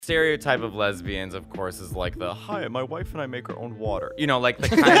Stereotype of lesbians, of course, is like the hi, my wife and I make our own water. You know, like the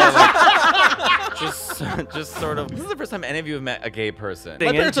kind of like just sort of. This is the first time any of you have met a gay person.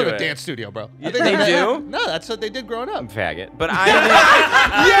 My parents have a dance studio, bro. They do? No, that's what they did growing up. I'm faggot, but I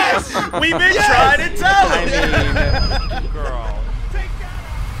Yes, we've been trying to tell him. girl.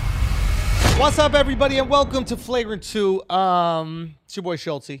 What's up, everybody, and welcome to Flagrant 2. It's your boy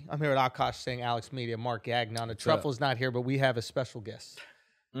Schultze. I'm here at Akash saying Alex Media, Mark Gagnon. The Truffle's not here, but we have a special guest.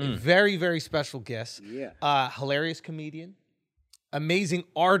 A very, very special guest. Yeah. Hilarious comedian, amazing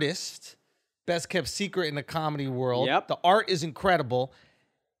artist, best kept secret in the comedy world. Yep. The art is incredible,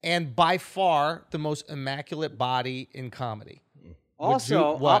 and by far the most immaculate body in comedy.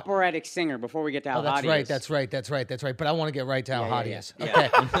 Also, what? operatic singer. Before we get to how Oh, that's hot he right. is. That's right. But I want to get right to how hot he is. yeah.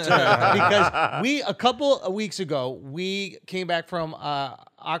 Okay. Because a couple of weeks ago, we came back from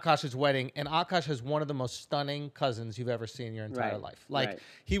Akash's wedding, and Akash has one of the most stunning cousins you've ever seen in your entire Right, life. Like, right.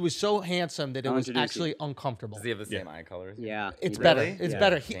 he was so handsome that it I'll was introduce actually uncomfortable. Does he have the same eye colors? Yeah. It's he better. does. It's Yeah.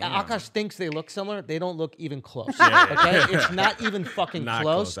 better. Damn. Akash thinks they look similar. They don't look even close. yeah. Okay? It's not even fucking Not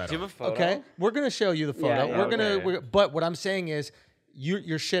close. close at Do you all. have a photo? Okay, we're gonna show you the photo. Yeah, we're gonna, okay. but what I'm saying is, you're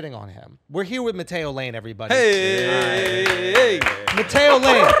shitting on him. We're here with Mateo Lane, everybody. Hey. Mateo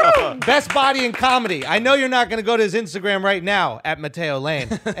Lane, best body in comedy. I know you're not gonna go to his Instagram right now at Mateo Lane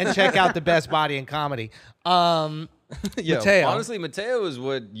and check out the best body in comedy. Yo, Mateo. honestly, Mateo is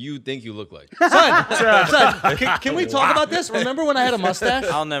what you think you look like. Son, can we talk about this? Remember when I had a mustache?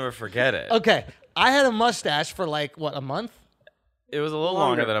 I'll never forget it. Okay, I had a mustache for like what, a month? It was a little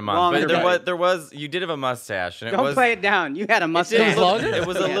Longer. longer than a month, Longer, but right. there was you did have a mustache, and it Don't was play it down. You had a It mustache. was longer? It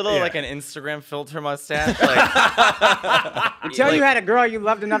was a little Yeah. like an Instagram filter mustache. Like, Until you had a girl you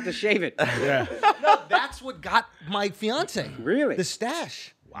loved enough to shave it. Yeah. No, that's what got my fiance. Really? The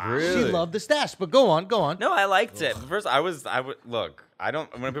stash. She Really? loved the stash. But go on. no, I liked it. First, I would look. I don't.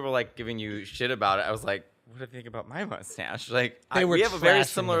 When people were like giving you shit about it, I was like, what do you think about my mustache? Like, They were we have a very trashing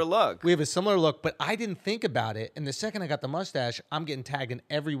similar it. look. We have a similar look, but I didn't think about it. And the second I got the mustache, I'm getting tagged in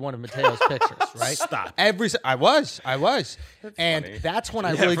every one of Mateo's pictures, right? Stop. I was. And funny. that's when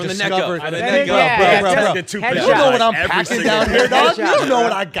I really from the neck up, discovered. from the There neck you up. go. Yeah, bro. just The two headshot. You don't know what I'm Every packing single down here, dog. You Headshot. don't know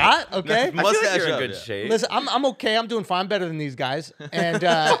what I got, okay? I feel like Mustache you're in up, good yeah. shape. Listen, I'm okay. I'm doing fine, better than these guys, and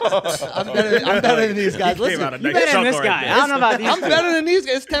I'm better than these guys. Came Listen, out a You nice better than chunk this right guy. there. I don't know about these I'm two. better than these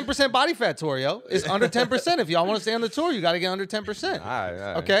guys. It's 10% body fat, Torio. It's under 10%. If y'all want to stay on the tour, you got to get under 10%. All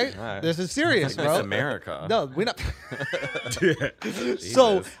right. Okay? All right. This is serious, It's bro. America. No, we're not.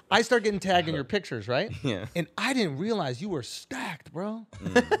 So I start getting tagged in your pictures, right? Yeah. And I didn't realize you were stacked, bro.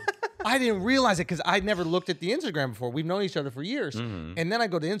 I didn't realize it because I'd never looked at the Instagram before. We've known each other for years. And then I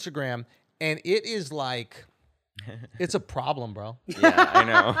go to Instagram, and it is like, it's a problem, bro. Yeah, I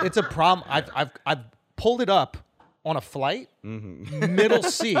know. It's a problem. I've pulled it up on a flight, middle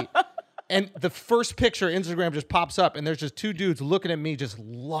seat, and the first picture Instagram just pops up, and there's just two dudes looking at me, just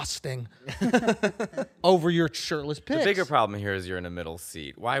lusting over your shirtless pics. The bigger problem here is you're in a middle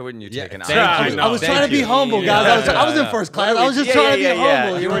seat. Why wouldn't you take an thank eye? you. I was Thank trying to be you. humble, guys. I was in first class. I was just trying to be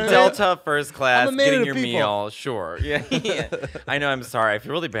humble. You know were what I mean? Delta first class, I'm a man of getting the your people. meal. Sure. Yeah. I know. I'm sorry. I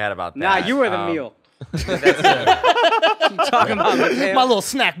feel really bad about Nah, that. you were the meal. I'm talking about Mateo. My little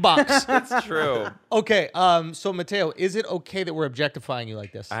snack box. It's true. Okay, so Mateo, is it okay that we're objectifying you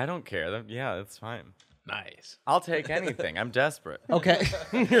like this? I don't care. Yeah, that's fine. Nice. I'll take anything. I'm desperate. Okay.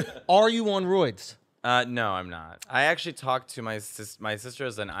 Are you on roids? No, I'm not. I actually talked to my sister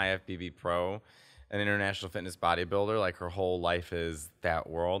is an IFBB pro, an international fitness bodybuilder. Like her whole life is that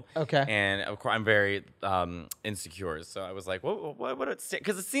world. Okay. And of course, I'm very insecure. So I was like, what?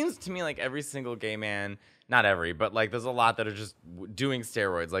 Because it seems to me like every single gay man, not every, but like there's a lot that are just doing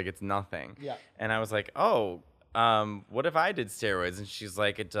steroids like it's nothing. Yeah. And I was like, oh. What if I did steroids? And she's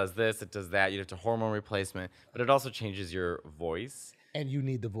like, it does this, it does that. You have to hormone replacement, but it also changes your voice. And you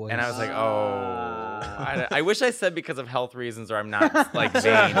need the voice. And I was like, oh, I wish I said because of health reasons or I'm not like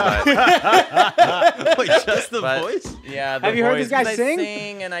vain, but, Wait, just the but voice? yeah. The Have you heard voice, this guy 'cause sing? I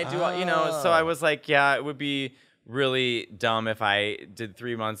sing and I do, you know. So I was like, yeah, it would be really dumb if I did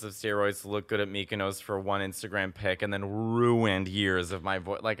 3 months of steroids to look good at Mykonos for one Instagram pic and then ruined years of my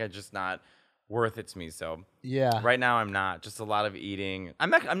voice. Like, I just not worth it to me. So yeah. right now I'm not. Just a lot of eating. I'm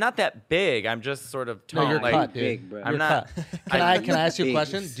not that big. I'm just sort of No, you're like, cut, dude. big, bro. I'm You're not. cut. Can I ask you a Big.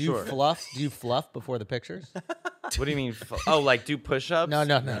 question? Do you Sure. fluff? Do you fluff before the pictures? What do you mean? Oh, like do push-ups? No. You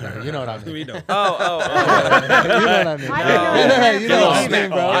know what I mean. We know. Oh. You know what I mean. You know what I mean,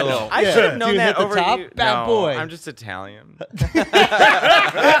 bro. I know. I should have known Do you that hit the over top? you. Bad No, boy. I'm just Italian.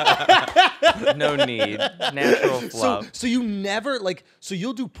 No need. Natural fluff. So you never so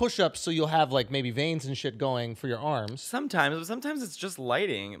you'll do push-ups so you'll have like maybe veins and shit going for your arms. Sometimes it's just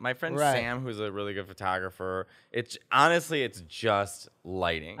lighting. My friend Right. Sam, who's a really good photographer, it's honestly just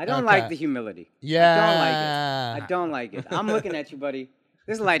lighting. I don't Okay. like the humility. Yeah. I don't like it. I'm looking at you, buddy.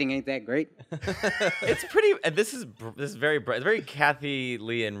 This lighting ain't that great. It's pretty. This is very bright. It's very Kathy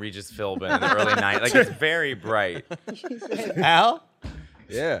Lee and Regis Philbin in the early '90s. Like it's very bright. Al?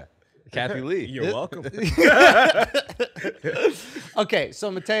 Yeah. Kathy Lee. You're welcome. Okay, so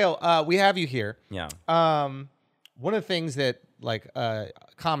Mateo, we have you here. Yeah. One of the things that like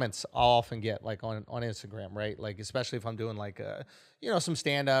comments I'll often get like on Instagram, right? Like especially if I'm doing like some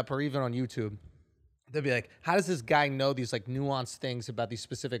stand up or even on YouTube, they'll be like, "How does this guy know these like nuanced things about these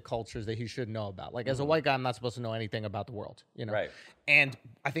specific cultures that he should know about?" Like as a white guy, I'm not supposed to know anything about the world, you know? Right. And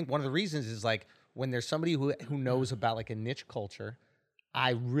I think one of the reasons is like when there's somebody who knows about like a niche culture,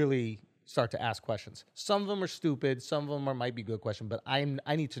 I really start to ask questions. Some of them are stupid, some of them might be good questions, but I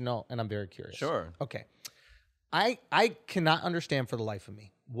need to know, and I'm very curious. Sure. Okay. I cannot understand for the life of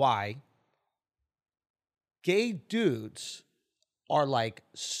me why gay dudes are like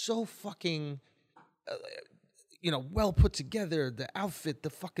so fucking, well put together. The outfit, the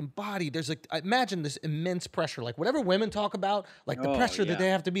fucking body. There's like, I imagine this immense pressure. Like whatever women talk about, like the Oh, pressure that yeah. they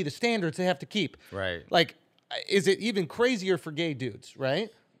have to be, the standards they have to keep. Right. Like, is it even crazier for gay dudes? Right?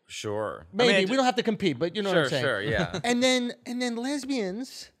 Sure. I Maybe mean, we don't have to compete, but you know what I'm saying. Sure. Yeah. And then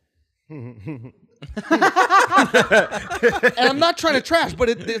lesbians. And I'm not trying to trash, but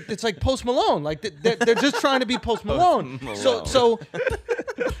it's like Post Malone. Like they're just trying to be Post Malone. So,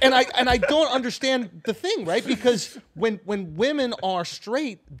 and I don't understand the thing, right? Because when women are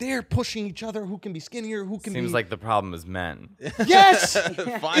straight, they're pushing each other. Who can be skinnier? Who can Seems be? like the problem is men. Yes.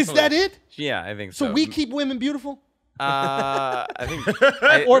 Is that it? Yeah, I think so. So we keep women beautiful, I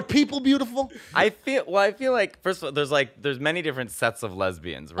think. or people beautiful? I feel like first of all, there's many different sets of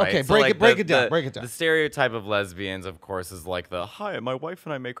lesbians, right? Okay, So, break like, it- break the- it down, the- break it down. The stereotype of lesbians, of course, is like hi, my wife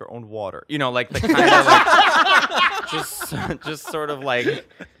and I make our own water. You know, like the kind of like just sort of like,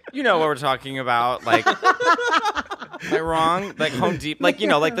 you know what we're talking about, like. Am I wrong? Like Home Depot, like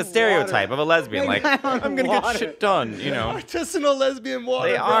like the stereotype of a lesbian, like I'm gonna get shit done, Artisanal lesbian water.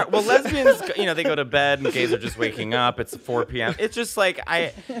 They are. Well, lesbians, they go to bed and gays are just waking up. It's 4 p.m. It's just like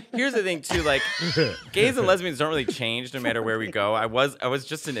here's the thing too, like gays and lesbians don't really change no matter where we go. I was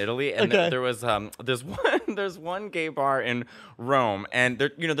just in Italy and Okay. there was there's one gay bar in Rome and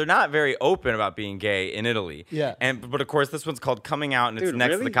they're not very open about being gay in Italy. Yeah. But of course this one's called Coming Out and it's Dude,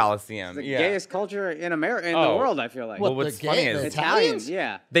 next to really? the Coliseum. It's the Yeah. gayest culture in America, in the Oh. world, I feel like. Well, What, what's the funny gay- is the Italians, Italians?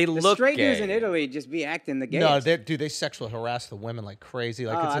 yeah. They the look straight dudes in gay. Italy just be acting the gayest. No, they sexually harass the women like crazy.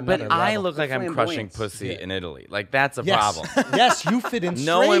 Like it's I another But I level. look like I'm crushing Flamboyance. pussy in Italy. Like that's a Yes. problem. Yes, you fit in.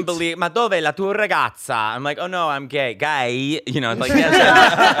 No one straight. believes. Ma dove è la tua ragazza? I'm like, oh no, I'm gay. Gay. Like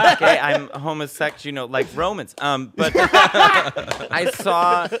yes, gay. I'm homosexual. Like Romans. But I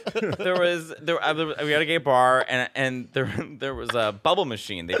saw we had a gay bar and there was a bubble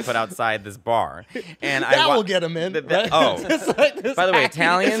machine they put outside this bar, and That will get 'em in, right? Oh, It's like this by the way, tacky-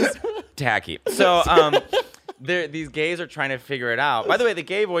 Italians tacky. So these gays are trying to figure it out. By the way, the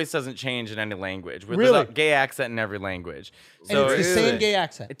gay voice doesn't change in any language. There's Really? a gay accent in every language. And it's the same gay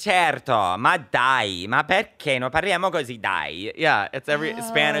accent. Certo, ma dai, ma perché non parliamo così dai? Yeah, it's every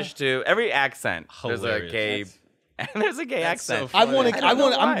Spanish to every accent. There's a Hilarious. gay, and there's a gay accent. so I want I to. don't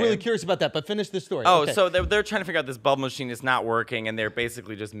know I'm why. really curious about that. But finish this story. Oh, Okay. so they're trying to figure out this bubble machine is not working, and they're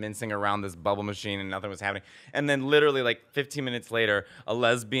basically just mincing around this bubble machine, and nothing was happening. And then literally like 15 minutes later, a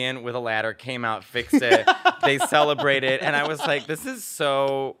lesbian with a ladder came out, fixed it. They celebrated, and I was like, this is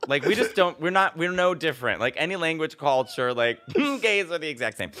so like we're no different. Like any language culture, like gays are the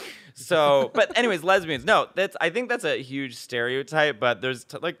exact same. So, but anyways, lesbians. No, I think that's a huge stereotype. But there's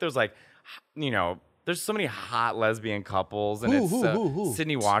there's so many hot lesbian couples, and Who?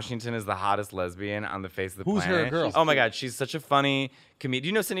 Sydney Washington is the hottest lesbian on the face of the Who's her planet. girl? Oh my God, she's such a funny comedian. Do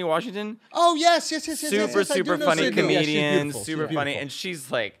you know Sydney Washington? Oh yes. Super yes, I do super know funny Sydney. Yeah, she's comedian, beautiful. super She's funny, beautiful. and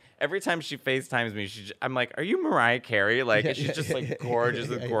she's like every time she FaceTimes me, I'm like, are you Mariah Carey? Like, and she's just like gorgeous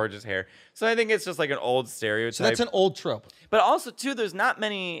with gorgeous hair. So I think it's just like an old stereotype. So that's an old trope. But also too, there's not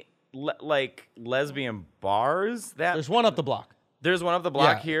many like lesbian bars that There's one up the block. There's one up the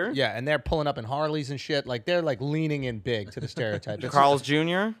block here. Yeah, and they're pulling up in Harleys and shit. Like they're like leaning in big to the stereotype. It's- Carl's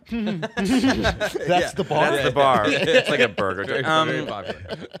Jr. That's the bar. That's the bar. It's like a burger Very, joint. very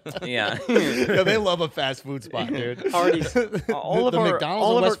popular. Yeah. Yeah, they love a fast food spot, dude. Hardee's. all of the our McDonald's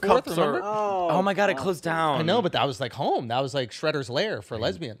all in of West our Fourth, cups remember? are. Oh my god, it closed down. I know, but that was like home. That was like Shredder's Lair for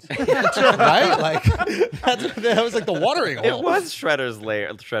lesbians, right? Like that was like the watering hole. It was Shredder's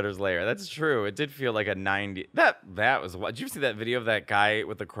Lair. Shredder's Lair. That's true. It did feel like a 90. That was what. Did you see that video of that guy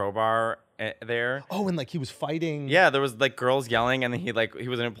with the crowbar there? Oh, and like he was fighting. Yeah, there was like girls yelling, and then he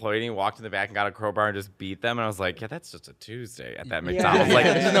was an employee, and he walked in the back and got a crowbar and just beat them. And I was like, yeah, that's just a Tuesday at that McDonald's. Yeah, Like,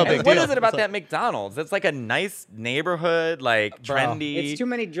 this is no big what deal. is it about It's like- that McDonald's? It's like a nice neighborhood, like Bro. trendy. It's too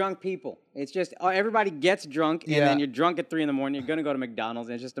many drunk people. It's just everybody gets drunk, and Yeah. then you're drunk at 3 a.m. You're gonna go to McDonald's,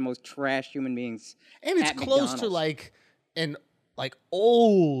 and it's just the most trash human beings. and it's at close to McDonald's. like an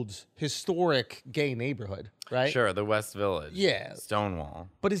old historic gay neighborhood, right? Sure, the West Village. Yeah. Stonewall.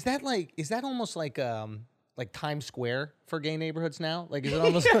 But is that almost like Times Square for gay neighborhoods now? Like is it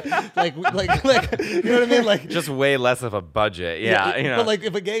almost like you know what I mean? Like Just way less of a budget. Yeah, you know. But like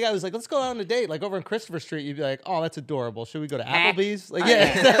if a gay guy was like, let's go out on a date, like over on Christopher Street, you'd be like, oh, that's adorable. Should we go to Applebee's? Like,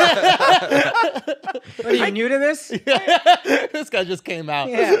 yeah. What, are you new to this? This guy just came out.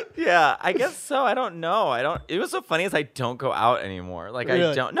 Yeah. Yeah, I guess so. I don't know. It was so funny is I don't go out anymore. Like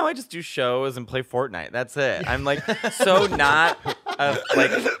Really? I just do shows and play Fortnite. That's it. I'm like so not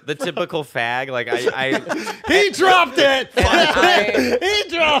like the typical fag. Like I He dropped it. He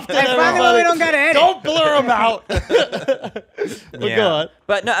dropped it. Hey, finally, we don't gotta edit. Don't blur him out. But go on.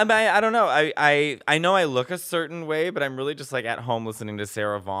 But no, I don't know. I know I look a certain way, but I'm really just like at home listening to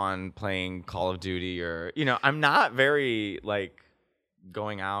Sarah Vaughan playing Call of Duty, or I'm not very like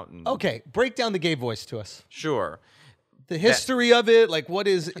going out and Okay, break down the gay voice to us. sure. The history of it, like what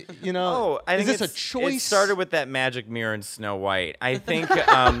is, Oh, I think is this a it's- choice? It started with that magic mirror in Snow White. I think.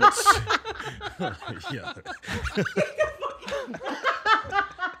 Yeah.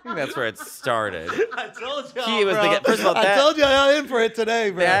 I think that's where it started. I told you. He was the guy- first of all, I that- told you I'm in for it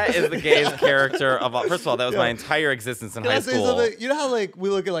today, bro. That is the gayest character of all. First of all, that was my entire existence in Can high I say school. something? You know how like we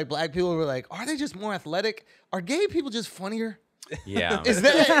look at like black people and we're like, are they just more athletic? Are gay people just funnier? Yeah. Is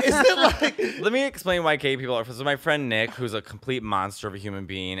it like Let me explain why gay people are. So my friend Nick, who's a complete monster of a human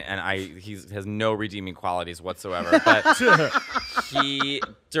being, and he has no redeeming qualities whatsoever. But he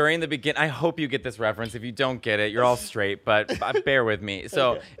during the I hope you get this reference. If you don't get it, you're all straight. But bear with me.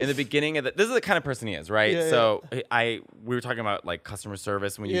 So in the beginning of this is the kind of person he is, right? Yeah, so we were talking about like customer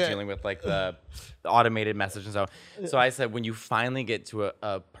service when you're Yeah. dealing with like the automated message and so. So I said when you finally get to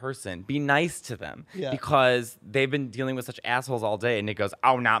a person, be nice to them Yeah. because they've been dealing with such assholes all day. And Nick goes,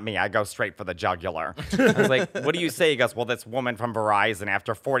 "Oh, not me. I go straight for the jugular." I was like, "What do you say?" He goes, "Well, this woman from Verizon,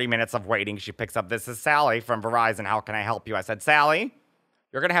 after 40 minutes of waiting, she picks up, 'This is Sally from Verizon. How can I help you?' I said, 'Sally,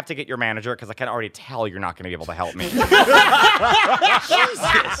 you're going to have to get your manager because I can already tell you're not going to be able to help me.'"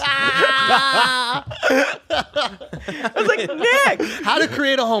 I was like, "Nick!" how to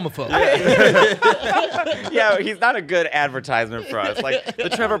create a homophobe? Yeah, he's not a good advertisement for us. Like, the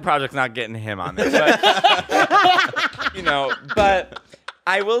Trevor Project's not getting him on this. But, but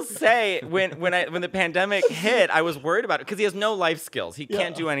I will say when the pandemic hit, I was worried about it because he has no life skills. He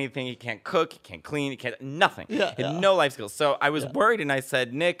can't do anything. He can't cook. He can't clean. He can't nothing. Yeah, He had no life skills. So I was worried, and I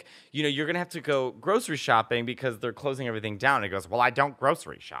said, "Nick, you're gonna have to go grocery shopping because they're closing everything down." And he goes, "Well, I don't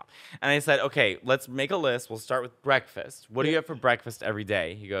grocery shop." And I said, "Okay, let's make a list. We'll start with breakfast. What do you have for breakfast every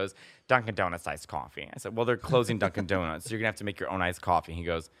day?" He goes, "Dunkin' Donuts iced coffee." I said, "Well, they're closing Dunkin' Donuts, so you're gonna have to make your own iced coffee." He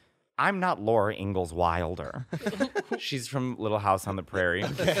goes, "I'm not Laura Ingalls Wilder." She's from Little House on the Prairie.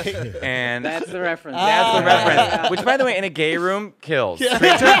 And That's the reference. that's the reference. Which, by the way, in a gay room, kills.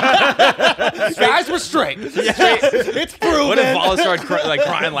 Guys were straight. It's proven. What if Wallace started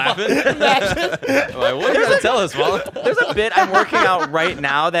crying, laughing? Like, what are you gonna tell us, Wallace? There's a bit I'm working out right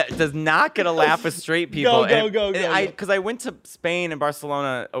now that does not get a laugh with straight people. Go. Because I went to Spain and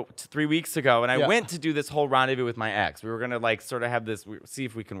Barcelona 3 weeks ago, and I Yeah. went to do this whole rendezvous with my ex. We were gonna like sort of have this, see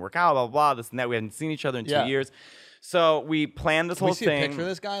if we can work out, blah blah, this and that. We hadn't seen each other in 2 Yeah. years. So we planned this Can we whole see thing. a picture of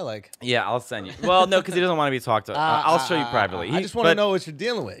this guy? Like, Yeah, I'll send you. Well, no, because he doesn't want to be talked to. I'll show you privately. I just want to know what you're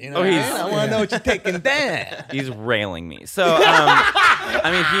dealing with. You know, Oh, what I he's- mean? I want to know what you're taking down. He's railing me. So,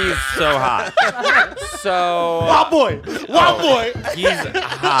 I mean, he's so hot. So, Wild boy, he's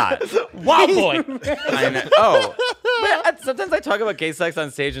hot. wild boy. I know. Oh, Sometimes I talk about gay sex on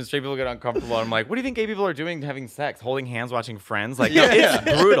stage and straight people get uncomfortable. I'm like, what do you think gay people are doing having sex? Holding hands, watching Friends? Like, no,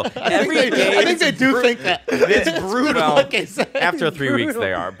 it's brutal. I think they do think that. It's brutal. Okay, so- After 3 weeks,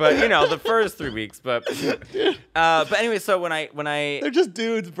 they are. But, the first 3 weeks. But anyway, so when I They're just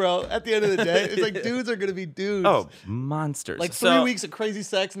dudes, bro. At the end of the day, it's like dudes are gonna be dudes. oh, monsters. Like So- 3 weeks of crazy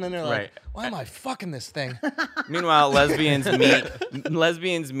sex, and then they're like, Right. "Why am I fucking this thing?" Meanwhile, lesbians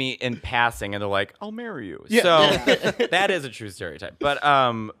meet in passing, and they're like, "I'll marry you." Yeah. So that is a true stereotype. But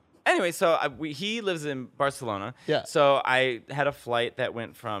anyway, so he lives in Barcelona. Yeah. So I had a flight that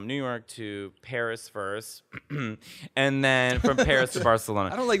went from New York to Paris first, and then from Paris to Barcelona.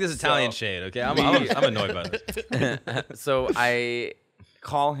 I don't like this Italian shade. Okay, I'm annoyed by this. So I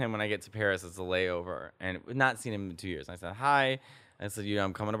call him when I get to Paris as a layover, and not seen him in 2 years. I said, "Hi." I said,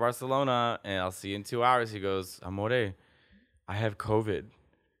 I'm coming to Barcelona, and I'll see you in 2 hours. He goes, "Amore, I have COVID."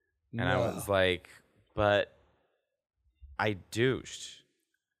 And I was like, "But I douched."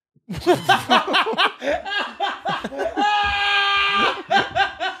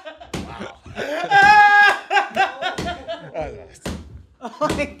 Oh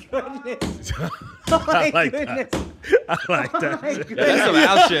my goodness. Oh my like goodness. I like that. Oh my shit. goodness. That's some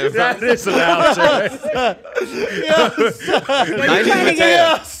out shit. That is an outside. 90s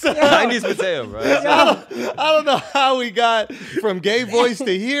Mateo. 90s Mateo, bro. I don't know how we got from gay voice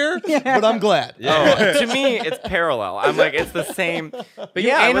to here, but I'm glad. Oh, to me, it's parallel. I'm like, it's the same. But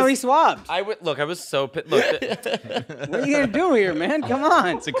yeah, I Anally was, swabbed. I would look. I was so look. What are you gonna do here, man? Come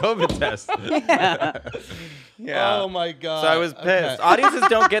on. It's a COVID test. Yeah. Oh my god. So I was pissed. Okay. Audiences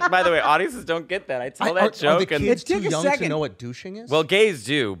don't get. By the way, audiences don't get that. I tell that Are joke, the and kids It too took a young to second. know what douching is? well, gays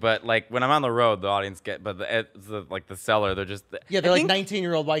do, but like when I'm on the road, the audience get. But the seller, they're just. yeah, they're I like think-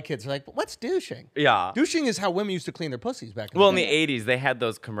 19-year-old white kids. They're like, "But what's douching?" Yeah. Douching is how women used to clean their pussies back. Well, in the the day. 80s, they had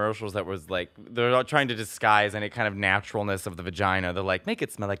those commercials that was like, they're all trying to disguise any kind of naturalness of the vagina. They're like, make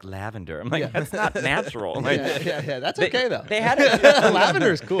it smell like lavender. I'm like, that's not natural. Like, yeah, that's okay though. They had a,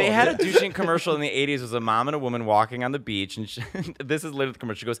 Lavender is cool. They had a douching commercial in the 80s. It was a mom and a woman walking on the beach. And this is later the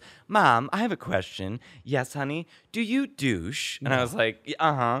commercial. She goes, "Mom, I have a question." "Yes, honey. Do you douche?" And I was like,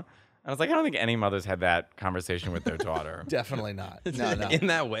 "Uh-huh." I was like, I don't think any mothers had that conversation with their daughter. Definitely not. No. In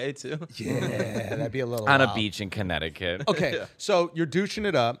that way, too. Yeah, that'd be a little On a wild. beach in Connecticut. Okay, so you're douching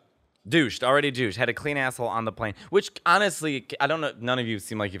it up. Already douched. Had a clean asshole on the plane. Which, honestly, I don't know. None of you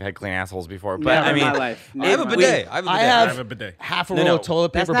seem like you've had clean assholes before. But, Never I in mean, my life. I have a Never. bidet. I I have have a bidet. half a No, roll no. of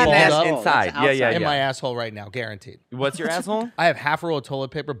toilet That's paper not balled an up asshole. inside. That's Yeah. in my asshole right now, guaranteed. What's your asshole? I have half a roll of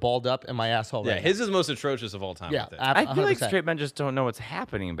toilet paper balled up in my asshole Yeah, right his is most atrocious of all time. now. Yeah, I think. I feel like 100%. straight men just don't know what's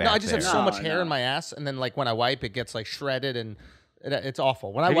happening back No, I just have there. so No, much hair no. in my ass, and then like when I wipe, it gets like shredded and it's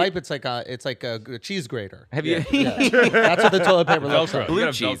awful. When I Have you- wipe, it's like a cheese grater. Have you? That's what the toilet paper looks Velcro. like. You Blue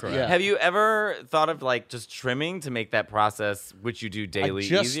gotta cheese. Velcro. Yeah. Have you ever thought of like just trimming to make that process, which you do I daily,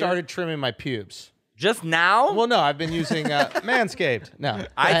 just easier? started trimming my pubes. Just now? Well, no, I've been using Manscaped. No,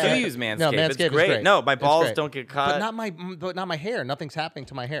 I do use Manscaped. No, Manscaped It's is great. No, my It's balls great. don't get cut. But not my hair. Nothing's happening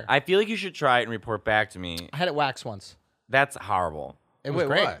to my hair. I feel like you should try it and report back to me. I had it waxed once. That's horrible. It was Wait,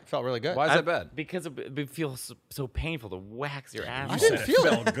 great. why? It felt really good. Why is that bad? Because it feels so painful to wax your ass. I didn't feel it.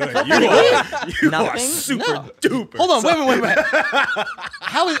 Felt good. You are Nothing? super No. duper. Hold on, wait.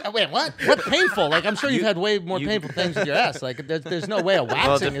 How is wait? What? What's painful? Like I'm sure you've had way more painful things with your ass. Like there's no way a Well,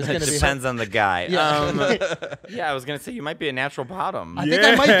 waxing is going to be. depends on the guy. Yeah. Yeah, I was gonna say you might be a natural bottom. I think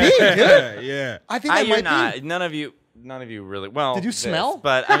I might be, dude. Yeah. I think I You're might not. be. None of you really. Well, Did you this, smell?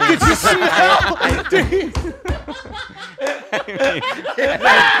 But I mean,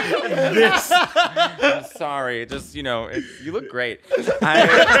 I'm sorry. Just you look great.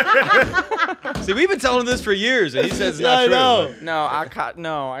 See, we've been telling him this for years, and he says it's Yeah, not I true. know.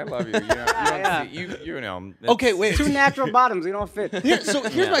 No, I love you. You know. It's- Okay, wait. Two natural bottoms. We don't fit. So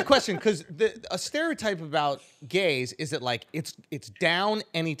here's Yeah. my question, because a stereotype about gays is that like it's down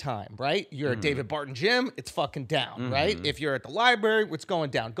anytime, right? You're at David Barton Gym, it's fucking down, right? If you're at the library, it's going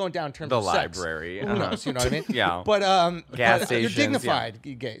down in terms The of sex. library, Who knows? You know what I mean? Yeah. But Gas you're stations, dignified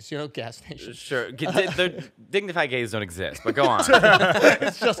gays, gas stations. Sure. The dignified gays don't exist, but go on.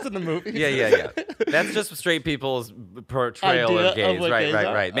 It's just in the movie. Yeah. That's just straight people's portrayal Idea of gays. of what Right. gays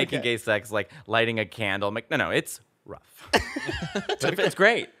are? Making Okay. gay sex like lighting a candle. No, it's rough. It's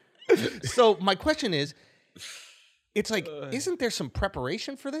great. So my question is, it's like, isn't there some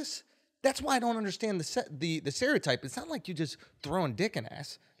preparation for this? That's why I don't understand the stereotype. It's not like you just throwing dick in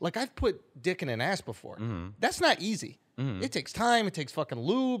ass. Like I've put dick in an ass before. That's not easy. It takes time. It takes fucking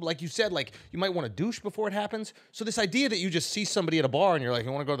lube. Like you said, like you might want to douche before it happens. So this idea that you just see somebody at a bar and you're like,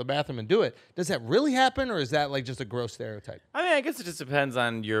 you want to go to the bathroom and do it. Does that really happen, or is that like just a gross stereotype? I mean, I guess it just depends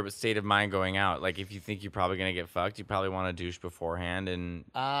on your state of mind going out. Like, if you think you're probably gonna get fucked, you probably want to douche beforehand, and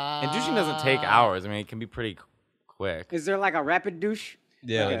douching doesn't take hours. I mean, it can be pretty quick. Is there like a rapid douche?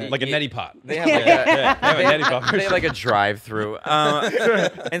 Yeah, like a neti pot. They have like a, They have a neti pot. they have like a drive-through.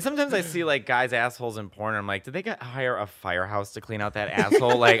 And sometimes I see like guys' assholes in porn. And I'm like, did they hire a firehouse to clean out that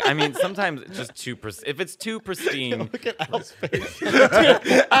asshole? Like, I mean, sometimes it's just too if it's too pristine. Look at Al's face.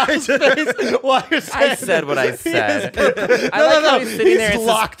 Al's face. While you're saying I said what I said. I no, like no, how no. he's sitting there. He's It's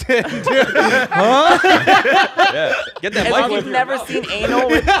locked in, dude. Yeah. Get that as mic if away you've from never your seen anal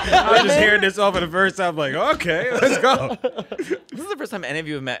with I'm just hearing this all for the first time. Like, okay, let's go. This is the first time any of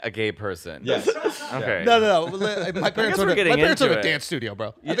you have met a gay person. Yes. Okay. No. My parents we're owned getting a into it. dance studio,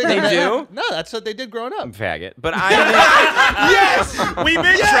 bro. I think They do? No, that's what they did growing up. I'm faggot. But I Yes, we've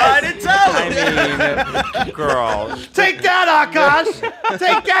been trying to tell him. I mean, girl. Take that, Akash.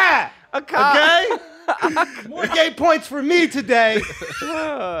 Take that. Okay. More gay points for me today. All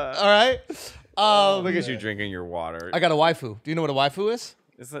right. Look at you drinking your water. I got a waifu. Do you know what a waifu is?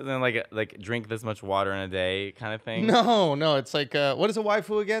 Is it then like drink this much water in a day kind of thing? No. It's like what is a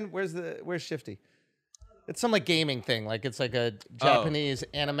waifu again? Where's Shifty? It's some like gaming thing. Like it's like a Japanese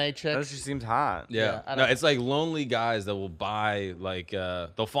anime chick. That just seems hot. Yeah. I don't No, know. it's like lonely guys that will buy like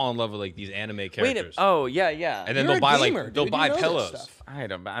they'll fall in love with like these anime Wait. characters. Yeah. And then You're they'll a buy gamer, like they'll dude. buy You know this pillows. stuff. I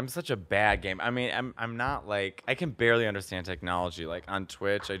don't. I'm such a bad game. I mean, I'm not like I can barely understand technology. Like on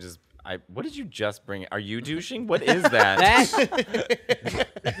Twitch, what did you just bring? Are you douching? What is that?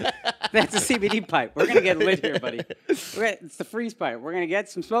 That's a CBD pipe. We're gonna get lit here, buddy. It's the freeze pipe. We're gonna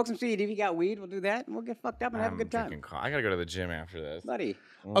smoke some CBD. If you got weed, we'll do that, and we'll get fucked up and have a good time, I gotta go to the gym after this. buddy.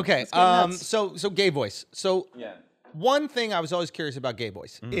 Okay. get nuts. So gay voice. So Yeah. one thing I was always curious about gay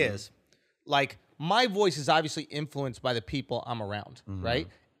voice is like my voice is obviously influenced by the people I'm around, right?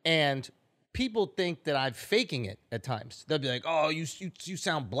 And people think that I'm faking it at times. They'll be like, "Oh, you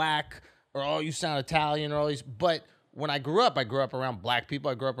sound black," or "Oh, you sound Italian," or all these. But when I grew up around black people.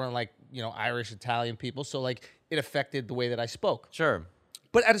 I grew up around like Irish, Italian people. So like it affected the way that I spoke. Sure.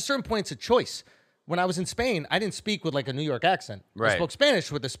 But at a certain point, it's a choice. When I was in Spain, I didn't speak with like a New York accent. I Right. spoke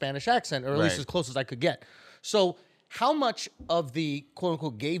Spanish with a Spanish accent, or at least Right. as close as I could get. So how much of the quote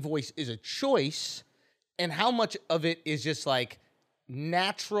unquote gay voice is a choice, and how much of it is just like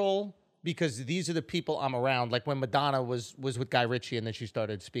natural because these are the people I'm around? Like when Madonna was with Guy Ritchie and then she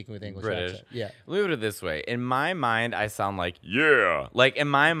started speaking with English British. accent. Yeah. Let me put it this way. In my mind, I sound like, yeah. Like, in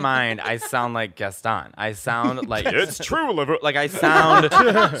my mind, I sound like Gaston. I sound like, it's true, liver. Like, I sound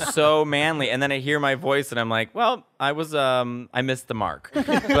so manly. And then I hear my voice and I'm like, well, I missed the mark.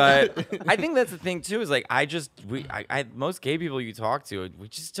 But I think that's the thing, too, is like, most gay people you talk to, we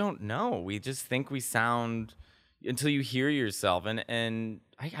just don't know. We just think we sound until you hear yourself. And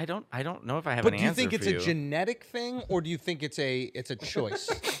I don't know if I have But an do you answer think for it's you. a genetic thing, or do you think it's a choice?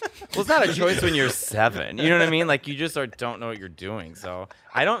 Well, it's not a choice when you're 7. You know what I mean? Like, you just don't know what you're doing. So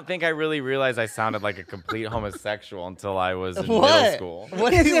I don't think I really realized I sounded like a complete homosexual until I was in middle school.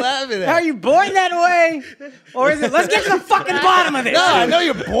 What are you laughing at? Are you born that way, or is it? Let's get to the fucking bottom of this. No, I know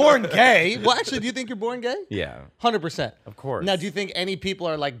you're born gay. Well, actually, do you think you're born gay? Yeah. 100%. Of course. Now, do you think any people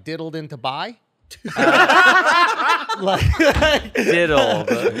are like diddled into bi? Like, Diddled.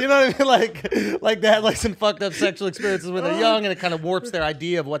 you know what I mean? Like they had like some fucked up sexual experiences when they're young, and it kind of warps their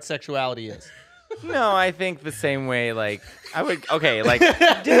idea of what sexuality is. No, I think the same way, like, I would, okay, like,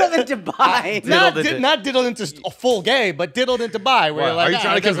 Diddled into bi. Not diddled into a full gay, but diddled into bi. Where What, you're like, are you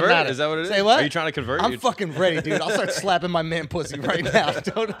trying to it doesn't convert? matter. Is that what it is? Say what? Are you trying to convert? I'm fucking ready, dude. I'll start slapping my man pussy right now.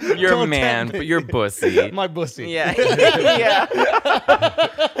 you're a don't man, tempt me. but you're bussy. My pussy. Yeah. Yeah.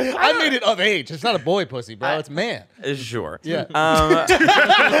 I made it of age. It's not a boy pussy, bro. It's man. Sure. Yeah. I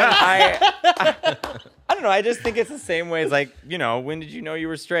don't know. I just think it's the same way as, like, when did you know you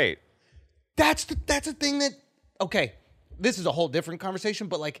were straight? That's the thing that, okay, this is a whole different conversation,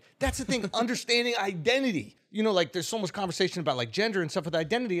 but like that's the thing, understanding identity. Like there's so much conversation about like gender and stuff with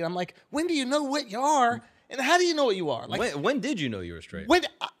identity, and I'm like, when do you know what you are, and how do you know what you are? Like When did you know you were straight?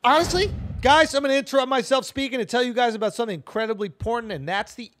 honestly, guys, I'm gonna interrupt myself speaking to tell you guys about something incredibly important, and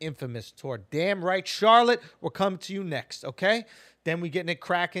that's the infamous tour. Damn right, Charlotte. We're coming to you next, okay? Then we getting it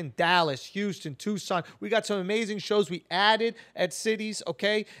cracking. Dallas, Houston, Tucson. We got some amazing shows we added at cities,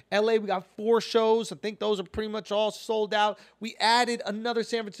 okay? LA, we got 4 shows. I think those are pretty much all sold out. We added another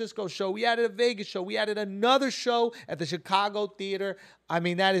San Francisco show. We added a Vegas show. We added another show at the Chicago Theater. I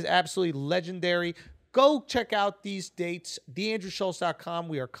mean, that is absolutely legendary. Go check out these dates, theandrewschultz.com.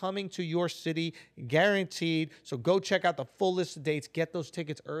 We are coming to your city, guaranteed. So go check out the full list of dates. Get those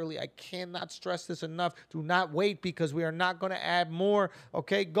tickets early. I cannot stress this enough. Do not wait because we are not going to add more.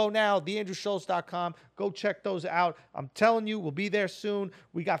 Okay, go now, theandrewschultz.com. Go check those out. I'm telling you, we'll be there soon.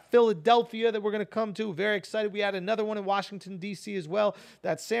 We got Philadelphia that we're going to come to. Very excited. We had another one in Washington, D.C. as well.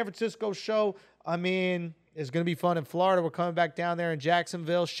 That San Francisco show, I mean, it's going to be fun in Florida. We're coming back down there in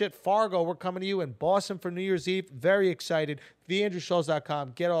Jacksonville. Fargo, we're coming to you in Boston for New Year's Eve. Very excited.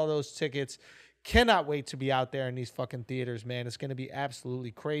 TheAndrewSchultz.com. Get all those tickets. Cannot wait to be out there in these fucking theaters, man. It's going to be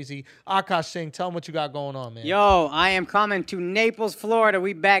absolutely crazy. Akash Singh, tell them what you got going on, man. Yo, I am coming to Naples, Florida.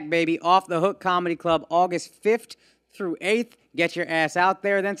 We back, baby. Off the Hook Comedy Club, August 5th through 8th. Get your ass out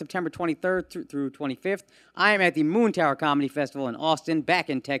there. Then September 23rd through 25th, I am at the Moon Tower Comedy Festival in Austin, back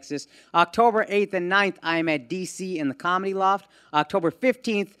in Texas. October 8th and 9th, I am at DC in the Comedy Loft. October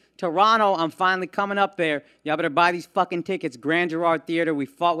 15th, Toronto, I'm finally coming up there. Y'all better buy these fucking tickets. Grand Gerard Theater. We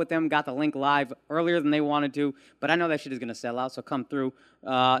fought with them, got the link live earlier than they wanted to, but I know that shit is going to sell out, so come through.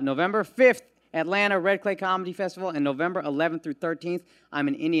 November 5th, Atlanta Red Clay Comedy Festival, and November 11th through 13th, I'm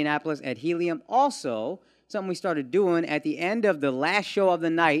in Indianapolis at Helium. Also, something we started doing at the end of the last show of the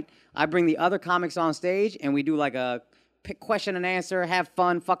night, I bring the other comics on stage and we do like a question and answer, have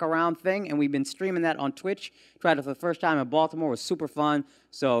fun, fuck around thing, and we've been streaming that on Twitch. Tried it for the first time in Baltimore. It was super fun.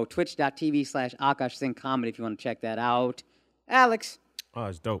 So twitch.tv/Akash Singh Comedy if you want to check that out. Alex. Oh,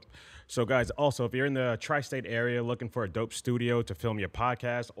 it's dope. So, guys, also, if you're in the tri-state area looking for a dope studio to film your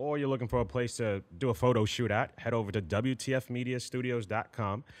podcast, or you're looking for a place to do a photo shoot at, head over to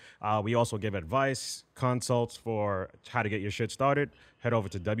WTFmediastudios.com. We also give advice, consults for how to get your shit started. Head over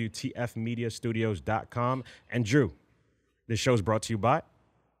to WTFmediastudios.com. And Drew, this show is brought to you by?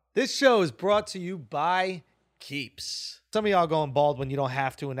 This show is brought to you by Keeps. Some of y'all going bald when you don't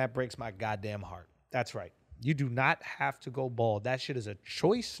have to, and that breaks my goddamn heart. That's right. You do not have to go bald. That shit is a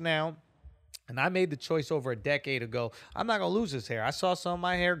choice now. And I made the choice over a decade ago. I'm not going to lose this hair. I saw some of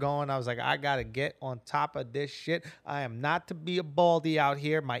my hair going. I was like, I got to get on top of this shit. I am not to be a baldy out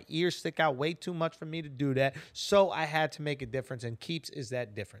here. My ears stick out way too much for me to do that. So I had to make a difference, and Keeps is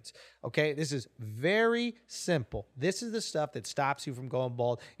that difference. Okay? This is very simple. This is the stuff that stops you from going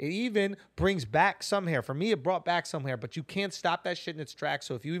bald. It even brings back some hair. For me, it brought back some hair, but you can't stop that shit in its tracks.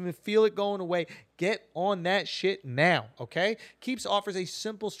 So if you even feel it going away, get on that shit now, okay? Keeps offers a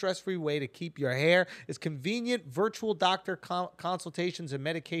simple, stress-free way to keep your hair. It's convenient virtual doctor consultations and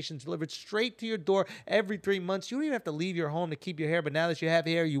medications delivered straight to your door every 3 months. You don't even have to leave your home to keep your hair, but now that you have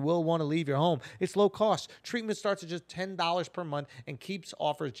hair, you will want to leave your home. It's low cost. Treatment starts at just $10 per month, and Keeps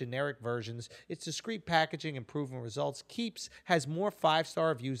offers generic versions. It's discreet packaging and proven results. Keeps has more 5-star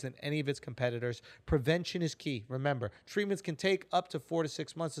reviews than any of its competitors. Prevention is key. Remember, treatments can take up to 4 to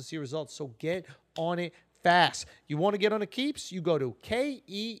 6 months to see results, so get on it fast. You want to get on the Keeps? You go to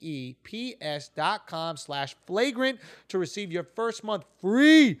KEEPS.com/flagrant to receive your first month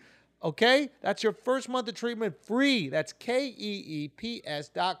free. Okay? That's your first month of treatment free. That's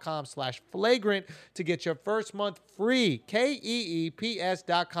KEEPS.com/flagrant to get your first month free.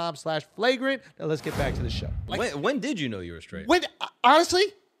 KEEPS.com/flagrant. Now let's get back to the show. When did you know you were straight? Honestly,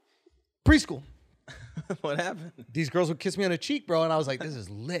 preschool. What happened? These girls would kiss me on the cheek, bro, and I was like, this is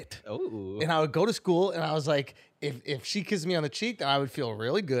lit. Oh. And I would go to school, and I was like, if she kissed me on the cheek, then I would feel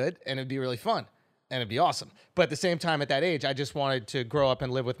really good, and it'd be really fun, and it'd be awesome. But at the same time, at that age, I just wanted to grow up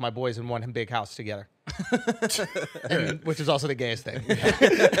and live with my boys in one big house together. Which is also the gayest thing.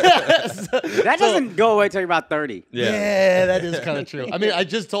 That doesn't go away till you're about 30. Yeah, that is kind of true. I mean, I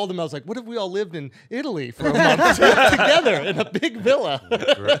just told them, I was like, what if we all lived in Italy for a month together in a big villa?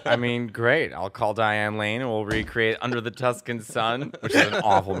 I mean, great. I'll call Diane Lane and we'll recreate Under the Tuscan Sun, which is an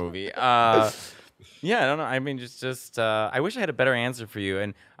awful movie. Yeah, I don't know. I mean, just I wish I had a better answer for you,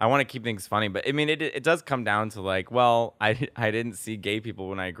 and I want to keep things funny. But I mean, it does come down to like, well, I didn't see gay people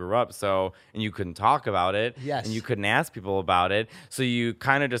when I grew up, so and you couldn't talk about it, yes, and you couldn't ask people about it, so you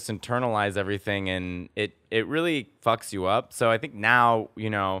kind of just internalize everything, and it really fucks you up. So I think now, you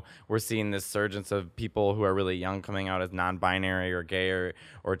know, we're seeing this surgence of people who are really young coming out as non-binary or gay or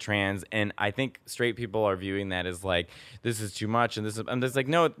trans, and I think straight people are viewing that as like, this is too much, and it's like,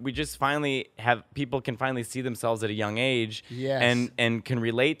 no, we just finally have people can finally see themselves at a young age, yes, and can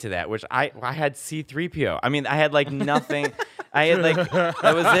relate to that, which I had C-3PO. I mean, I had like nothing. I had like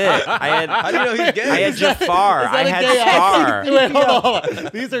that was it. How do you know he's gay? I had Jafar. I had Jafar. Wait, hold on.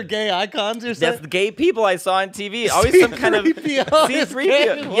 These are gay icons you're saying? That's the gay people I saw on TV. Always some kind of C-3PO is C-3PO.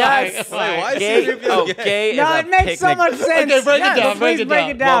 gay. Yes. Why is Gay. C-3PO Oh, gay? gay No, is a it makes so picnic. much sense. Okay, break it Yes, down, break please it break down.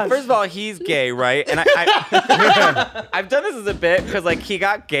 it down. Well, first of all, he's gay, right? And I've done this as a bit because like he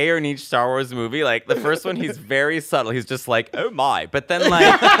got gayer in each Star Wars movie. Like the first one, he's very subtle. He's just like, oh my. But then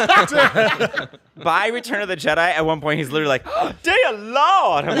like by Return of the Jedi, at one point he's literally like, oh, dear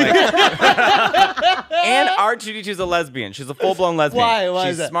Lord. I'm like, and R2D2 is a lesbian. She's a full-blown lesbian. Why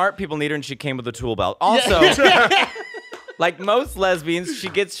She's is that? smart. People need her, and she came with a tool belt. Also. Like most lesbians, she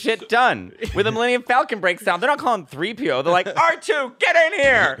gets shit done. When the Millennium Falcon breaks down, they're not calling 3PO. They're like, R2, get in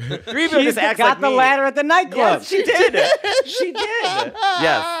here. 3PO She just acts got like the me. ladder at the nightclub. Yes, she did. She did.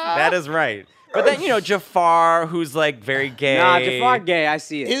 Yes, that is right. But then, Jafar, who's like very gay. Nah, Jafar gay. I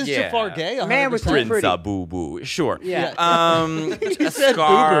see it. Is Yeah. Jafar gay? Man was 100%? pretty- Prince Abu Boo. Sure. Yeah. said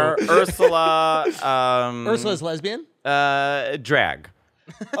Scar, boo-boo. Ursula. Ursula's lesbian? Drag.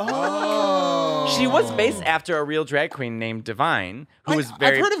 Oh. She was based after a real drag queen named Divine, who was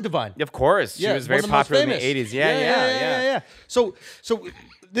very. I've heard of Divine. Of course, she was very one of the most popular in the famous. 80s. Yeah. So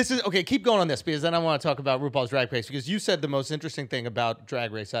this is okay. Keep going on this because then I want to talk about RuPaul's Drag Race because you said the most interesting thing about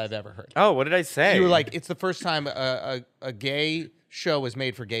Drag Race I've ever heard. Oh, what did I say? You were like, it's the first time a gay show was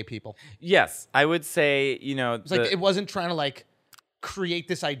made for gay people. yes, I would say, It's like it wasn't trying to like create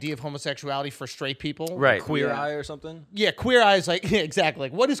this idea of homosexuality for straight people. right. Queer Eye or something? Yeah, Queer Eye is like yeah, exactly.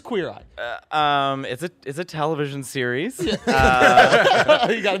 Like, what is Queer Eye? It's a television series, You got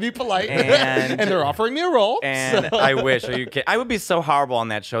to be polite. And- they're offering me a role. and so- I wish. Are you kidding? I would be so horrible on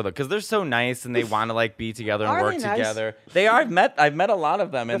that show though, because they're so nice and they want to like be together and Are work they nice? together. They are. I've met a lot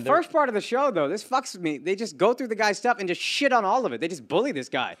of them. The And they're- first part of the show, though, this fucks with me. They just go through the guy's stuff and just shit on all of it. They just bully this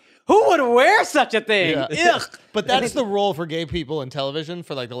guy. Who would wear such a thing? Yeah. Ugh. But that's the role for gay people in television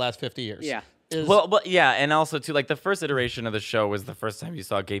for like the last 50 years. Yeah. Is- Well, but yeah, and also too, like the first iteration of the show was the first time you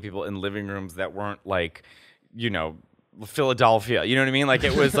saw gay people in living rooms that weren't like, Philadelphia. You know what I mean? Like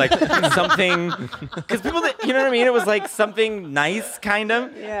it was like something, because people, that, you know what I mean? It was like something nice, kind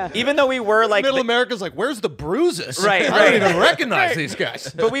of. Yeah. Even though we were like, Middle America's like, where's the bruises? Right, I right. don't even recognize these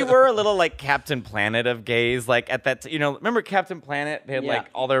guys. but we were a little like Captain Planet of gays. Like at that, remember Captain Planet? They had Yeah. like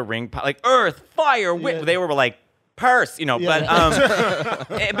all their like Earth, Fire, Wind. Yeah. They were like. Purse,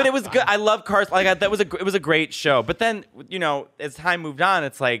 but it was good. I love Cars. Like it was a great show. But then, as time moved on,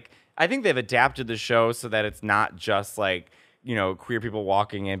 it's like I think they've adapted the show so that it's not just like queer people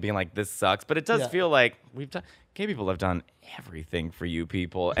walking in being like this sucks, but it does Yeah. feel like gay people have done everything for you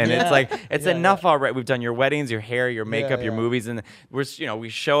people, and Yeah. it's like it's Yeah, enough already. We've done your weddings, your hair, your makeup, your yeah. movies, and we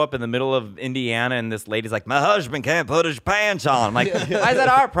show up in the middle of Indiana, and this lady's like, my husband can't put his pants on. I'm like, why is that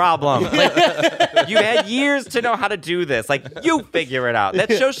our problem? Like, you had years to know how to do this. Like, you figure it out.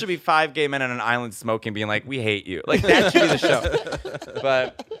 That show should be 5 gay men on an island smoking, being like, we hate you. Like, that should be the show.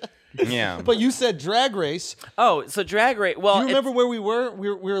 But, yeah. But you said Drag Race. Oh, so Drag Race. Well, Do you remember where we were? We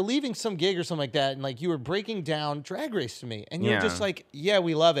were leaving some gig or something like that, and like you were breaking down Drag Race to me, and you were Yeah. just like, "Yeah,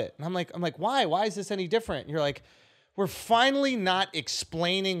 we love it." And I'm like, "Why? Why is this any different?" And you're like, "We're finally not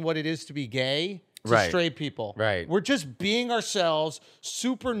explaining what it is to be gay to Right. straight people. Right. We're just being ourselves,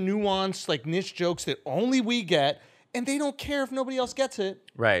 super nuanced, like niche jokes that only we get, and they don't care if nobody else gets it."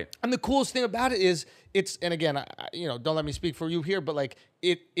 Right. And the coolest thing about it is and again, don't let me speak for you here, but like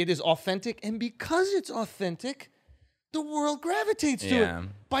it is authentic, and because it's authentic, the world gravitates to Yeah. it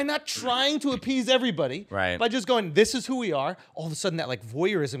by not trying to appease everybody. Right. By just going, this is who we are. All of a sudden, that like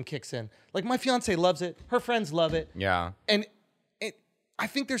voyeurism kicks in. Like my fiance loves it, her friends love it, Yeah. and I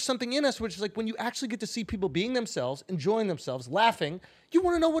think there's something in us which is like when you actually get to see people being themselves, enjoying themselves, laughing, you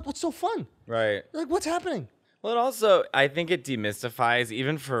want to know what's so fun. Right. You're like, what's happening? Well, it also, I think it demystifies,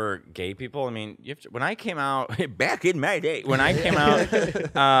 even for gay people. I mean, when I came out, back in my day, when I came out,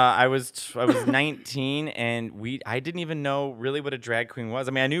 I was 19, and I didn't even know really what a drag queen was.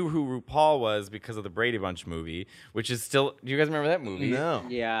 I mean, I knew who RuPaul was because of the Brady Bunch movie, which is still, do you guys remember that movie? No.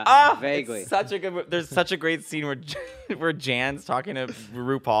 Yeah, Ah, vaguely. It's such a good. There's such a great scene where where Jan's talking to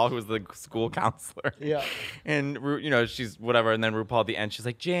RuPaul, who's the school counselor. Yeah. And she's whatever, and then RuPaul at the end, she's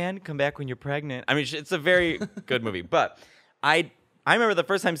like, "Jan, come back when you're pregnant." I mean, it's a very good movie. But I remember the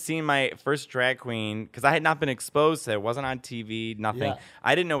first time seeing my first drag queen, because I had not been exposed to it. It wasn't on TV, nothing. Yeah.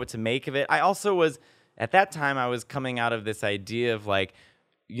 I didn't know what to make of it. I also was at that time I was coming out of this idea of like,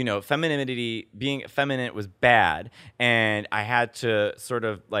 femininity, being feminine was bad, and I had to sort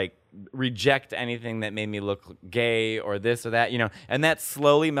of like reject anything that made me look gay or this or that, and that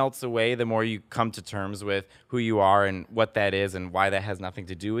slowly melts away the more you come to terms with who you are and what that is and why that has nothing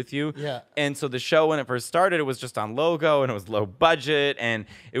to do with you. Yeah. And so the show, when it first started, it was just on Logo and it was low budget and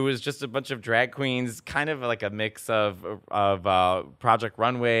it was just a bunch of drag queens, kind of like a mix of Project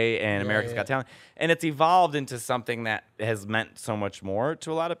Runway and America's Got Talent. And it's evolved into something that has meant so much more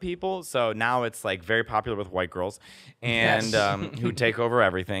to a lot of people. So now it's like very popular with white girls and who take over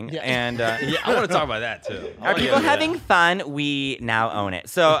everything. Yeah. And Yeah, I want to talk about that too. are people having fun? We now own it.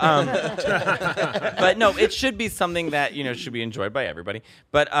 So, but no, it should be something that should be enjoyed by everybody.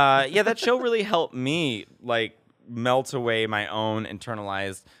 But that show really helped me like melt away my own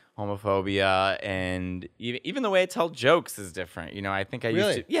internalized homophobia, and even the way I tell jokes is different. I think I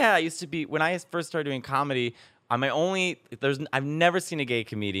used to be when I first started doing comedy. I've never seen a gay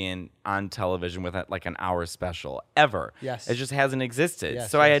comedian on television with like an hour special ever. Yes. It just hasn't existed.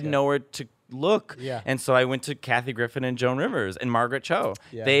 Yes, so I yes, had yes. nowhere to look. Yeah. And so I went to Kathy Griffin and Joan Rivers and Margaret Cho.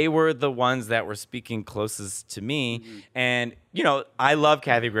 Yeah. They were the ones that were speaking closest to me. And, I love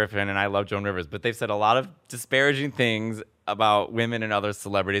Kathy Griffin and I love Joan Rivers, but they've said a lot of disparaging things about women and other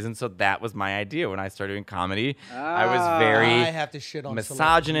celebrities. And so that was my idea when I started doing comedy. I was very I have to shit on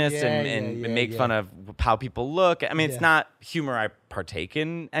misogynist celebrities. and make fun of how people look. I mean, it's Yeah. not humor I partake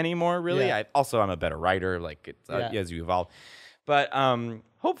in anymore, really. Yeah. I'm a better writer, like it's, Yeah. as you evolve. But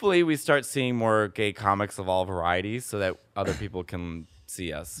hopefully we start seeing more gay comics of all varieties so that other people can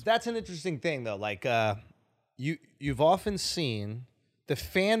see us. That's an interesting thing, though. Like, you've often seen the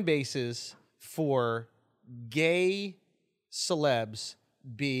fan bases for gay celebs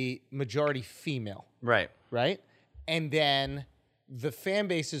be majority female, Right. right? And then the fan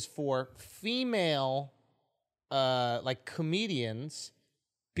bases for female, like comedians,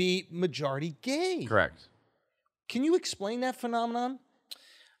 be majority gay. Correct. Can you explain that phenomenon?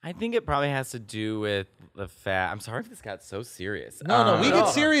 I think it probably has to do with the fact. I'm sorry if this got so serious. No, we get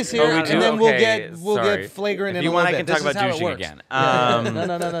serious here, we and do? then Okay, we'll sorry. get flagrant If in you a want, little I bit. can talk This is about how it douching works. again.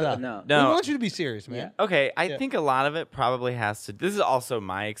 No. No. We want you to be serious, man. Okay, I think a lot of it probably has to. This is also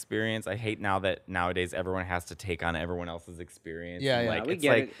my experience. I hate now that nowadays everyone has to take on everyone else's experience. Yeah, and, yeah. Like, We it's get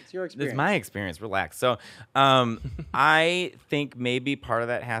like, it. It's your It's experience. my experience. Relax. So, I think maybe part of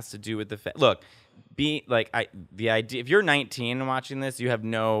that has to do with the fact. Look, the idea. If you're 19 and watching this, you have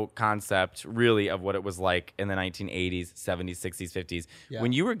no concept really of what it was like in the 1980s, 70s, 60s, 50s. Yeah.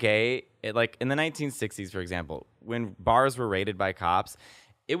 When you were gay, like in the 1960s, for example, when bars were raided by cops,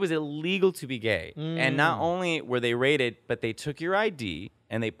 it was illegal to be gay. And not only were they raided, but they took your ID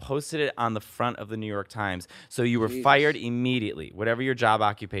and they posted it on the front of the New York Times. So you were fired immediately, whatever your job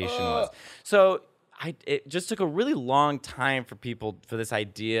occupation was. So it just took a really long time for this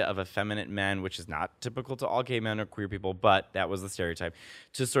idea of effeminate men, which is not typical to all gay men or queer people, but that was the stereotype,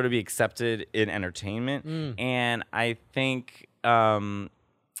 to sort of be accepted in entertainment. And I think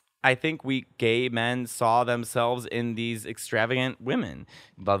we gay men saw themselves in these extravagant women,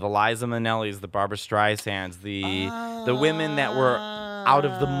 the Liza Minnellis, the Barbara Streisands, the women that were out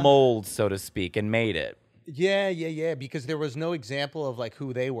of the mold, so to speak, and made it. Yeah, because there was no example of like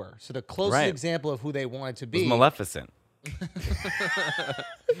who they were. So the closest Right. example of who they wanted to It be was Maleficent.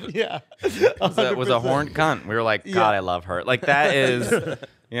 Yeah. It was a horned cunt. We were like, God, I love her. Like that is,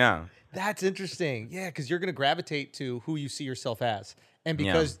 yeah. That's interesting. Yeah, because you're going to gravitate to who you see yourself as. And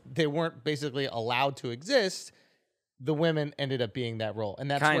because they weren't basically allowed to exist, the women ended up being that role. And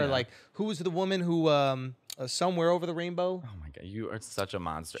that's where, Kinda. like, who was the woman who, Somewhere Over the Rainbow? Oh my God, you are such a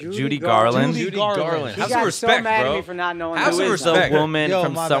monster. Judy Judy Garland. Garland. Judy Garland. He Have got some respect, so mad bro. at me for not knowing Have who some is The respect. woman Yo,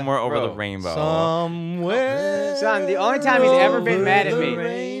 from my bad. Somewhere Over Bro. the Rainbow. Somewhere. Son, the only time he's ever been mad at me.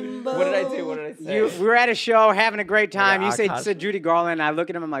 Rainbow. What did I do? What did I say? We were at a show having a great time. Yeah, You Akash. said Judy Garland. And I look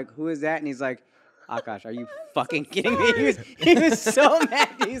at him. I'm like, who is that? And he's like, Akash, are you fucking kidding me? He was so mad.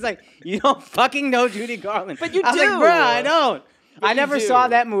 He's like, you don't fucking know Judy Garland. But you I was do. like, bro, I don't. I you never do. saw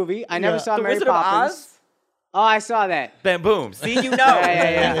that movie. I never saw The Mary Wizard of Poppins. Oz? Oh, I saw that. Then boom. See, you know.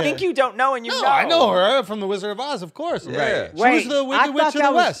 yeah. You think you don't know, and you No, know. I know her from The Wizard of Oz, of course. Yeah. She Wait, was the I Wicked thought Witch of that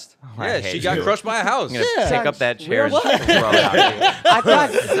the was- West. I Yeah, hate she got you. crushed by a house. I'm gonna Yeah. take up that chair. and What? just throw it out here. I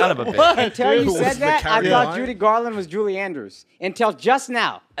thought Son of a bitch. until you Who said was the that, I thought Caroline? Judy Garland was Julie Andrews. Until just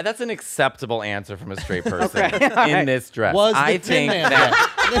now. That's an acceptable answer from a straight person Okay, all in right. this dress. Was the I Tin think Man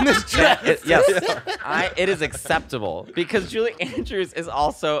that in this dress. yes, it is acceptable because Julie Andrews is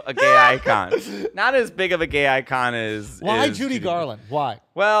also a gay icon. Not as big of a gay icon as Why is Judy Garland? Why?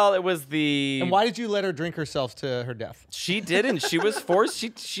 Well, it was the. And why did you let her drink herself to her death? She didn't. She was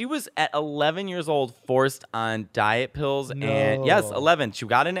forced. She was at 11 years old, forced on diet pills, and yes, 11. She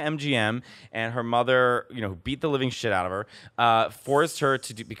got into MGM, and her mother, who beat the living shit out of her, forced her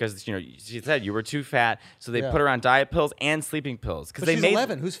to do because she said you were too fat, so they put her on diet pills and sleeping pills because they she's made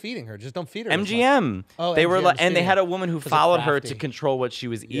 11. Who's feeding her? Just don't feed her. as much. MGM. Oh, they were MGM 's and they feeding had her. a woman who 'Cause they're followed her to crafty. control what she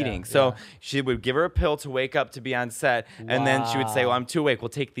was eating. Yeah, So yeah. she would give her a pill to wake up to be on set, and then she would say, "Well, I'm too awake. We'll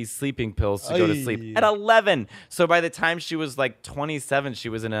take these sleeping pills to go to sleep." Ay. At 11. So by the time she was like 27, she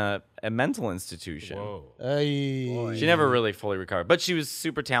was in a mental institution. Ay. She never really fully recovered, but she was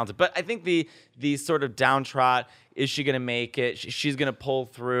super talented. But I think the sort of downtrodden, is she going to make it? She's going to pull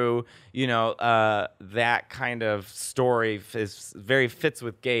through, that kind of story very fits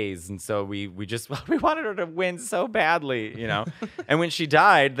with gays. And so we wanted her to win so badly, And when she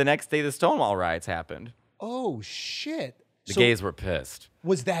died, the next day the Stonewall riots happened. Oh shit. The So gays were pissed.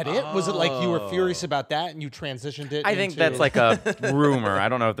 was that it? Was it like you were furious about that and you transitioned it? I think that's like a rumor. I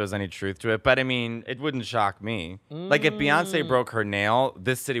don't know if there's any truth to it, but I mean, it wouldn't shock me. Like if Beyonce broke her nail,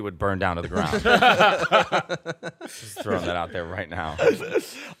 this city would burn down to the ground. Just throwing that out there right now.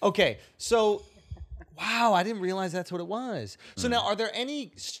 Okay, so wow, I didn't realize that's what it was. So now, are there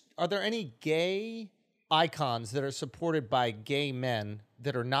any gay icons that are supported by gay men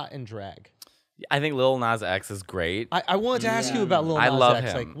that are not in drag? I think Lil Nas X is great. I wanted to ask you about Lil Nas I love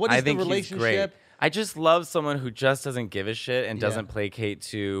X. him. Like, what is I think the he's great. relationship? I just love someone who just doesn't give a shit and Yeah. doesn't placate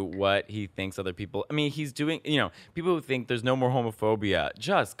to what he thinks other people. I mean, he's doing, people who think there's no more homophobia,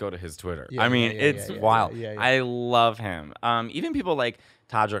 just go to his Twitter. Yeah, I mean, yeah, it's yeah, yeah, wild. yeah, yeah. I love him. Even people like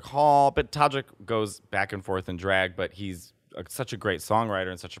Todrick Hall, but Todrick goes back and forth in drag, but he's such a great songwriter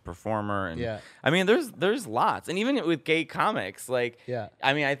and such a performer. And Yeah. I mean, there's lots. And even with gay comics, like, Yeah.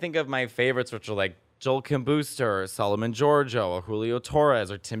 I mean, I think of my favorites, which are like Joel Kim Booster or Solomon Giorgio or Julio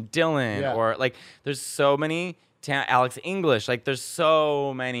Torres or Tim Dillon Yeah. or like there's so many Alex English, like there's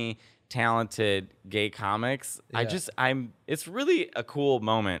so many talented gay comics. Yeah. It's really a cool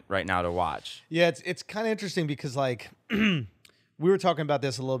moment right now to watch. Yeah, it's kind of interesting because like we were talking about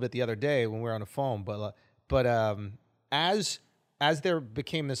this a little bit the other day when we were on the phone, but as there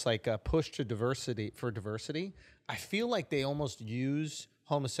became this like push to diversity, I feel like they almost use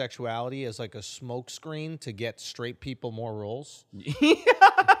homosexuality as like a smokescreen to get straight people more roles. Wait,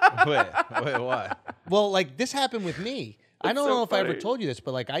 what? Well, like this happened with me. I don't so know if I ever funny. told you this,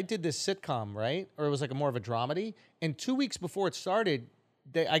 but like I did this sitcom, right? Or it was like more of a dramedy. And 2 weeks before it started,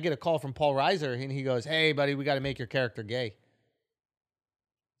 I get a call from Paul Reiser, and he goes, "Hey, buddy, we got to make your character gay."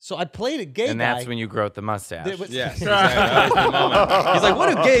 So I played a gay And guy. that's when you grow out the mustache. that was- Yes, exactly. That was the moment. He's like,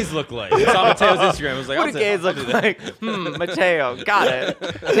 what do gays look like? It's on Mateo's Instagram. I was like, What do gays look like? Mateo, got it.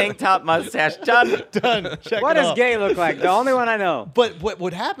 Tank top, mustache, done. Done. Check What it does off. gay look like? The only one I know. But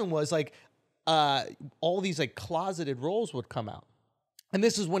what happened was like all these like closeted roles would come out. And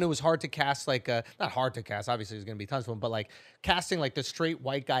this is when it was hard to cast like not hard to cast, obviously there's going to be tons of them, but like casting like the straight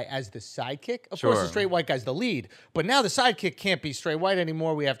white guy as the sidekick. Of course the Sure. straight white guy's the lead, but now the sidekick can't be straight white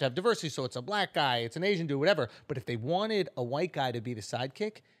anymore. We have to have diversity, so it's a black guy, it's an Asian dude, whatever. But if they wanted a white guy to be the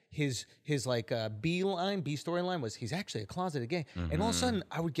sidekick, his like B storyline was he's actually a closeted gay. And all of a sudden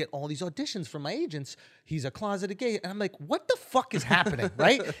I would get all these auditions from my agents. He's a closeted gay. And I'm like, what the fuck is happening?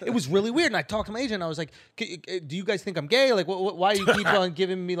 Right? It was really weird. And I talked to my agent and I was like, do you guys think I'm gay? Like, why do you keep on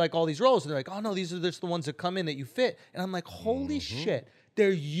giving me like all these roles? And they're like, oh no, these are just the ones that come in that you fit. And I'm like, holy shit. They're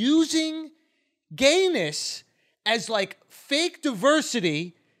using gayness as like fake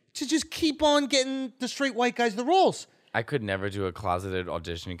diversity to just keep on getting the straight white guys the roles. I could never do a closeted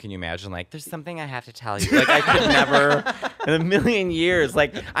audition. Can you imagine? Like, there's something I have to tell you. Like, I could never in a million years.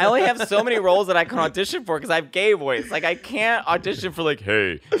 Like, I only have so many roles that I can audition for because I have gay voice. Like, I can't audition for like,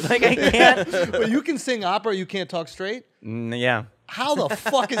 hey. Like, I can't. But you can sing opera, you can't talk straight? Yeah. How the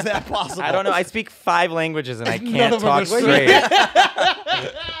fuck is that possible? I don't know. I speak 5 languages and I None can't of them are talk straight.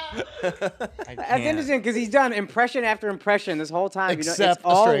 That's interesting because he's done impression after impression this whole time. Except it's a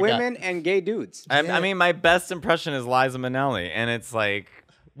all straight guy. women and gay dudes. I mean, my best impression is Liza Minnelli, and it's like,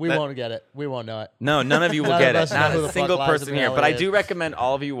 We won't get it. We won't know it. no, none of you will None get of it. us know Not who a the fuck single Liza person here. Minnelli But I is. do recommend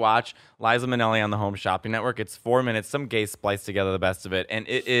all of you watch Liza Minnelli on the Home Shopping Network. It's 4 minutes. Some gays spliced together the best of it, and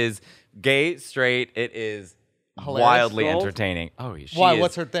it is gay, straight. It is hilarious? wildly Gold? entertaining. Oh, she Why? is-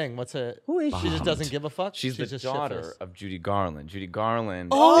 What's her thing? What's her? Who is She just doesn't give a fuck. She's the just daughter shiftless. of Judy Garland. Judy Garland.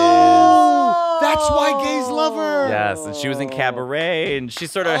 Oh, that's why gays love her. Yes, and she was in Cabaret, and she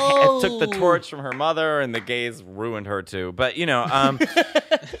sort of took the torch from her mother, and the gays ruined her too. But yeah,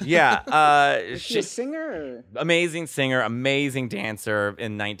 She a singer? amazing singer, amazing dancer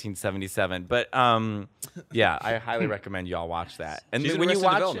in 1977. But yeah, I highly recommend y'all watch that. And She's in when you Arrested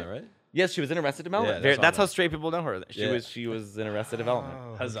watch Development, it, right? yes, she was in Arrested Development. Yeah, that's That's all I how know. straight people know her. Yeah. She was in Arrested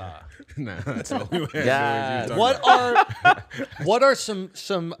Development. Huzzah. Nah, that's all we had. Yeah. What are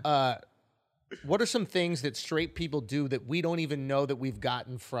some things that straight people do that we don't even know that we've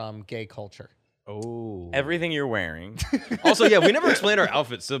gotten from gay culture? Oh. Everything you're wearing. Also, yeah, we never explained our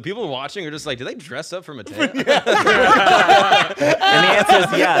outfits, so people watching are just like, do they dress up for Mateo? And the answer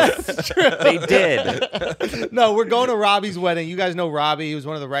is yes. They did. No, we're going to Robbie's wedding. You guys know Robbie. He was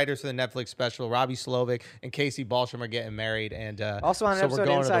one of the writers for the Netflix special. Robbie Slovik and Casey Balsham are getting married, and Also on an so episode we're of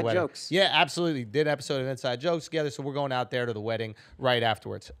going to the Inside wedding. Jokes. Yeah, absolutely. Did an episode of Inside Jokes together, so we're going out there to the wedding right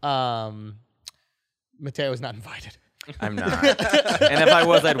afterwards. Mateo is not invited. I'm not. And if I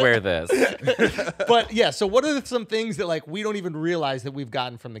was, I'd wear this. But yeah, so what are some things that like we don't even realize that we've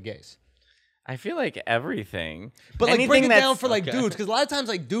gotten from the gays? I feel like everything. But like Anything break it down that's- for like dudes, because a lot of times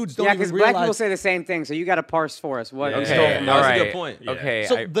like dudes don't Yeah, even because realize. black people say the same thing, so you got to parse for us. What you stole Okay, from that all was us. a good right. point. Yeah. Okay.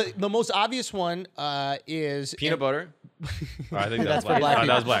 so the most obvious one is Peanut butter? Oh, I think That's that's for black. black Oh, that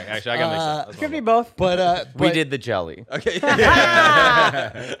was people. black. Actually, I got mixed up. That's Could my be fault. both. But we did the jelly. Okay.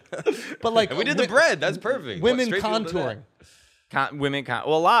 but like And we did the bread. That's perfect. Women Straight people do that. contouring.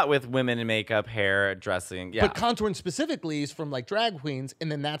 Well, a lot with women in makeup, hair, dressing. Yeah. But contouring specifically is from like drag queens, and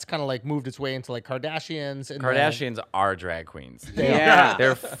then that's kind of like moved its way into like Kardashians. And Kardashians are drag queens. Yeah.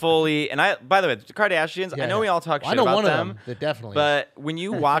 They're fully. And by the way, the Kardashians. I know we all talk Well, shit I know about one them. of them that definitely. But when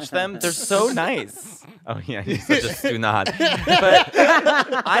you watch them, they're so nice. Oh yeah, he's such a stu nod. But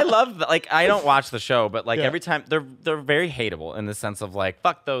I love like I don't watch the show, but like Yeah. every time they're very hateable in the sense of like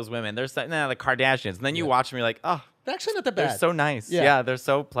fuck those women. They're the Kardashians. And then you watch them, you're like, oh, they're actually not that they're bad. so nice. Yeah. Yeah, they're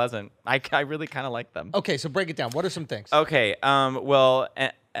so pleasant. I really kind of like them. Okay, so break it down. What are some things? Okay. Well,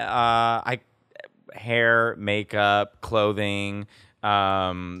 hair, makeup, clothing,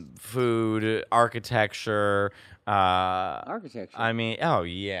 food, architecture. Architecture. I mean, oh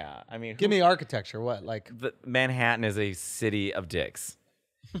yeah. I mean, Give me architecture. What like Manhattan is a city of dicks.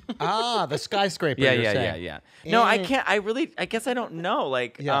 the skyscraper? Yeah, you're yeah, saying. yeah. No, I Eh. can't. I guess I don't know.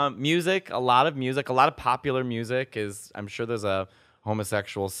 Like, Yeah. music, a lot of popular music is. I'm sure there's a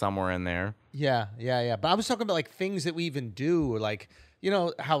homosexual somewhere in there. Yeah, yeah, yeah. But I was talking about like things that we even do, like you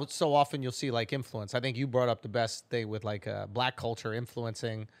know how so often you'll see like influence. I think you brought up the best thing with like black culture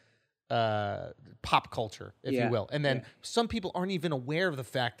influencing pop culture, if Yeah, you will. And then yeah. some people aren't even aware of the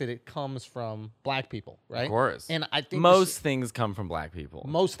fact that it comes from black people, right? Of course. And I think most things come from black people.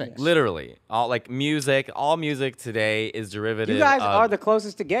 most things. Literally, all music today is derivative. You guys of, are the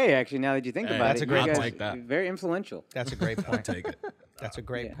closest to gay, actually. Now that you think about that's it, a great You guys point. I'll take that. Very influential. That's a great point. Take it. That's a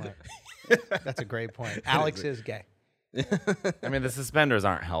great point. That's a great point. Alex is gay. I mean, the suspenders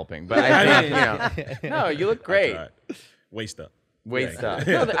aren't helping, but I think no, you look great. All right. Waist up. Wait, stop.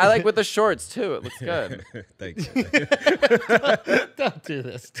 No, I like with the shorts too. It looks good. Thanks. Don't do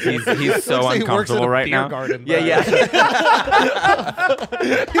this. He's so Looks like he works at uncomfortable a right beer now. garden, Yeah, bro. yeah.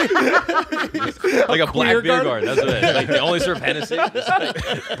 Like a black queer beer garden? garden. That's what it is. Like they only serve Hennessy.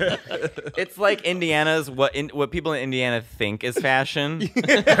 It's like Indiana's what people in Indiana think is fashion. You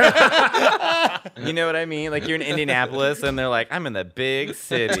know what I mean? Like you're in Indianapolis and they're like, I'm in the big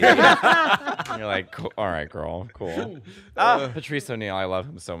city. And you're like, cool. All right, girl, cool. Patrice O'Neal, I love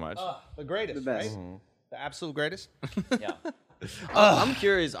him so much. The greatest, The best. right? The absolute greatest. Yeah. I'm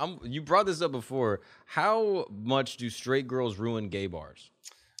curious. You brought this up before. How much do straight girls ruin gay bars?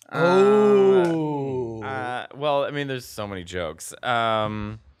 Oh. Well, I mean, there's so many jokes.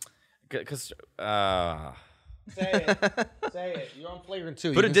 Because Say it. Say it. You're on flagrant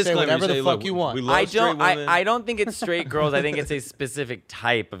too. Put you a can say disclaimer. whatever You say, the fuck look, you want. we love I straight don't. women. I don't think it's straight girls. I think it's a specific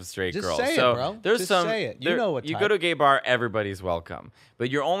type of straight Just girl. say it, so bro. There's Just some. say it. You know what You type. go to a gay bar, everybody's welcome, but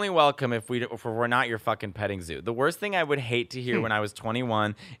you're only welcome if we're not your fucking petting zoo. The worst thing I would hate to hear when I was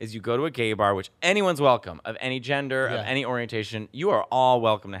 21 is you go to a gay bar, which anyone's welcome of any gender, Yeah. of any orientation. You are all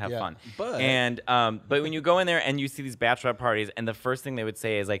welcome to have Yeah. fun. But- But when you go in there and you see these bachelorette parties, and the first thing they would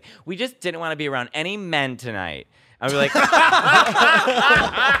say is like, "We just didn't want to be around any men tonight." I'd be like,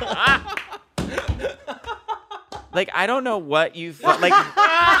 like I don't know what you felt like.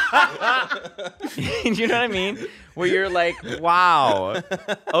 You know what I mean? Where you're like, wow,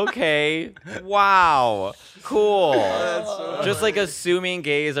 okay, wow, cool. Just like assuming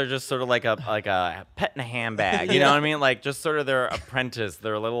gays are just sort of like a pet in a handbag. You know what I mean? Like just sort of their apprentice,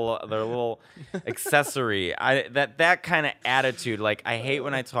 their little accessory. That kind of attitude. Like I hate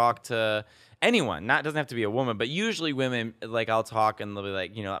when I talk to anyone, doesn't have to be a woman, but usually women, like I'll talk and they'll be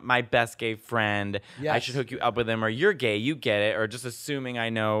like, my best gay friend, I should hook you up with him, or you're gay, you get it, or just assuming I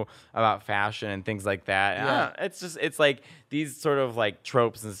know about fashion and things like that. Yeah. It's like these sort of like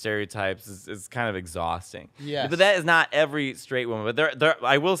tropes and stereotypes is kind of exhausting. Yes. But that is not every straight woman. But there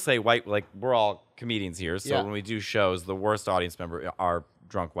I will say we're all comedians here, so Yeah. when we do shows, the worst audience member are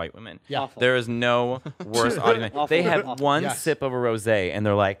drunk white women. Yeah. Awful. There is no worse audience. Awful. They have Awful. one Yes. sip of a rosé and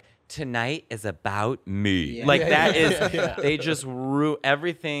they're like, tonight is about me. Yeah. Like Yeah, that yeah, is, yeah. they just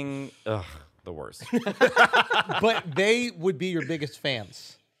everything. Ugh, the worst. But they would be your biggest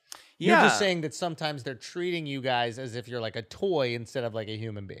fans. You're Yeah. just saying that sometimes they're treating you guys as if you're like a toy instead of like a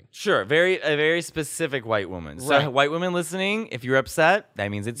human being. Sure, a very specific white woman. So Right. white women listening, if you're upset, that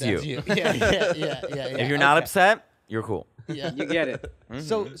means it's That's you. you. Yeah. If you're not Okay. upset, you're cool. Yeah. You get it.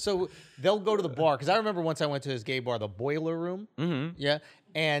 So they'll go to the bar because I remember once I went to this gay bar, the Boiler Room. Mm-hmm. Yeah,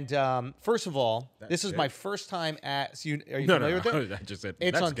 and first of all, this is my first time at. So are you No, familiar no, with it? I just said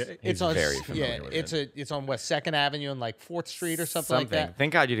It's that's on. gay. It's on. very Yeah, familiar with it's on West Second Avenue and like 4th Street or something like that.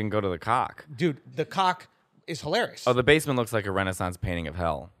 Thank God you didn't go to the Cock. Dude, the Cock is hilarious. Oh, the basement looks like a Renaissance painting of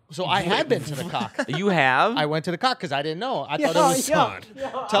hell. So I had been to the Cock. You have? I went to the Cock because I didn't know. I Yo, thought it was yo,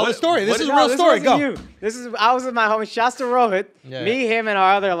 fun. Tell the story. This is a No, real this story. wasn't Go. you. I was with my homie Shasta Rohit. Yeah. Me, him, and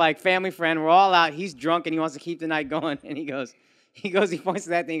our other like family friend. We're all out. He's drunk and he wants to keep the night going. And he points to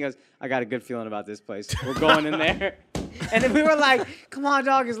that thing. He goes, I got a good feeling about this place. We're going in there. And then we were like, come on,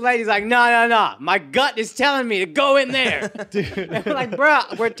 dog, it's late. He's like, no. My gut is telling me to go in there. And we're like, bro,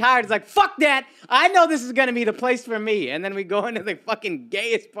 we're tired. He's like, fuck that. I know this is going to be the place for me. And then we go into the fucking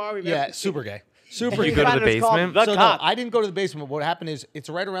gayest bar we've Yeah, ever seen. super gay. Super You gay. go to the It's called basement? The So no, Cock. I didn't go to the basement. What happened is it's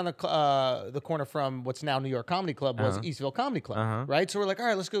right around the corner from what's now New York Comedy Club was Eastville Comedy Club, right? So we're like, all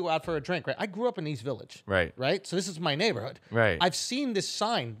right, let's go out for a drink, right? I grew up in East Village, Right. Right. So this is my neighborhood, Right. I've seen this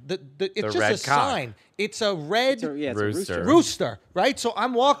sign. It's The just red a cock. sign. It's a red It's a Rooster. rooster, right? So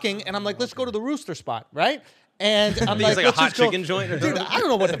I'm walking and I'm like, let's go to the rooster spot, right? And I'm It's like, like a let's hot just go- chicken joint or Dude, something? I don't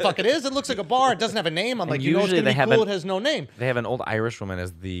know what the fuck it is. It looks like a bar. It doesn't have a name. I'm like, you know, it's usually gonna they be have cool. an- It has no name. They have an old Irish woman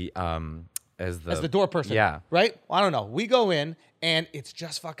as the As the door person. Yeah. Right? Well, I don't know. We go in and it's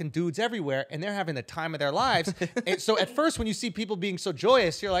just fucking dudes everywhere and they're having the time of their lives. And so at first when you see people being so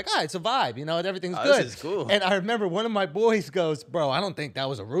joyous, you're like, it's a vibe, everything's Oh, good. this is cool. And I remember one of my boys goes, bro, I don't think that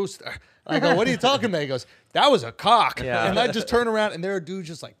was a rooster. I go, what are you talking about? He goes, that was a cock. Yeah. And I just turn around and there are dudes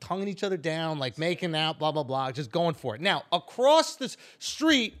just like tonguing each other down, like making out, blah, blah, blah, just going for it. Now, across the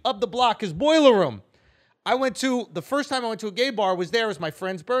street up the block is Boiler Room. The first time I went to a gay bar was there. It was my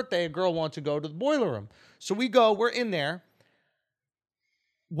friend's birthday. A girl wanted to go to the Boiler Room. So we're in there.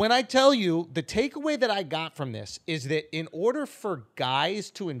 When I tell you, the takeaway that I got from this is that in order for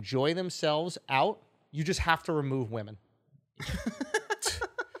guys to enjoy themselves out, you just have to remove women.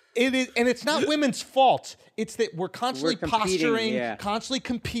 It is, and it's not women's fault. It's that we're constantly We're competing, posturing, yeah. constantly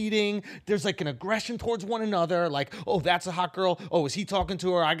competing. There's like an aggression towards one another. Like, oh, that's a hot girl. Oh, is he talking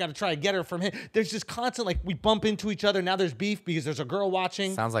to her? I got to try to get her from him. There's just constant, like, we bump into each other. Now there's beef because there's a girl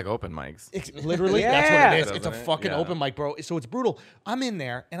watching. Sounds like open mics. Literally, Yeah. that's what it is. It's a Doesn't it? fucking Yeah. open mic, bro. So it's brutal. I'm in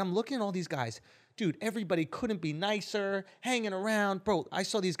there and I'm looking at all these guys. Dude, everybody couldn't be nicer, hanging around. Bro, I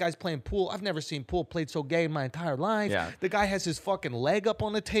saw these guys playing pool. I've never seen pool played so gay in my entire life. Yeah. The guy has his fucking leg up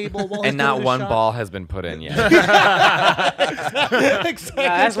on the table while he's And not doing his one shot. ball has been put in yet. Exactly.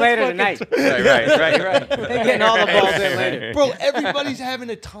 That's later fucking- tonight. right. They're getting all the balls in later. Bro, everybody's having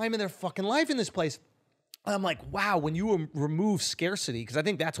a time of their fucking life in this place. I'm like, wow, when you remove scarcity, because I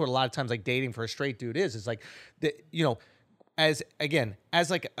think that's what a lot of times like dating for a straight dude is like, as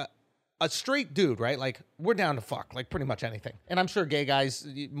like a straight dude, right? Like, we're down to fuck, like pretty much anything. And I'm sure gay guys,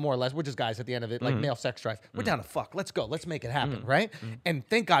 more or less, we're just guys at the end of it, like male sex drive. We're down to fuck. Let's go. Let's make it happen, right? And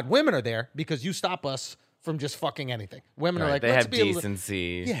thank God women are there because you stop us from just fucking anything. Women are Right, like, they let's have be a little-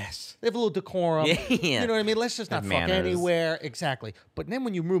 decency. Yes, they have a little decorum. Yeah. You know what I mean? Let's just not Have fuck manners. anywhere. Exactly. But then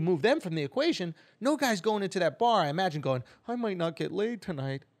when you remove them from the equation, no guy's going into that bar, I imagine, going, I might not get laid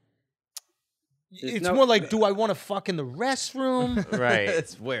tonight. It's no- more like, do I want to fuck in the restroom? Right.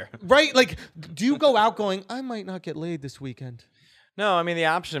 It's where. Right? Like, do you go out going, I might not get laid this weekend? No, I mean, the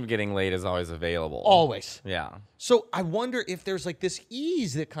option of getting laid is always available. Always. Yeah. So I wonder if there's like this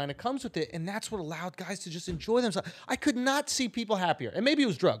ease that kind of comes with it, and that's what allowed guys to just enjoy themselves. I could not see people happier. And maybe it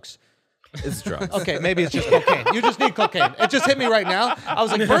was drugs. It's drugs. Okay, maybe it's just cocaine. You just need cocaine. It just hit me right now. I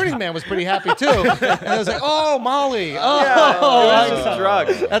was like, Burning Man was pretty happy too. And I was like, oh, Molly. Oh, Yeah, it was just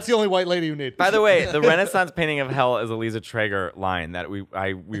drugs. That's the only white lady you need. By the way, the Renaissance painting of hell is a Lisa Traeger line that we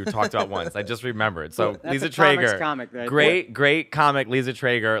talked about once. I just remembered. So That's Lisa a comics Traeger, comic, right? great comic. Lisa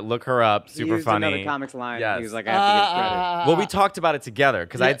Traeger, look her up. He Super used funny. another comics line. Yes. He was like, I have to give credit. Well, we talked about it together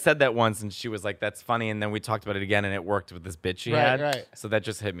because I Yeah. had said that once, and she was like, "That's funny," and then we talked about it again, and it worked with this bitch she Right, had. right. So that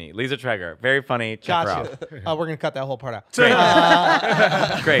just hit me. Lisa Traeger, very funny. Check her out. Gotcha. We're gonna cut that whole part out.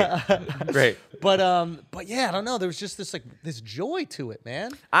 Great. But yeah, I don't know. There was just this joy to it,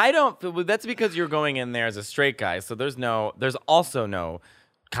 man. I don't. That's because you're going in there as a straight guy, so there's also no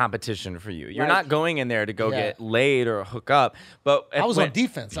competition for you. You're Like- not going in there to go Yeah. get laid or hook up. But I was on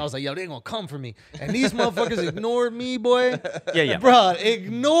defense. I was like, yo, they ain't gonna come for me. And these motherfuckers ignored me, boy. Yeah. Bruh,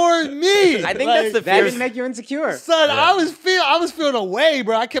 ignored me. I think that's the That fear. didn't make you insecure. Son, I was feeling away,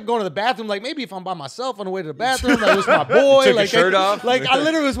 bro. I kept going to the bathroom. Like, maybe if I'm by myself on the way to the bathroom, like, it was my boy. Took like, your shirt off. Like, I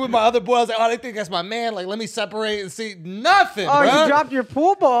literally was with my other boy. I was like, oh, they think that's my man. Like, let me separate and see. Nothing, Oh, bruh. you dropped your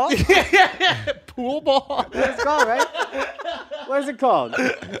pool ball. Pool ball. It's called, right? What is it called?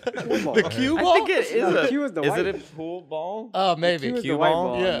 Pool ball. The cue I ball? think it is No, a. Q is the is white. it a pool ball? Oh, maybe. Q is Cue the white ball?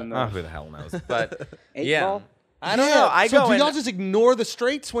 ball. Yeah. and Oh, then who the hell knows? But Eight yeah, ball? I don't know. I so go do in. y'all just ignore the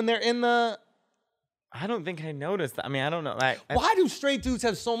straights when they're in the... I don't think I noticed that. I mean, I don't know. Why do straight dudes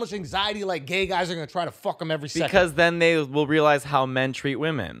have so much anxiety like gay guys are going to try to fuck them every second? Because then they will realize how men treat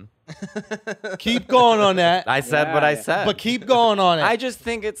women. Keep going on that. I said what I Yeah. said. But keep going on it. I just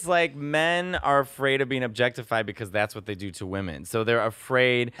think it's like men are afraid of being objectified because that's what they do to women. So they're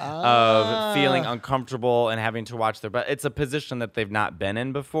afraid of feeling uncomfortable and having to watch their butt. It's a position that they've not been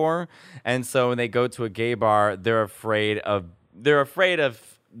in before. And so when they go to a gay bar, they're afraid of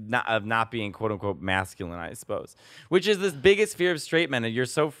not being quote unquote masculine, I suppose, which is the biggest fear of straight men. And you're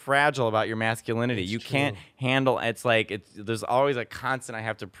so fragile about your masculinity. You can't handle. It's like there's always a constant. I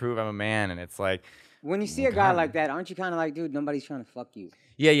have to prove I'm a man, and it's like, When you see a guy like that, aren't you kind of like, dude, nobody's trying to fuck you?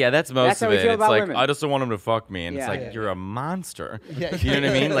 yeah, that's most That's how of we it. feel It's about like women. I just don't want him to fuck me, and it's Yeah. like Yeah. you're a monster. Yeah. You know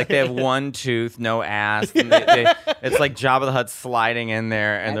what I mean? Like they have one tooth, no ass. And it's like Jabba the Hutt sliding in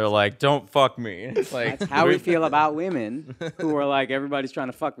there, and they're like, "Don't fuck me." It's like That's how we feel about women who are like, everybody's trying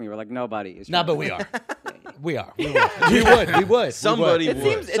to fuck me. We're like, nobody is. Nah, trying but to we are. We are. We would. Somebody we would. would.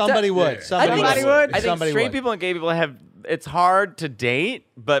 It seems- Somebody it would. does- Somebody Somebody would. would. I think Somebody straight would. people and gay people have. It's hard to date,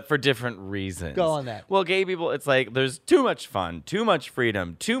 but for different reasons. Go on that. Well, gay people, it's like there's too much fun, too much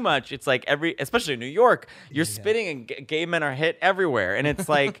freedom, too much. It's like especially in New York, you're spitting and gay men are hit everywhere, and it's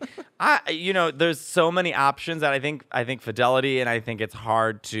like, there's so many options that I think fidelity, and I think it's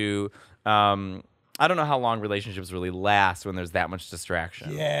hard to. I don't know how long relationships really last when there's that much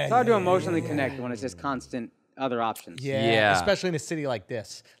distraction. Yeah. It's hard to emotionally connect when it's just constant other options. Yeah, especially in a city like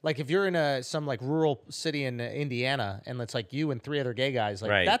this. Like if you're in some like rural city in Indiana, and it's like you and 3 other gay guys, like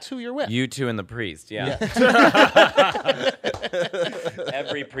Right. that's who you're with. You two and the priest, yeah.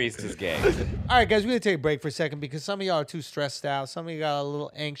 Every priest is gay. All right, guys, we're gonna take a break for a second because some of y'all are too stressed out. Some of you got a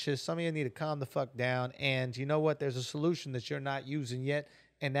little anxious. Some of you need to calm the fuck down. And you know what? There's a solution that you're not using yet,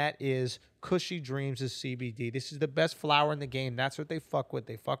 and that is Cushy Dreams is CBD. This is the best flower in the game. That's what they fuck with.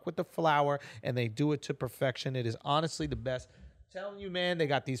 They fuck with the flower, and they do it to perfection. It is honestly the best. Telling you, man, they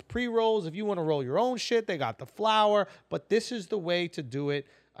got these pre-rolls. If you want to roll your own shit, they got the flower. But this is the way to do it.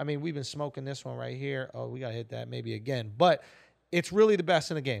 I mean, we've been smoking this one right here. Oh, we got to hit that maybe again. But it's really the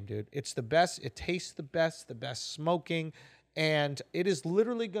best in the game, dude. It's the best. It tastes the best smoking. And it is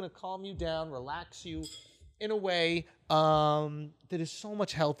literally going to calm you down, relax you in a way that is so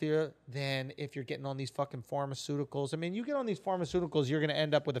much healthier than if you're getting on these fucking pharmaceuticals. I mean, you get on these pharmaceuticals, you're going to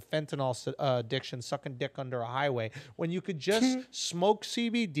end up with a fentanyl addiction, sucking dick under a highway, when you could just smoke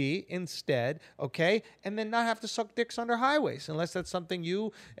CBD instead, okay? And then not have to suck dicks under highways, unless that's something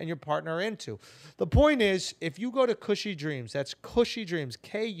you and your partner are into. The point is, if you go to Cushy Dreams, that's Cushy Dreams,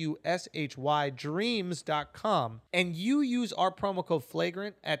 Kushy Dreams.com, and you use our promo code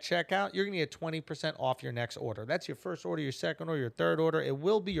Flagrant at checkout, you're going to get 20% off your next order. That's your first order, your second order, your third order. It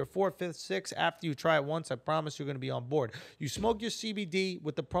will be your 4th, 5th, 6th after you try it once. I promise you're going to be on board. You smoke your CBD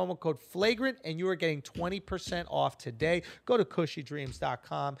with the promo code Flagrant, and you are getting 20% off today. Go to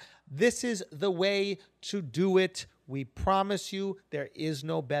CushyDreams.com. This is the way to do it. We promise you there is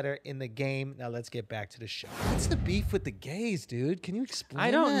no better in the game. Now let's get back to the show. What's the beef with the gays, dude? Can you explain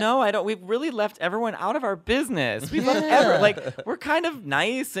I don't that? know. We've really left everyone out of our business. We've left we're kind of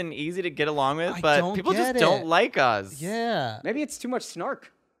nice and easy to get along with, I but don't people just get don't it. like us. Yeah. Maybe it's too much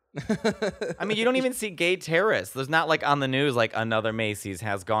snark. I mean, you don't even see gay terrorists. There's not like on the news like another Macy's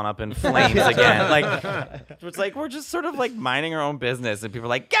has gone up in flames again. Like it's like we're just sort of like minding our own business, and people are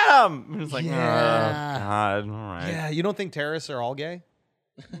like, get them. It's like, Yeah. oh, God, all right. Yeah, you don't think terrorists are all gay?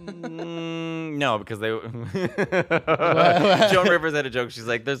 No, because they. Joan Rivers had a joke. She's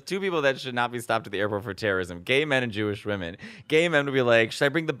like, "There's two people that should not be stopped at the airport for terrorism: gay men and Jewish women. Gay men would be like, should I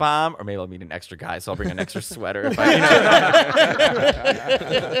bring the bomb, or maybe I'll meet an extra guy, so I'll bring an extra sweater if I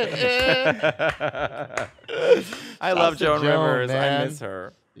I love to Joan Joan, Rivers. man. I miss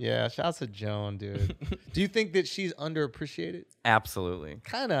her. Yeah, shouts to Joan, dude. Do you think that she's underappreciated? Absolutely,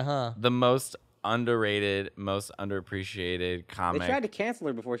 Kind of, huh? the most underrated, most underappreciated They comic. tried to cancel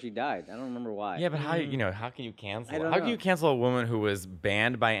her before she died. I don't remember why. Yeah, but how how can you cancel? I don't How can know. you cancel a woman who was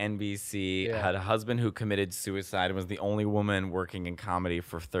banned by NBC, Yeah. had a husband who committed suicide, and was the only woman working in comedy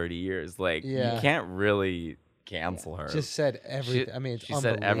for 30 years? Like, Yeah. you can't really cancel her. Just said everything. She- I mean, it's she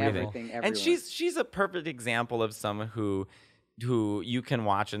said unbelievable. everything. Everything, And everyone. she's a perfect example of someone who you can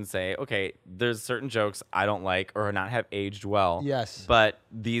watch and say, okay, there's certain jokes I don't like or not have aged well. Yes. But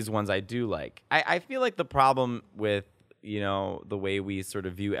these ones I do like. I feel like the problem with, the way we sort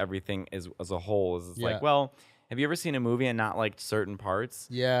of view everything as a whole is it's Yeah. like, well, have you ever seen a movie and not liked certain parts?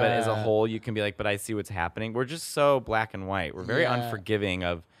 But as a Yeah. whole, you can be like, but I see what's happening. We're just so black and white. We're very Yeah. unforgiving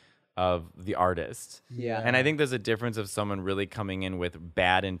of the artist. Yeah. And I think there's a difference of someone really coming in with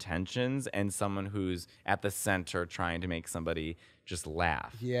bad intentions and someone who's at the center trying to make somebody just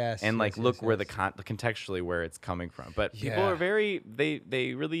laugh. Yes, And like yes, look yes, where yes. contextually where it's coming from. But people Yeah. are very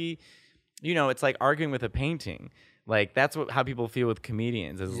they really it's like arguing with a painting. Like that's how people feel with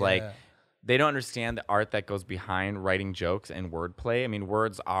comedians is like Yeah. they don't understand the art that goes behind writing jokes and wordplay. I mean,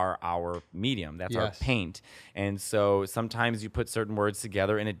 words are our medium. That's our Yes. paint. And so sometimes you put certain words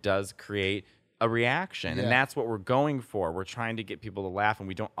together and it does create a reaction. Yeah. And that's what we're going for. We're trying to get people to laugh, and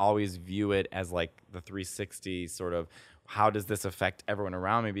we don't always view it as like the 360 sort of how does this affect everyone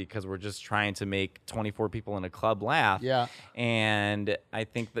around me, because we're just trying to make 24 people in a club laugh. Yeah. And I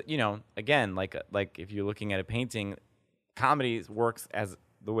think that, again, like if you're looking at a painting, comedy works as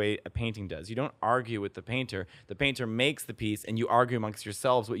the way a painting does. You don't argue with the painter. The painter makes the piece, and you argue amongst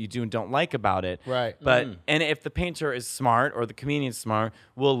yourselves what you do and don't like about it. Right. But and if the painter is smart or the comedian's smart,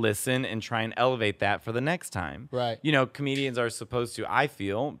 we'll listen and try and elevate that for the next time. Right. Comedians are supposed to, I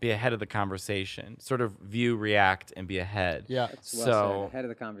feel, be ahead of the conversation. Sort of view, react, and be ahead. Yeah. Well So said. Ahead of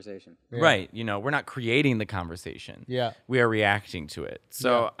the conversation. right, we're not creating the conversation. Yeah. We are reacting to it.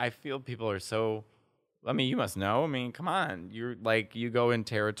 So Yeah. I feel people are so. I mean, you must know. I mean, come on. You're like, you go in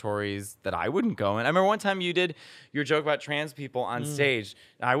territories that I wouldn't go in. I remember one time you did your joke about trans people on stage.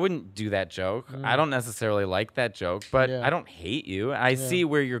 I wouldn't do that joke. I don't necessarily like that joke, but Yeah. I don't hate you. I see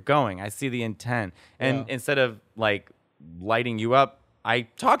where you're going. I see the intent. And Yeah. instead of like lighting you up, I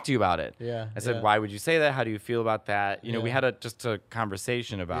talked to you about it. Yeah, I said, yeah. why would you say that? How do you feel about that? We Yeah. had just a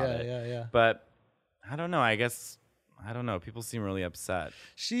conversation about Yeah, it. yeah. But I don't know. I don't know. People seem really upset.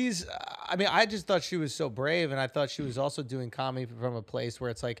 I just thought she was so brave, and I thought she was also doing comedy from a place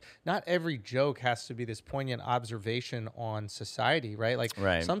where it's like, not every joke has to be this poignant observation on society, right? Like,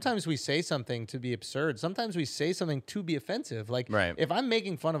 Right. sometimes we say something to be absurd. Sometimes we say something to be offensive. Like, Right. if I'm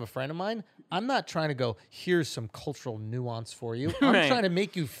making fun of a friend of mine, I'm not trying to go, here's some cultural nuance for you. I'm Right. trying to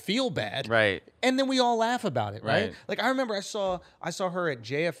make you feel bad. Right. And then we all laugh about it, right? Right. Like, I remember I saw her at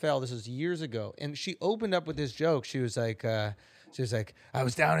JFL. This was years ago, and she opened up with this joke. She was like, I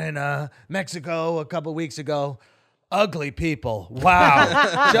was down in Mexico a couple weeks ago. Ugly people.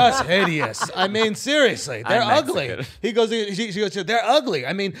 Wow. Just hideous. I mean, seriously, they're I'm ugly. Mexican. She goes, they're ugly.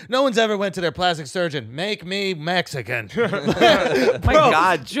 I mean, no one's ever went to their plastic surgeon. Make me Mexican. My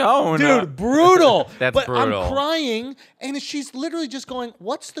God, Joan. Dude, brutal. That's but brutal. I'm crying, and she's literally just going,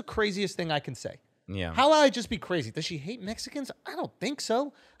 what's the craziest thing I can say? Yeah. How would I just be crazy? Does she hate Mexicans? I don't think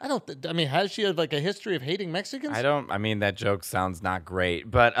so. Has she had like a history of hating Mexicans? I mean, that joke sounds not great,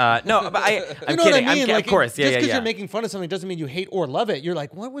 but no, but I'm You know kidding. what I mean? Of course, yeah, Just yeah, because yeah. you're making fun of something doesn't mean you hate or love it. You're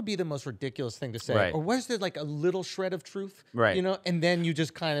like, what would be the most ridiculous thing to say? Right. Or where's there like a little shred of truth? Right. And then you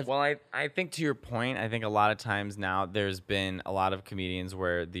just kind of. Well, I think to your point, I think a lot of times now there's been a lot of comedians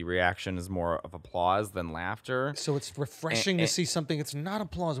where the reaction is more of applause than laughter. So it's refreshing to see something that's not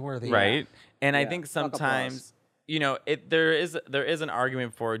applause worthy. Right. And I Yeah, think fuck sometimes, there is an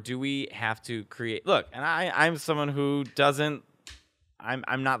argument for, do we have to create, look, and I'm someone who doesn't,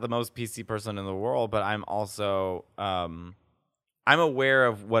 I'm not the most PC person in the world, but I'm also, I'm aware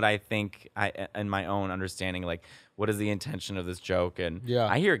of what I think in my own understanding, like what is the intention of this joke. And Yeah.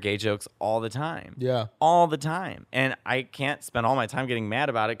 I hear gay jokes all the time. Yeah. All the time. And I can't spend all my time getting mad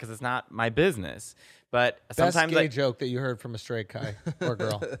about it because it's not my business. But Best sometimes gay joke that you heard from a straight guy or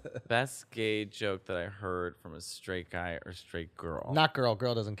girl. best gay joke that I heard from a straight guy or straight girl. Not girl.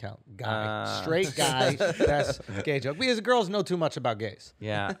 Girl doesn't count. Guy. Straight guy. Best gay joke. Because girls know too much about gays.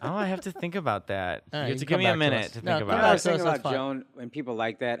 Yeah. Oh, I have to think about that. All right, You you have to can give me come a back to minute us. to No, think come I about was it. back. thinking That's about fine. Joan and people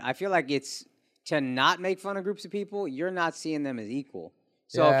like that. I feel like it's to not make fun of groups of people, you're not seeing them as equal.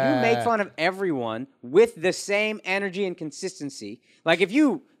 So if you make Yeah. fun of everyone with the same energy and consistency, like if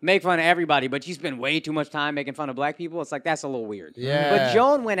you make fun of everybody, but you spend way too much time making fun of black people, it's like that's a little weird. Yeah. But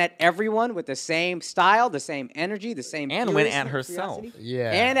Joan went at everyone with the same style, the same energy, the same And went at fierceness, herself. curiosity,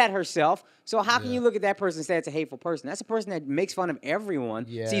 Yeah. and at herself. So how can you look at that person and say it's a hateful person? That's a person that makes fun of everyone,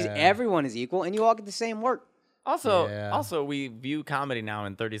 sees Yeah. everyone as equal, and you all get the same work. Also, Yeah. we view comedy now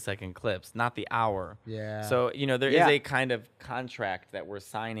in 30-second clips, not the hour. Yeah. So, there is Yeah. a kind of contract that we're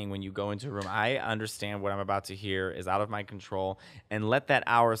signing when you go into a room. I understand what I'm about to hear is out of my control, and let that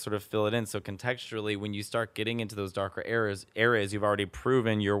hour sort of fill it in. So contextually, when you start getting into those darker areas, you've already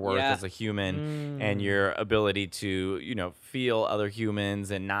proven your worth Yeah. as a human and your ability to, feel other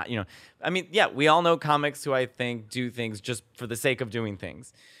humans and not, I mean, yeah, we all know comics who I think do things just for the sake of doing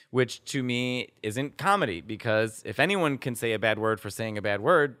things, which to me isn't comedy, because if anyone can say a bad word for saying a bad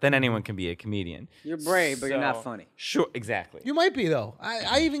word, then anyone can be a comedian. You're brave, but you're not So- funny. Sure, exactly. You might be, though.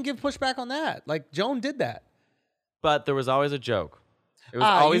 I even give pushback on that. Like, Joan did that. But there was always a joke. It was You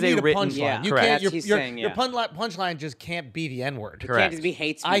always need a written punchline. Yeah. You Correct. can't. That's he's Your saying, punchline just can't be the N word. It Correct. can't just be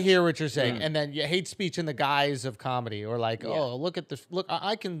hate speech. I hear what you're saying, and then you hate speech in the guise of comedy, or like, oh, look at this. Look,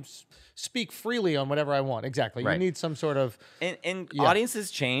 I can speak freely on whatever I want. Exactly. You Right. need some sort of. And Yeah.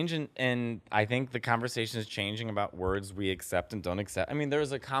 audiences change, and I think the conversation is changing about words we accept and don't accept. I mean,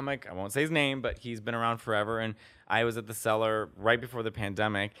 there's a comic, I won't say his name, but he's been around forever, and I was at the Cellar right before the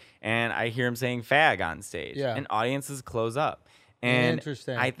pandemic, and I hear him saying fag on stage, Yeah. and audiences close up. And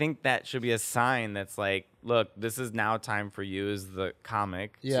Interesting. I think that should be a sign that's like, look, this is now time for you as the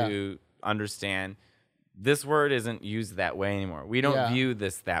comic Yeah. to understand this word isn't used that way anymore. We don't Yeah. view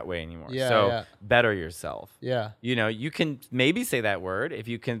this that way anymore. Yeah, So yeah. better yourself. Yeah. You can maybe say that word if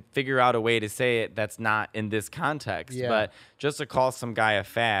you can figure out a way to say it that's not in this context. Yeah. But just to call some guy a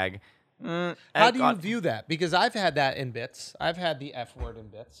fag. How do you view that? Because I've had that in bits. I've had the F word in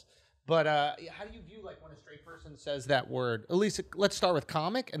bits. But how do you view like when a straight person says that word? At least let's start with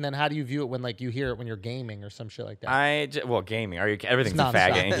comic, and then how do you view it when like you hear it when you're gaming or some shit like that? Well, gaming. Everything's a nonstop.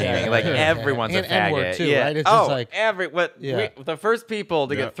 faggot in Yeah, gaming. yeah, Like yeah, yeah. everyone's And a N-word faggot. too, yeah. right? It's just like- yeah. The first people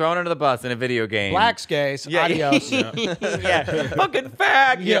to Yeah. get thrown under the bus in a video game. Blacks, gays, adios. Yeah, fucking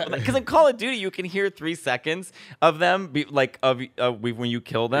fag. Yeah. Because in Call of Duty, you can hear 3 seconds of them, when you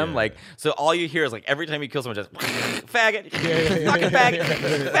kill them. Yeah. Like, so all you hear is like every time you kill someone, just faggot, yeah, fucking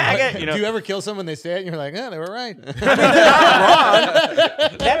faggot, faggot. Do you ever kill someone, they say it, and you're like, they were right.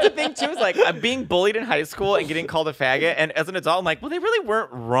 That's the thing too. Is like I'm being bullied in high school and getting called a faggot, and as an adult, I'm like, well, they really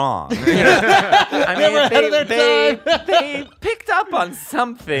weren't wrong. I mean, were ahead of their they picked up on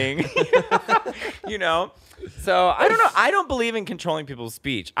something. So I don't know. I don't believe in controlling people's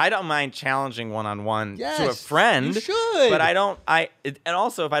speech. I don't mind challenging one-on-one to a Yes, friend. you should. But I don't. And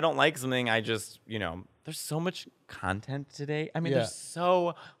also, if I don't like something, I just there's so much content today. I mean, Yeah. there's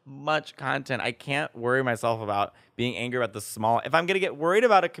so much content. I can't worry myself about being angry about the small. If I'm going to get worried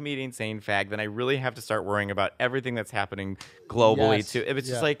about a comedian saying fag, then I really have to start worrying about everything that's happening globally Yes. too. If it's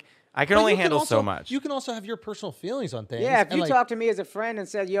just Yeah. like, I can But only you handle so also- much. You can also have your personal feelings on things. Yeah, if and, you like, talk to me as a friend and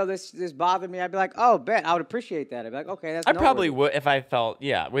said, "Yo, this bothered me," I'd be like, "Oh, bet I would appreciate that." I'd be like, "Okay, that's." I probably noteworthy." would if I felt,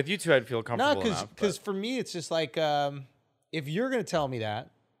 with you two, I'd feel No, comfortable enough. because for me, it's just like if you're gonna tell me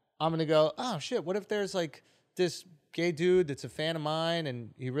that, I'm gonna go, oh shit, what if there's like this gay dude that's a fan of mine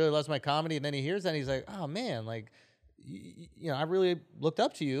and he really loves my comedy, and then he hears that and he's like, oh man, like I really looked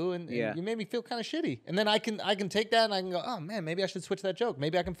up to you and Yeah. you made me feel kind of shitty, and then I can take that and I can go, oh man, maybe I should switch that joke,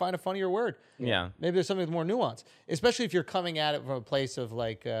 maybe I can find a funnier word, Yeah. maybe there's something with more nuance, especially if you're coming at it from a place of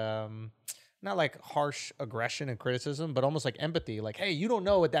like not like harsh aggression and criticism, but almost like empathy. Like, hey, you don't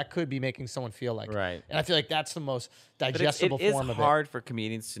know what that could be making someone feel like. Right. And I feel like that's the most But it digestible is form of it. hard for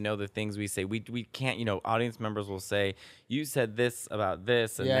comedians to know the things we say. We can't, audience members will say, you said this about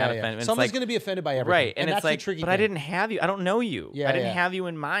this and that offended. And it's Someone's like, going to be offended by everything. right. And that's it's like, the tricky but thing. I didn't have you. I don't know you. Yeah, I didn't yeah. have you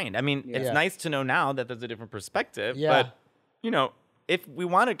in mind. I mean, it's Yeah. nice to know now that there's a different perspective. Yeah. But, if we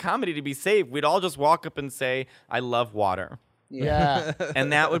wanted comedy to be safe, we'd all just walk up and say, I love water. Yeah.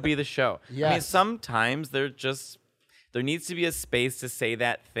 And that would be the show. I mean, Yes. sometimes there needs to be a space to say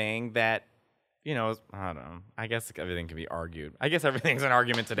that thing that, I don't know. I guess everything can be argued. I guess everything's an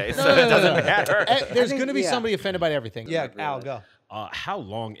argument today, so it doesn't matter. There's think- going to be yeah. somebody offended by everything. Yeah, agree Al, with go. How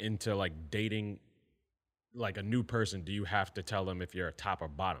long into like dating like a new person do you have to tell them if you're a top or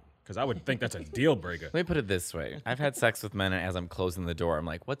bottom? Because I would think that's a deal breaker. Let me put it this way. I've had sex with men, and as I'm closing the door, I'm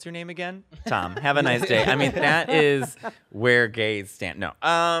like, what's your name again? Tom. Have a nice day. I mean, that is where gays stand. No.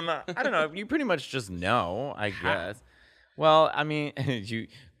 I don't know. You pretty much just know, I guess. Well, I mean, you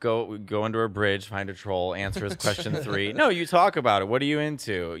go under a bridge, find a troll, answer his question 3. No, you talk about it. What are you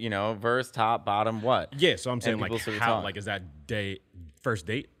into? You know, verse, top, bottom, what? Yeah, so I'm saying, And like, people sort of how, talk. like, is that first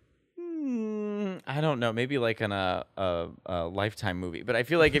date? I don't know. Maybe like in a Lifetime movie. But I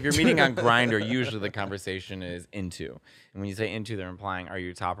feel like if you're meeting on Grindr, usually the conversation is into. And when you say into, they're implying, are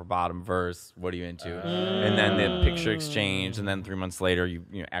you top or bottom, verse? What are you into? And then the picture exchange. And then 3 months later, you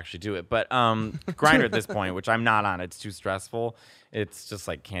actually do it. But Grindr at this point, which I'm not on, it's too stressful. It's just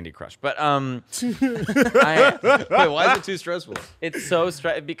like Candy Crush. But Wait, why is it too stressful? it's so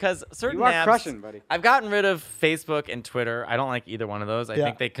because certain You are apps, crushing, buddy. I've gotten rid of Facebook and Twitter. I don't like either one of those. I Yeah.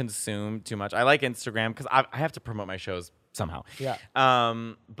 think they consume too much. I like Instagram because I have to promote my shows somehow. Yeah.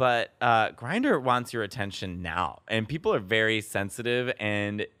 But Grindr wants your attention now, and people are very sensitive,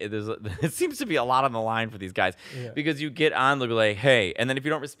 and it seems to be a lot on the line for these guys because you get on, they'll be like, "Hey," and then if you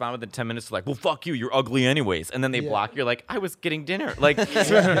don't respond within 10 minutes, they're like, "Well, fuck you, you're ugly anyways," and then they block you. You're like, "I was getting dinner, like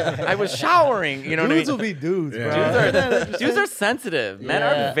I was showering," you know what I mean? Dudes will be dudes, bro. Dudes are sensitive. Men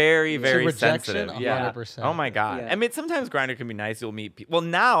Yeah. are very, very rejection, sensitive. Yeah. 100%. Oh my god. Yeah. I mean, sometimes Grindr can be nice. You'll meet people. Well,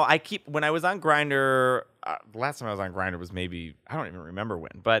 now when I was on Grindr, the last time I was on Grindr was maybe I don't even remember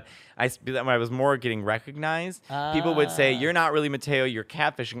when, but when I was more getting recognized, people would say, "You're not really Mateo. You're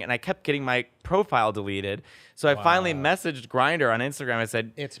catfishing," and I kept getting my profile deleted. So I finally messaged Grindr on Instagram. I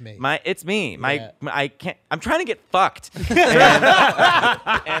said, It's me. It's me. Yeah. I can't. I'm trying to get fucked."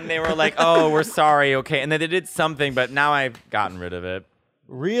 And they were like, "Oh, we're sorry. Okay." And then they did something, but now I've gotten rid of it.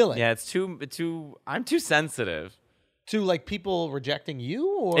 Really? Yeah, it's too. I'm too sensitive. To like people rejecting you,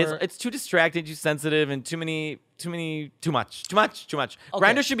 or It's too distracting, too sensitive, and too much. Okay.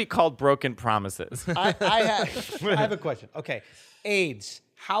 Grindr should be called Broken Promises. I have a question. Okay, AIDS.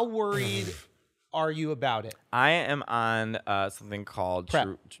 How worried are you about it? I am on something called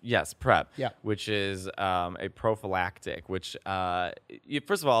PrEP. PrEP. Yeah. Which is a prophylactic. Which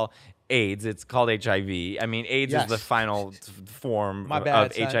first of all, AIDS. It's called HIV. I mean, AIDS Yes. is the final form My bad,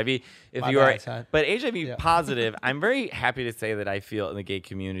 of son. HIV. If My you are, bad, son. but HIV Yeah. positive, I'm very happy to say that I feel in the gay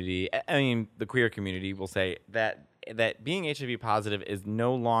community. I mean, the queer community will say that being HIV positive is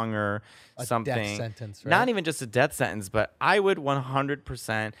no longer something. death sentence, right? Not even just a death sentence, but I would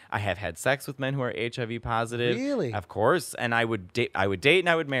 100%. I have had sex with men who are HIV positive. Really? Of course, and I would date and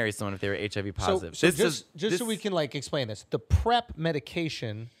I would marry someone if they were HIV positive. So This just so we can like explain this, the PrEP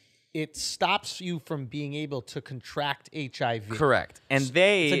medication, it stops you from being able to contract HIV. correct, and It's a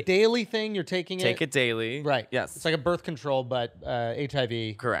they daily thing. You're taking take it daily. Right. Yes. It's like a birth control, but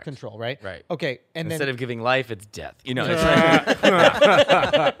HIV Correct. control, right? Right. Okay. And Instead then of giving life, it's death. You know. It's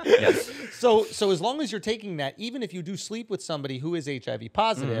like, yes. so as long as you're taking that, even if you do sleep with somebody who is HIV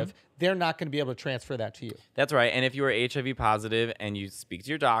positive, Mm-hmm. they're not going to be able to transfer that to you. That's right. And if you are HIV positive and you speak to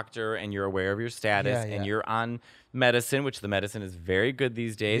your doctor and you're aware of your status Yeah, and yeah. you're on medicine, which the medicine is very good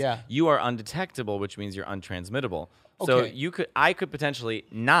these days, Yeah. you are undetectable, which means you're untransmittable. So Okay. I could potentially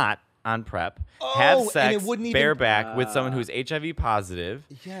not on PrEP Oh, have and it sex wouldn't even- bareback with someone who's HIV positive.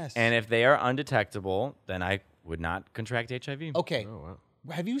 Yes. And if they are undetectable, then I would not contract HIV. Okay.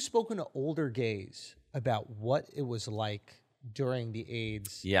 Have you spoken to older gays about what it was like during the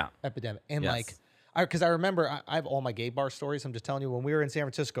AIDS Yeah. epidemic? And Yes. like, because I remember I have all my gay bar stories. I'm just telling you, when we were in San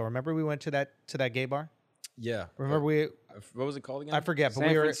Francisco, remember we went to that gay bar? Yeah. Remember we? What was it called again? I forget, but San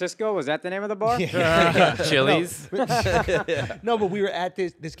we were. Francisco, was that the name of the bar? Chili's. No, but we were at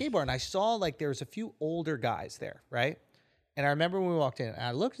this gay bar, and I saw like there was a few older guys there, right? And I remember when we walked in, and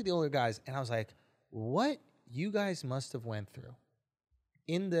I looked at the older guys, and I was like, "What you guys must have went through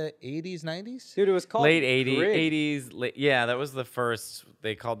in the 80s, 90s?" Dude, it was called Late 80s, Grid. 80s, yeah, that was the first.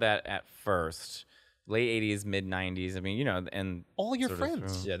 They called that at first. Late 80s, mid 90s. I mean, you know, and All your sort of,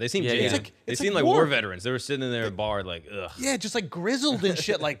 friends. Yeah, they seem Yeah, jaded. it's like- They it's seem like like war war. veterans. They were sitting in their bar like, ugh. Yeah, just like grizzled and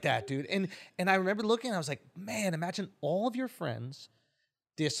shit like that, dude. And I remember looking, and I was like, man, imagine all of your friends,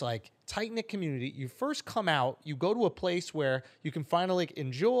 this like tight knit community. You first come out, you go to a place where you can finally like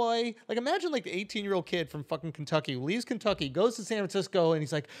enjoy. Like imagine like the 18-year-old kid from fucking Kentucky who leaves Kentucky, goes to San Francisco, and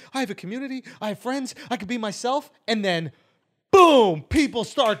he's like, I have a community, I have friends, I can be myself, and then boom, people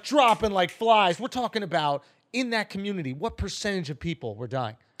start dropping like flies. We're talking about in that community, what percentage of people were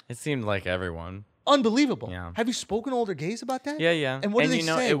dying? it seemed like everyone. Unbelievable. Yeah. Have you spoken to older gays about that? Yeah, yeah. And what do they you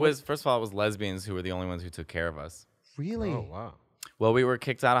know, say? it was first of all, it was lesbians who were the only ones who took care of us. Really? Oh, wow. Well, we were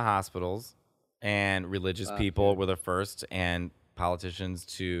kicked out of hospitals, and religious people were the first, and politicians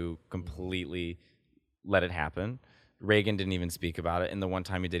to completely let it happen. Reagan didn't even speak about it, and the one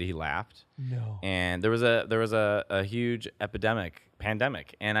time he did, he laughed. No. And there was a huge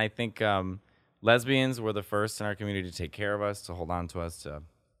pandemic, and I think lesbians were the first in our community to take care of us, to hold on to us, to.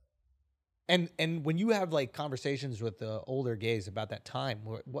 And when you have like conversations with the older gays about that time,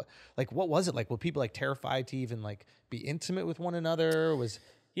 what was it like? Were people like terrified to even like be intimate with one another?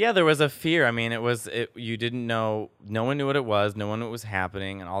 Yeah, there was a fear. I mean, you didn't know. No one knew what it was. No one knew what was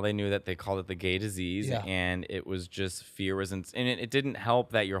happening, and all they knew that they called it the gay disease. Yeah. And it was just fear and it didn't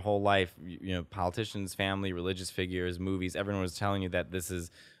help that your whole life, politicians, family, religious figures, movies, everyone was telling you that this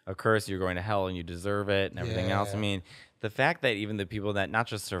is a curse. You're going to hell, and you deserve it, and everything else. I mean, the fact that even the people that not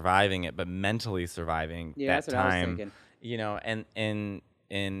just surviving it, but mentally surviving that that's what I was time, thinking.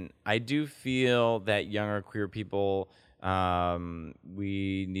 and I do feel that younger queer people.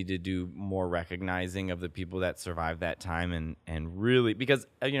 We need to do more recognizing of the people that survived that time and really, because,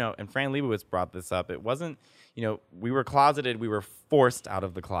 and Fran Lebowitz brought this up. It wasn't, we were closeted. We were forced out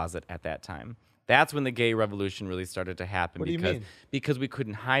of the closet at that time. That's when the gay revolution really started to happen. What do you mean? Because we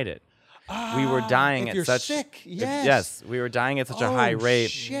couldn't hide it. We were dying if at you're such sick, yes, we were dying at such a high rate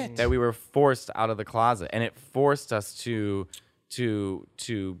shit. that we were forced out of the closet, and it forced us to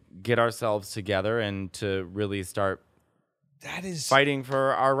get ourselves together and to really start fighting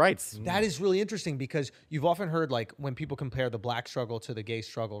for our rights. That is really interesting because you've often heard like when people compare the black struggle to the gay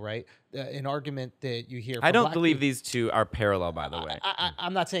struggle, right? An argument that you hear. I don't believe these two are parallel, by the way.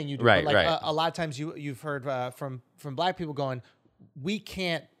 I'm not saying you do, Right, but like right. a lot of times you've heard from black people going, we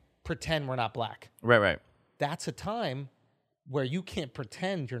can't pretend we're not black. Right. That's a time where you can't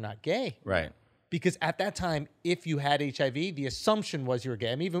pretend you're not gay. Right. Because at that time, if you had HIV, the assumption was you were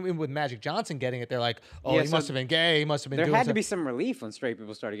gay. I mean, even with Magic Johnson getting it, they're like, "Oh, Yeah, he so must have been gay. He must have been." There doing had to something." be some relief when straight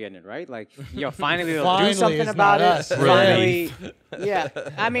people started getting it, right? Like, finally they'll Finally, do something it's about not it. us. Finally, yeah.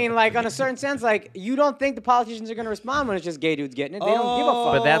 I mean, like, on a certain sense, like, you don't think the politicians are going to respond when it's just gay dudes getting it. They don't give a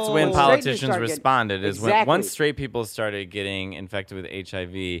fuck. But that's when When straight dudes politicians start getting- responded. Is when Exactly. once straight people started getting infected with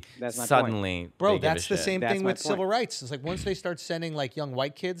HIV, That's my point. suddenly, Bro, they give a that's the shit. same That's thing my with civil point. rights. It's like once they start sending like young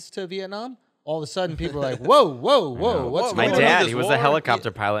white kids to Vietnam, all of a sudden people are like, "Whoa, what's My going on?" dad, this he was war? a helicopter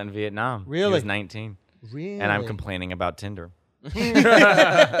pilot in Vietnam. He Really? was 19. Really? And I'm complaining about Tinder.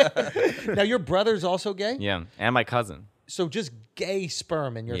 Now your brother's also gay, Yeah, and my cousin. so just gay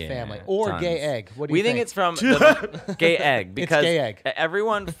sperm in your Yeah, family or tons. gay egg. What do We you think it's from the gay egg because gay egg.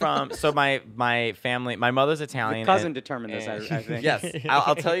 everyone from my family, my mother's Italian. Your cousin and- determined this, and- I think. Yes,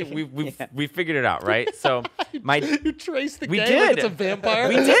 I'll tell you, we figured it out, right? So my you trace the we gay did. like it's a vampire.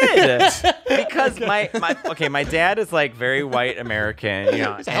 We did because my dad is like very white American,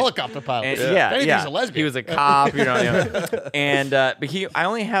 He's a helicopter pilot. And, If anything, yeah. he's a lesbian. He was a cop, and but I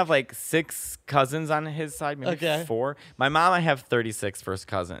only have like 6 cousins on his side, maybe Okay. 4. My mom, I have 36 first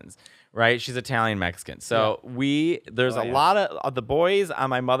cousins. Right, she's Italian Mexican. So there's a lot of the boys on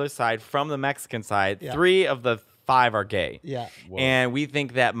my mother's side from the Mexican side. Yeah. 3 of the 5 are gay. Yeah. And we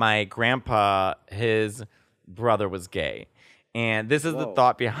think that my grandpa, his brother, was gay, and this is the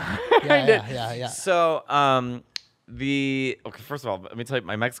thought behind it. Yeah. So, first of all, let me tell you,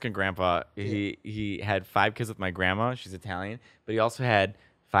 my Mexican grandpa, he had 5 kids with my grandma. She's Italian, but he also had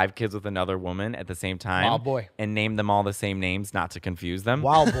 5 kids with another woman at the same time. Wild boy. And named them all the same names, not to confuse them.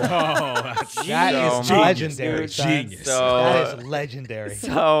 Wild boy. That is So- legendary. son. Genius. So, That is legendary.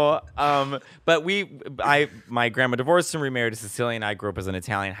 so, but my grandma divorced and remarried a Sicilian. I grew up as an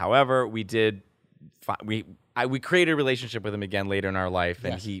Italian. However, we created a relationship with him again later in our life,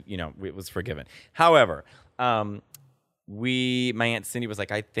 and Yes. he, it was forgiven. However, my Aunt Cindy was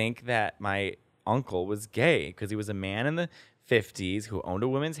like, I think that my uncle was gay because he was a man in the 50s who owned a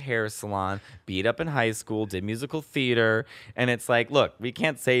women's hair salon, beat up in high school, did musical theater, and it's like, look, we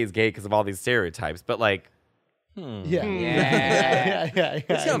can't say he's gay because of all these stereotypes, but like, Yeah. Yeah. It's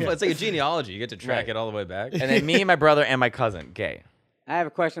kind of fun. It's like a genealogy. You get to track Right. it all the way back. and then me, my brother, and my cousin, gay. I have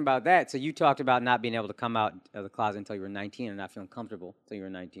a question about that. So you talked about not being able to come out of the closet until you were 19 and not feeling comfortable until you were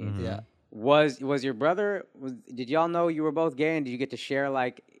 19. Yeah. Was your brother, did y'all know you were both gay, and did you get to share,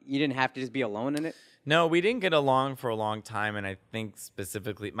 like, you didn't have to just be alone in it? No, we didn't get along for a long time, and I think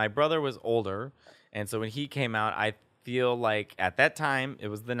specifically, my brother was older, and so when he came out, I feel like at that time, it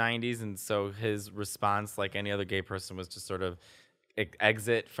was the 90s, and so his response, like any other gay person, was to sort of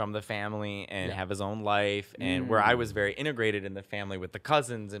exit from the family and have his own life, and where I was very integrated in the family with the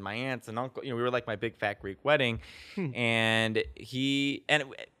cousins and my aunts and uncle, we were like my big fat Greek wedding, and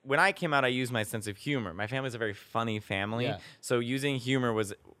when I came out, I used my sense of humor. My family's a very funny family, Yeah. so using humor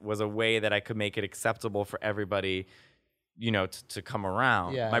was a way that I could make it acceptable for everybody, to come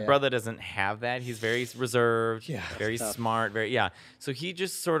around. Yeah, my yeah. brother doesn't have that. He's very reserved, Yeah. very smart, so he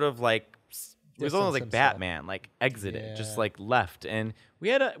just sort of like it was almost distance like himself. Batman, like exited, just Yeah. like left. And we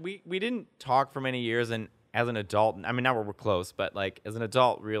didn't talk for many years. And as an adult, I mean, now we're close, but like as an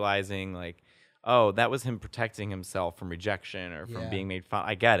adult, realizing like, oh, that was him protecting himself from rejection or from Yeah. being made fun.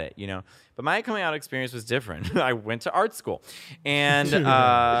 I get it, you know. But my coming out experience was different. I went to art school, and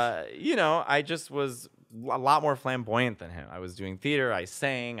you know, I just was a lot more flamboyant than him. I was doing theater. I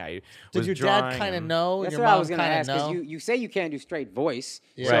sang. I Did was your drawing. dad kind of know? That's your what I mom was gonna kinda ask. Because know? you say you can't do straight voice,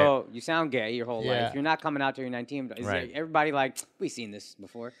 Yeah. so you sound gay your whole Yeah. life. You're not coming out till you're 19. Is Right. everybody like, we've seen this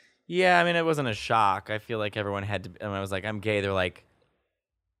before? Yeah, I mean, it wasn't a shock. I feel like everyone had to. When I was like, I'm gay, they're like,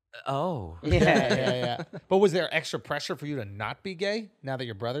 oh. Yeah, yeah, yeah. But was there extra pressure for you to not be gay now that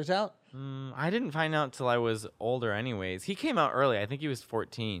your brother's out? I didn't find out till I was older, anyways. He came out early. I think he was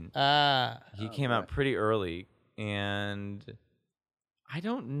 14. He came out pretty early, and I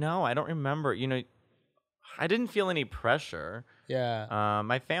don't know. I don't remember. You know, I didn't feel any pressure. yeah.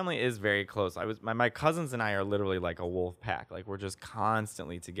 My family is very close. My cousins and I are literally like a wolf pack. Like we're just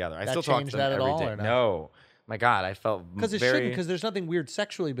constantly together. I That still talk changed to them that at every all, day. or not? No, my God, I felt Because it very shouldn't, because there's nothing weird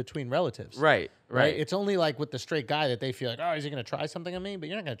sexually between relatives. right. It's only like with the straight guy that they feel like, oh, is he going to try something on me? But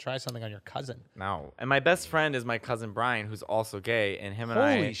you're not going to try something on your cousin. No, and my best friend is my cousin Brian, who's also gay, and him and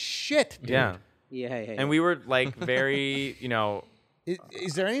Holy I. shit, dude. Yeah, Yeah. and we were like very, you know.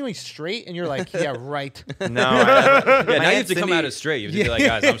 Is there anyone straight? And you're like, yeah, right. No, Yeah, now you my have Aunt to come Cindy- out as straight. You have to be like,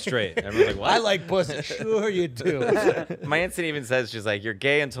 guys, I'm straight. Everyone's like, what? I like pussy. Sure you do. My Aunt Cindy even says, she's like, you're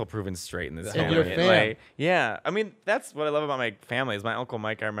gay until proven straight in this And family. you're fam. Like, yeah, I mean, that's what I love about my family is my Uncle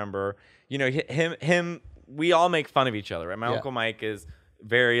Mike. I remember, you know, him. We all make fun of each other, right? My Yeah. Uncle Mike is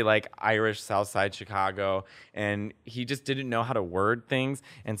very like Irish, South Side Chicago, and he just didn't know how to word things,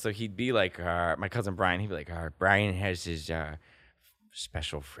 and so he'd be like, my cousin Brian, he'd be like, Brian has his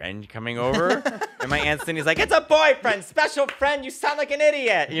special friend coming over. And my Aunt Cindy's like, it's a boyfriend, special friend, you sound like an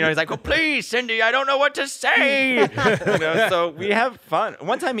idiot. You know, he's like, well, please, Cindy, I don't know what to say. You know, so we have fun.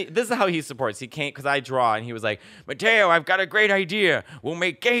 One time, this is how he supports. He came, because I draw, and he was like, Mateo, I've got a great idea. We'll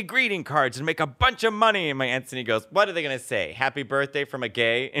make gay greeting cards and make a bunch of money. And my Aunt Cindy goes, what are they going to say? Happy birthday from a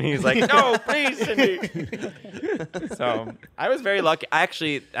gay? And he's like, no, please, Cindy. So I was very lucky. I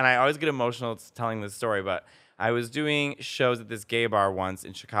actually, and I always get emotional telling this story, but I was doing shows at this gay bar once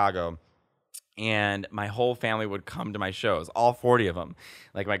in Chicago, and my whole family would come to my shows, all 40 of them.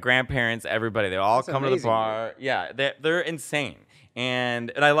 Like my grandparents, everybody, they all come to the amazing, bar. Yeah, they're insane.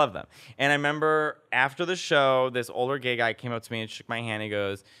 And I love them. And I remember after the show, this older gay guy came up to me and shook my hand. He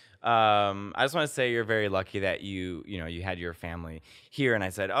goes, I just want to say you're very lucky that you had your family here. And I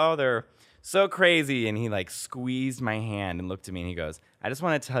said, oh, they're so crazy. And he like squeezed my hand and looked at me and he goes, I just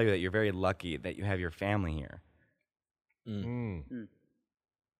want to tell you that you're very lucky that you have your family here.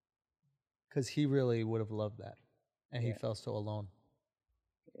 Because he really would have loved that. And he felt so alone.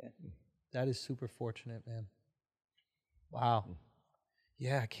 Yeah. That is super fortunate, man. Wow.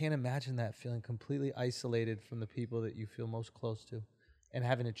 Yeah, I can't imagine that, feeling completely isolated from the people that you feel most close to and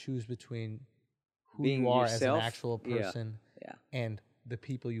having to choose between who Being you are as yourself? an actual Yeah. person Yeah. and the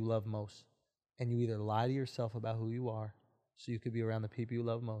people you love most. And you either lie to yourself about who you are so you could be around the people you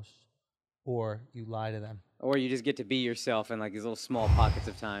love most, or you lie to them. Or you just get to be yourself in like these little small pockets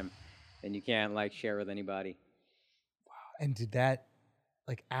of time, and you can't like share with anybody. And did that,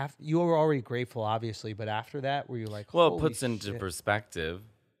 like, after you were already grateful, obviously, but after that, were you like, Well, it holy puts into shit. perspective.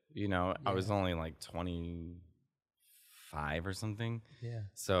 You know, I was only like 25 or something. Yeah.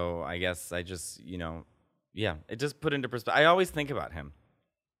 So I guess I just, you know, yeah, it just put into perspective. I always think about him.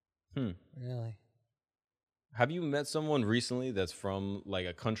 Really? Have you met someone recently that's from like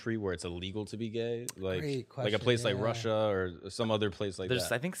a country where it's illegal to be gay? Like Great like a question, place like yeah. Russia or some other place like There's,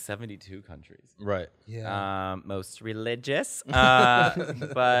 that? I think, 72 countries. Right. Yeah. Most religious.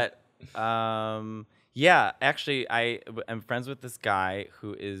 Yeah, actually, I'm friends with this guy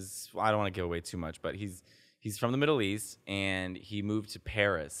who is, well, I don't want to give away too much, but he's from the Middle East, and he moved to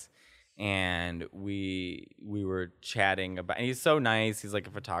Paris. And we were chatting about, and he's so nice. He's like a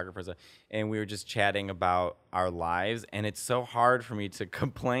photographer, and we were just chatting about our lives. And it's so hard for me to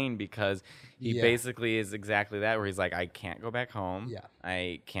complain because he Yeah. basically is exactly that, where he's like, I can't go back home. Yeah.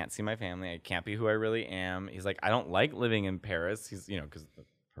 I can't see my family. I can't be who I really am. He's like, I don't like living in Paris. He's, you know, because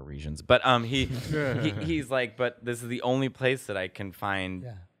Parisians. But he's like, but this is the only place that I can find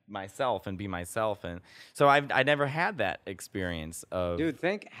Yeah. myself and be myself. And so I never had that experience of. Dude,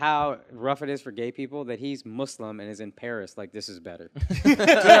 think how rough it is for gay people that he's Muslim and is in Paris. Like, this is better.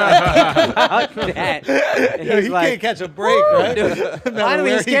 About that. And Yeah, he's he like, can't catch a break, right? No matter finally,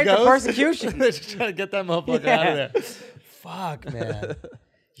 where he's he scared of goes, persecution. They're just trying to get that motherfucker out Yeah. of there. Fuck, man.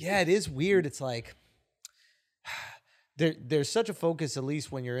 Yeah, it is weird. It's like there's such a focus, at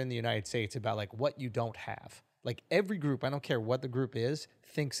least when you're in the United States, about like what you don't have. Like every group, I don't care what the group is,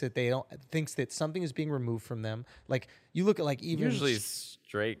 thinks that something is being removed from them. Like you look at like even Usually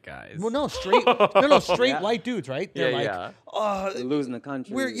straight guys. well, no, straight white dudes, right? They're like, We're losing the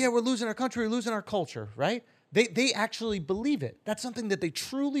country. we're losing our country, we're losing our culture, right? They actually believe it. That's something that they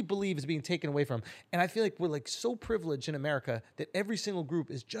truly believe is being taken away from. And I feel like we're like so privileged in America that every single group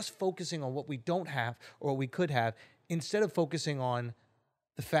is just focusing on what we don't have or what we could have instead of focusing on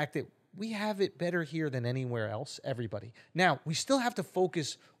the fact that we have it better here than anywhere else, everybody. Now, we still have to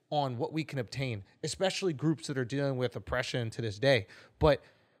focus on what we can obtain, especially groups that are dealing with oppression to this day. But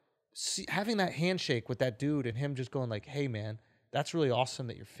having that handshake with that dude and him just going like, hey, man, that's really awesome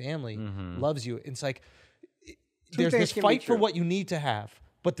that your family loves you. It's like, there's this fight for what you need to have,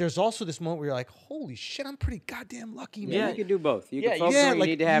 but there's also this moment where you're like, holy shit, I'm pretty goddamn lucky, man. Yeah, you can do both. You can focus on what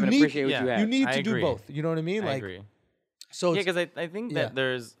you need to have and appreciate what you have. You need to agree. do both. You know what I mean? I agree. So Yeah, because I think that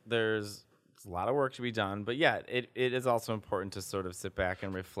there's a lot of work to be done, but yeah, it is also important to sort of sit back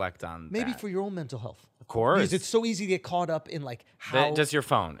and reflect on maybe that. for your own mental health. Of course. Because it's so easy to get caught up in like how Just your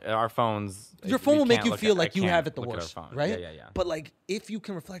phone. Our phones. your if phone will make can't you look feel at- like I you can't have it the look at our worst, phone. right? Yeah. But like if you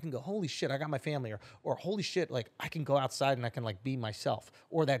can reflect and go, holy shit, I got my family, or holy shit, like I can go outside and I can like be myself,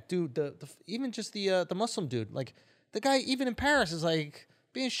 or that dude, the even just the Muslim dude, like the guy even in Paris is like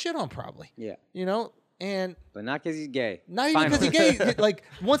being shit on probably. Yeah. You know, and But not because he's gay. not even because he's gay. Like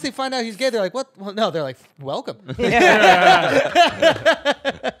once they find out he's gay, they're like, what? Well, no, they're like, welcome.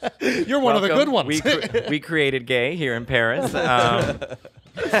 You're one of the good ones. We created gay here in Paris. Yeah,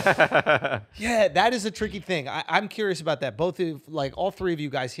 that is a tricky thing. I'm curious about that. Both of, like, all three of you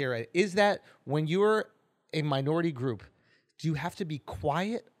guys here, is that when you're a minority group, do you have to be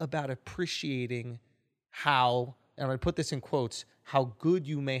quiet about appreciating how, and I'm going to put this in quotes, how good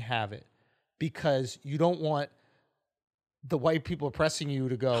you may have it? Because you don't want the white people oppressing you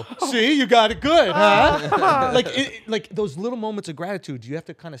to go, see, you got it good, huh? like those little moments of gratitude, do you have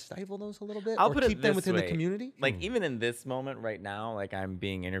to kind of stifle those a little bit? I'll or put keep it them this within way. the community? Like even in this moment right now, like I'm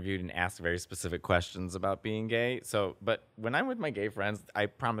being interviewed and asked very specific questions about being gay. So, but when I'm with my gay friends, I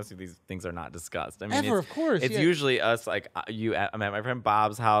promise you these things are not discussed. I mean, Ever, of course, It's yeah. usually us, like I'm at my friend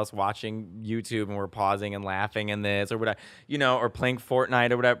Bob's house watching YouTube and we're pausing and laughing in this or whatever, or playing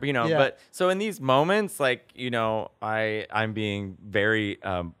Fortnite or whatever, Yeah. But so in these moments, like, I'm being very,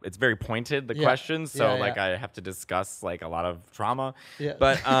 it's very pointed, the Yeah. questions. So Yeah, like yeah. I have to discuss like a lot of trauma. Yeah.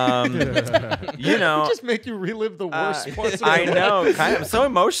 But, Just make you relive the worst parts of I your know. life. I'm so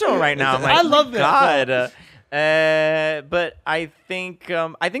emotional right now. I'm like, I love that, God. But I think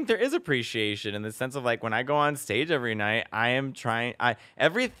there is appreciation in the sense of like when I go on stage every night, I am trying.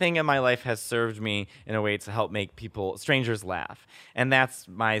 Everything in my life has served me in a way to help make strangers laugh, and that's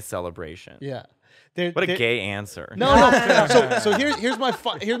my celebration. Yeah. What a gay answer. No. So here's my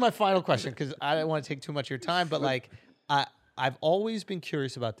final question, because I don't want to take too much of your time, but like I've always been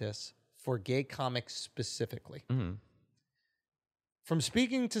curious about this for gay comics specifically. Mm-hmm. From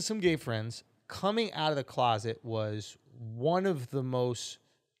speaking to some gay friends, coming out of the closet was one of the most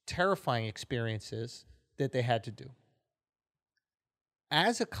terrifying experiences that they had to do.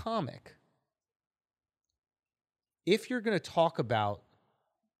 As a comic, if you're going to talk about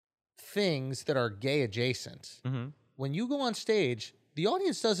things that are gay adjacent, when you go on stage, the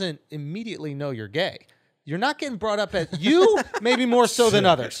audience doesn't immediately know you're gay. You're not getting brought up as you, maybe more so than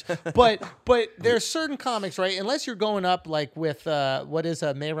others. But there's certain comics, right? Unless you're going up like with what does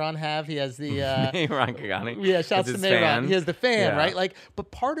Mayron have? He has the Ron Kagani. yeah, shouts to It's his Mayron. fan. He has the fan, Yeah. right? Like,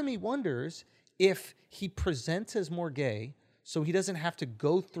 but part of me wonders if he presents as more gay, so he doesn't have to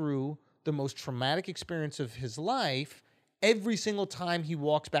go through the most traumatic experience of his life every single time he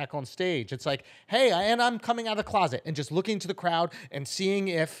walks back on stage. It's like, hey, I'm coming out of the closet, and just looking to the crowd and seeing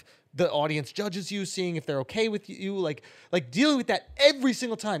if the audience judges you, seeing if they're okay with you, like dealing with that every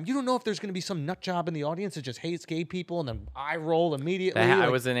single time. You don't know if there's going to be some nut job in the audience that just hates gay people and then I roll immediately. I like-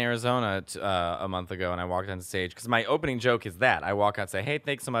 was in Arizona a month ago, and I walked on stage because my opening joke is that I walk out and say, "Hey,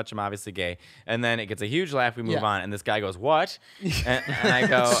 thanks so much. I'm obviously gay," and then it gets a huge laugh. We move Yeah. on, and this guy goes, "What?" and I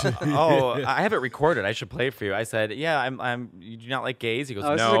go, "Oh, I have it recorded. I should play it for you." I said, "Yeah, I'm. You do not like gays?" He goes,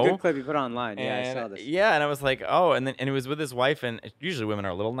 Oh, this "No." is a good clip you put online. Yeah, I And, saw this. yeah, and I was like, "Oh," and it was with his wife, and usually women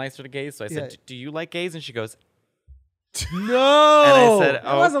are a little nicer to gays. So I said, Yeah. "Do you like gays?" And she goes, no. and I said, It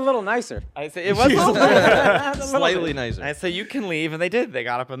 "Oh." was a little nicer. I said, "It was a little bit." Slightly nicer. I said, "You can leave," and they did. They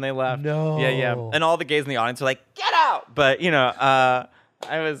got up and they left. No. Yeah. And all the gays in the audience were like, "Get out!" But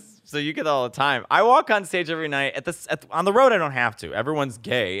I was So you get that all the time. I walk on stage every night on the road. I don't have to. Everyone's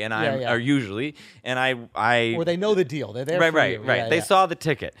gay, and or usually, and I. Or they know the deal. They're there. Right, for right, you. right. Yeah, they yeah. saw the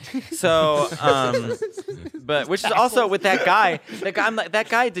ticket. So, but which is also with that guy. That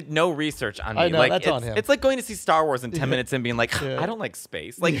guy did no research on me. I know, like that's on him. It's like going to see Star Wars in 10 minutes and being like, I don't like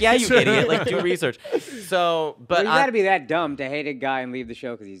space. Like, yeah, you idiot. Like, do research. So, but you got to be that dumb to hate a guy and leave the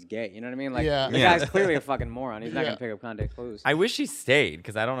show because he's gay. You know what I mean? Like, the guy's clearly a fucking moron. He's not going to pick up context clues. I wish he stayed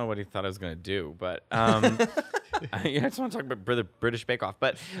because I don't know what he thought I was going to do. But I just want to talk about the British Bake Off.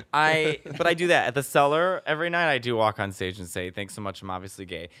 But I do that at the Cellar every night. I do walk on stage and say, "Thanks so much. I'm obviously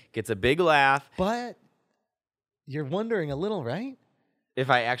gay." Gets a big laugh. But you're wondering a little, right? If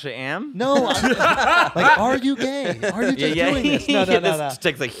I actually am? No, like, are you gay? Are you just doing this? No. This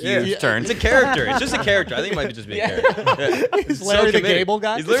takes a huge turn. It's a character. It's just a character. I think it might be just be a character. Is Larry the Gable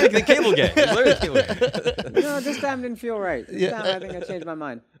guy? He's literally the cable guy. He's literally the cable guy. No, this time didn't feel right. This time I think I changed my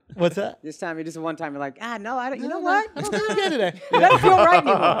mind. What's that? This time, just one time, you're like, no, I don't. You know what? I don't think I'm gay today. It doesn't feel right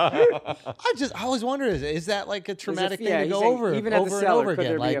anymore. I always wonder, is that like a traumatic thing to he's go saying, over even at over the and Cellar, over could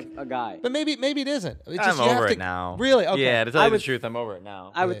again? there Like, be a guy? but maybe it isn't. It's I'm just, you have over to, it now. Really? Okay. Yeah, to tell you the truth, I'm over it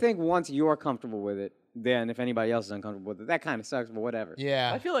now. I would think once you're comfortable with it, then if anybody else is uncomfortable with it, that kind of sucks, but whatever.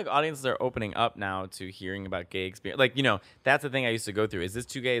 Yeah. I feel like audiences are opening up now to hearing about gay experience. Like, that's the thing I used to go through. Is this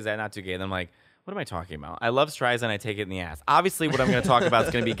too gay? Is that not too gay? And I'm like, what am I talking about? I love Streisand. I take it in the ass. Obviously, what I'm going to talk about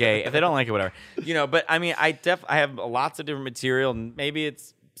is going to be gay. If they don't like it, whatever. But I mean, I have lots of different material, and maybe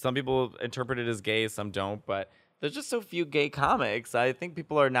it's some people interpret it as gay, some don't. But there's just so few gay comics. I think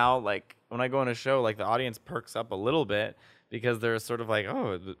people are now like, when I go on a show, like the audience perks up a little bit because they're sort of like,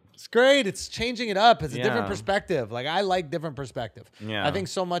 oh, It's great. It's changing it up. It's a different Yeah. perspective. Like, I like different perspective. Yeah. I think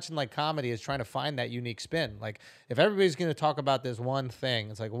so much in like comedy is trying to find that unique spin. Like, if everybody's going to talk about this one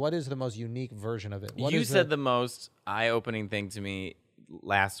thing, it's like, what is the most unique version of it? What you is said the most eye-opening thing to me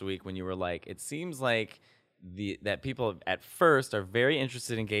last week when you were like, it seems like that people at first are very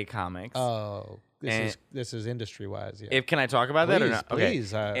interested in gay comics. Oh, And- this is industry wise. Yeah. Can I talk about that or Please, not?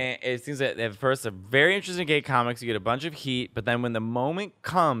 please, Okay. And it seems that at first they're very interested in gay comics. You get a bunch of heat, but then when the moment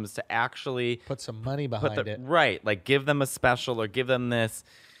comes to actually Put some money behind it. right, like give them a special or give them this.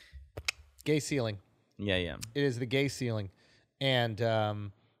 Gay ceiling. Yeah, yeah. It is the gay ceiling. And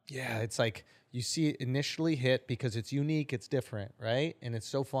it's like you see it initially hit because it's unique, it's different, right? And it's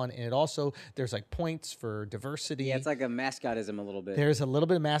so fun. And it also, there's like points for diversity. Yeah, it's like a mascotism a little bit. There's a little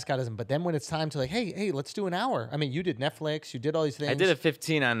bit of mascotism, but then when it's time to like, hey, let's do an hour. I mean, you did Netflix, you did all these things. I did a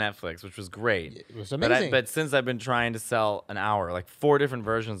 15 on Netflix, which was great. It was amazing. But since I've been trying to sell an hour, like 4 different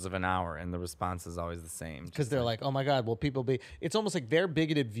versions of an hour, and the response is always the same. Because they're like, oh my God, will people be? It's almost like their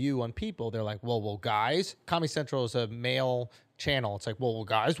bigoted view on people. They're like, well, guys, Comedy Central is a male channel. It's like, well,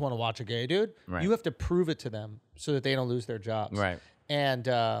 guys want to watch a gay dude. Right. You have to prove it to them so that they don't lose their jobs. Right. And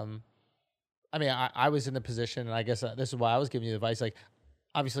I mean, I was in the position, and I guess this is why I was giving you advice. Like,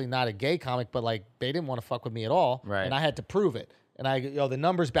 obviously not a gay comic, but like they didn't want to fuck with me at all. Right. And I had to prove it. And the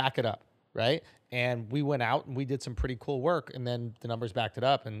numbers back it up. Right. And we went out and we did some pretty cool work, and then the numbers backed it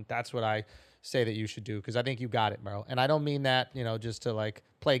up. And that's what I say that you should do, because I think you got it, bro. And I don't mean that, just to like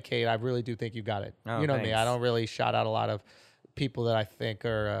placate. I really do think you got it. Oh, you know me. thanks. I don't really shout out a lot of people that I think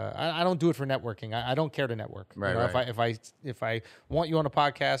are. I don't do it for networking. I don't care to network. Right, right. If I want you on a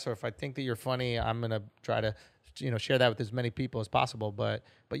podcast, or if I think that you're funny, I'm gonna try to share that with as many people as possible. But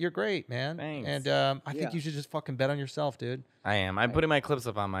you're great, man. Thanks. And I think you should just fucking bet on yourself, dude. I am. I'm putting my clips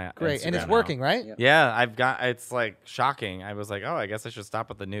up on my Great, and Instagram it's now. working, right? Yeah, it's like shocking. I was like, oh, I guess I should stop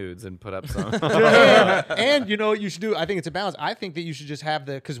with the nudes and put up some. and you know what you should do? I think it's a balance. I think that you should just have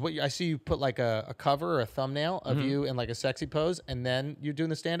because I see you put like a cover or a thumbnail of you in like a sexy pose, and then you're doing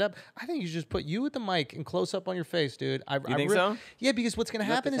the stand up. I think you should just put you with the mic and close up on your face, dude. You think so? Yeah, because what's going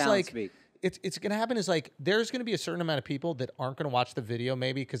to happen the is talent like. speak. It's going to happen is like there's going to be a certain amount of people that aren't going to watch the video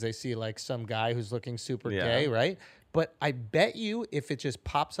maybe because they see like some guy who's looking super gay, right? But I bet you if it just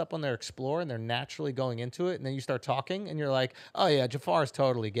pops up on their Explore and they're naturally going into it, and then you start talking and you're like, oh yeah, Jafar is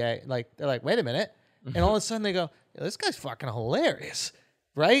totally gay. Like they're like, wait a minute, and all of a sudden they go, yeah, this guy's fucking hilarious.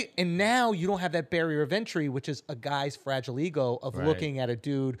 Right? And now you don't have that barrier of entry, which is a guy's fragile ego of looking at a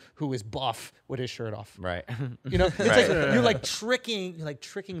dude who is buff with his shirt off. Right. It's like you're like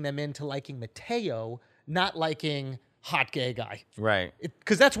tricking them into liking Mateo, not liking hot gay guy. Right.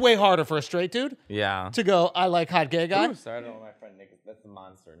 Because that's way harder for a straight dude Yeah. to go, I like hot gay guy. Ooh, sorry, I don't know my friend Nick. That's the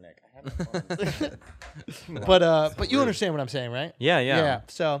monster, Nick. I have a phone. But you understand what I'm saying, right? Yeah.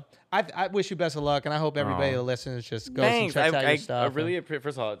 So I wish you best of luck, and I hope everybody that listens just goes Thanks. and checks out your I stuff. really appreciate.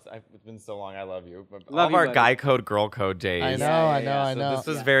 First of all, it's been so long. I love you. But Love all of you, our buddy. guy code, girl code days. I know, Yeah, I yeah, know, yeah. I So know. this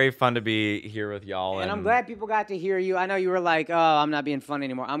was very fun to be here with y'all. And I'm glad people got to hear you. I know you were like, "Oh, I'm not being fun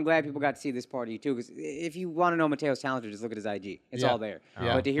anymore." I'm glad people got to see this part of you too. Because if you want to know Mateo's talented, just look at his IG. It's Yeah. all there.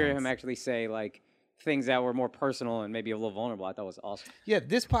 Yeah. But to hear Thanks. him actually say like things that were more personal and maybe a little vulnerable, I thought was awesome. Yeah,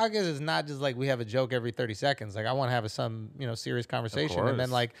 this podcast is not just like we have a joke every 30 seconds. Like I want to have some, serious conversation, and then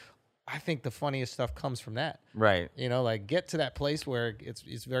course. like I think the funniest stuff comes from that. Right. Like get to that place where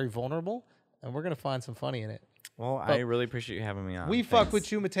it's very vulnerable, and we're gonna find some funny in it. Well, I really appreciate you having me on. We fuck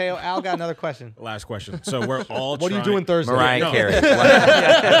with you, Mateo. Al got another question. Last question. So we're all. What are you trying- doing Thursday? Mariah No. Carey.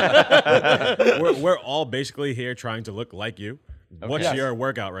 We're all basically here trying to look like you. What's Yes. your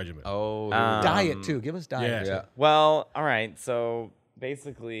workout regimen? Oh, Diet too. Give us diet. Yeah. too. Well, all right. So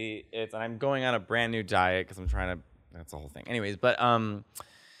basically, I'm going on a brand new diet because I'm trying to. That's the whole thing. Anyways, but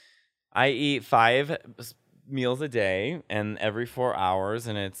I eat 5 meals a day and every 4 hours,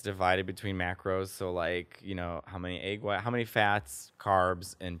 and it's divided between macros. So like, how many how many fats,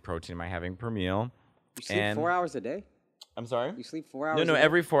 carbs, and protein am I having per meal? You sleep And- 4 hours a day? I'm sorry. You sleep 4 hours? No, a day?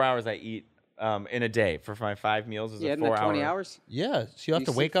 every 4 hours I eat in a day for my 5 meals. Is Yeah, a isn't that 4 20 hour. hours? Yeah. So you have You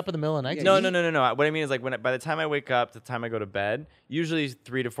to wake sleep- up in the middle of the night. Yeah, to No, eat? no. What I mean is like by the time I wake up to the time I go to bed, usually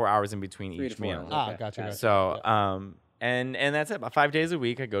 3 to 4 hours in between 3 each to 4 meal. hours. Ah, Okay, gotcha. got it. So and that's it. About 5 days a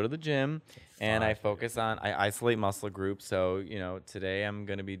week, I go to the gym and I focus on I isolate muscle groups. So today I'm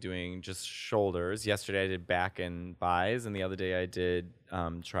gonna be doing just shoulders. Yesterday I did back and buys, and the other day I did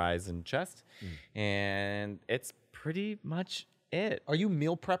tries and chest, and it's pretty much it. Are you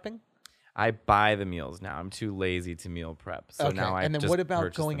meal prepping? I buy the meals now. I'm too lazy to meal prep. So now I and then just what about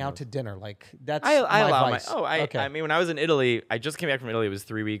purchase going the out meals. to dinner? Like that's I my allow vice. my I mean when I was in Italy, I just came back from Italy. It was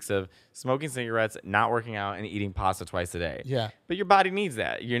 3 weeks of smoking cigarettes, not working out, and eating pasta twice a day. Yeah. But your body needs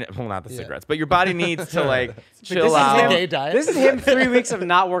that. Well, not the Yeah. cigarettes, but your body needs to like chill This is out. a gay diet. This is him 3 weeks of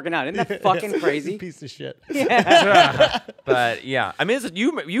not working out. Isn't that fucking crazy? Piece of shit. But yeah, I mean,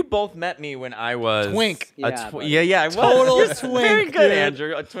 you both met me when I was Twink. Yeah, buddy. yeah, I was. Total You're twink, Very good, dude.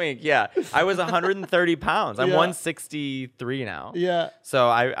 Andrew. A twink. Yeah, I was 130 pounds. I'm Yeah. 163 now. Yeah. So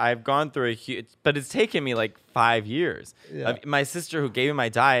I've gone through a huge, but it's taken me like 5 years. Yeah. My sister, who gave me my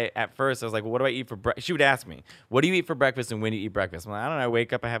diet at first, I was like, well, what do I eat for breakfast? She would ask me, what do you eat for breakfast and when do you eat breakfast? I'm like, I don't know. I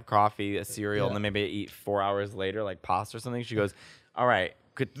wake up, I have coffee, a cereal, and then maybe I eat 4 hours later, like pasta or something. She goes, all right.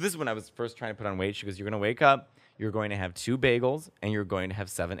 This is when I was first trying to put on weight. She goes, you're going to wake up, you're going to have 2 bagels, and you're going to have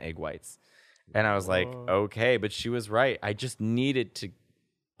 7 egg whites. And I was like, okay. But she was right. I just needed to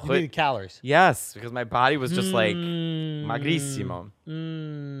You need calories. yes, because my body was just like magrissimo.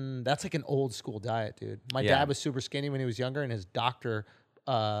 That's like an old school diet, dude. My Yeah. dad was super skinny when he was younger, and his doctor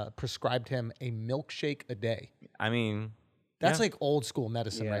prescribed him a milkshake a day. I mean, That's yeah. like old school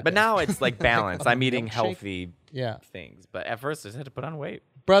medicine, right? But there. now it's like balanced. I'm eating milkshake? healthy Yeah. things. But at first, I just had to put on weight.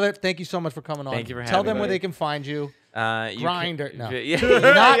 Brother, thank you so much for coming on. Thank you for Tell having them me. where they can find you. Grinder. No. Yeah,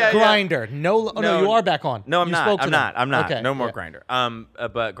 Not yeah. Grinder. No, No, you are back on. No, I'm You not. spoke to I'm them. not. Okay, No more yeah. Grinder.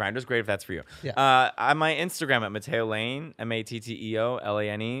 But Grinder's great if that's for you. Yeah. I'm my Instagram at Mateo Lane,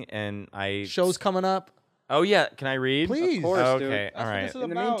 MatteoLane, and I Shows coming up. Oh yeah, can I read? Please. Of course, dude. Okay, That's all what right. this is In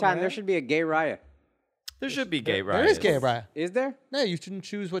the about, meantime, man. there should be a gay riot. There should be gay There riots. is gay Raya. Is there? No, you can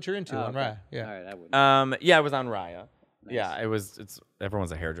choose what you're into on okay. Raya. Yeah. All right, I would. Yeah, I was on Raya. Yeah, it's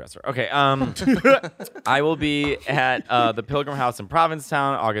everyone's a hairdresser. Okay, I will be at the Pilgrim House in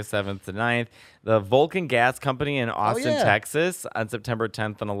Provincetown, August 7th to 9th. The Vulcan Gas Company in Austin, yeah. Texas, on September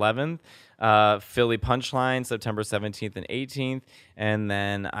 10th and 11th. Philly Punchline, September 17th and 18th, and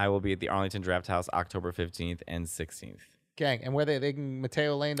then I will be at the Arlington Draft House, October 15th and 16th. Gang. And where they can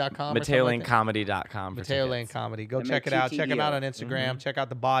MateoLane.com. MateoLaneComedy.com. for Mateo Lane tickets. Comedy. Go check it out. Check him out on MATTEO. Instagram. Check out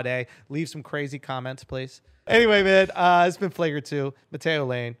the Bade. Leave some crazy comments, please. Anyway, man, it's been Flagrant 2. Mateo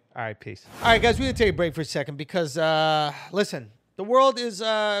Lane. All right, peace. All right, guys, we need to take a break for a second because, listen, the world is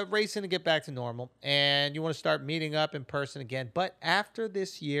racing to get back to normal, and you want to start meeting up in person again. But after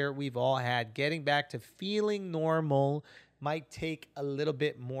this year we've all had, getting back to feeling normal might take a little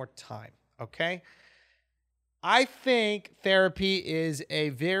bit more time, okay? I think therapy is a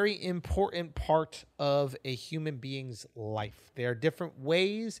very important part of a human being's life. There are different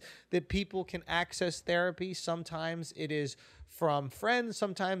ways that people can access therapy. Sometimes it is from friends,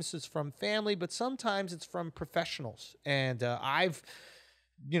 sometimes it's from family, but sometimes it's from professionals. And I've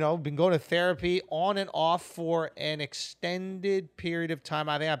been going to therapy on and off for an extended period of time.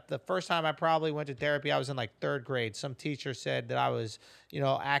 I think the first time I probably went to therapy, I was in like 3rd grade. Some teacher said that I was,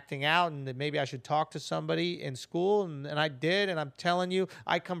 acting out and that maybe I should talk to somebody in school. And I did. And I'm telling you,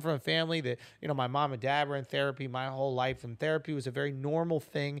 I come from a family that, my mom and dad were in therapy my whole life. And therapy was a very normal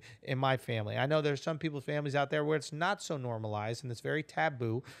thing in my family. I know there's some people's families out there where it's not so normalized and it's very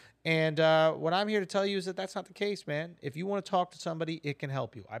taboo. And what I'm here to tell you is that that's not the case, man. If you want to talk to somebody, it can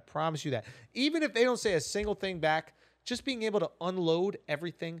help you. I promise you that. Even if they don't say a single thing back, just being able to unload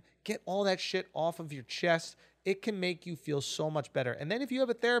everything, get all that shit off of your chest, it can make you feel so much better. And then if you have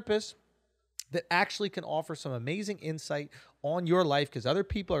a therapist that actually can offer some amazing insight on your life because other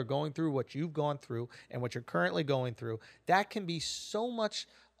people are going through what you've gone through and what you're currently going through, that can be so much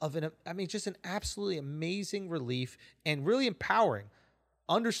of just an absolutely amazing relief and really empowering.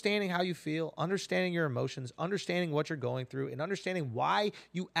 Understanding how you feel, understanding your emotions, understanding what you're going through, and understanding why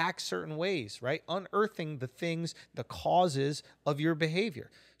you act certain ways, right? Unearthing the causes of your behavior.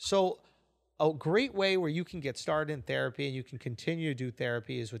 So a great way where you can get started in therapy and you can continue to do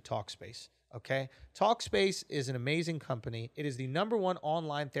therapy is with Talkspace, okay? Talkspace is an amazing company. It is the #1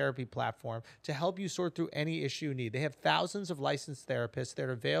 online therapy platform to help you sort through any issue you need. They have thousands of licensed therapists that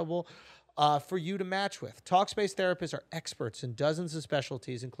are available for you to match with. Talkspace therapists are experts in dozens of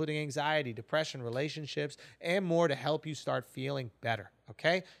specialties, including anxiety, depression, relationships, and more to help you start feeling better,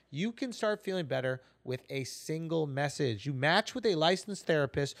 okay? You can start feeling better with a single message. You match with a licensed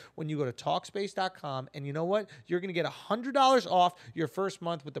therapist when you go to Talkspace.com, and you know what? You're going to get $100 off your first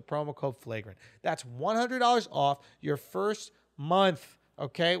month with the promo code Flagrant. That's $100 off your first month,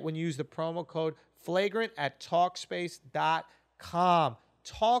 okay, when you use the promo code Flagrant at Talkspace.com.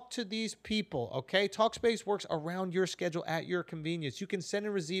 Talk to these people, okay? Talkspace works around your schedule at your convenience. You can send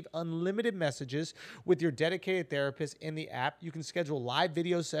and receive unlimited messages with your dedicated therapist in the app. You can schedule live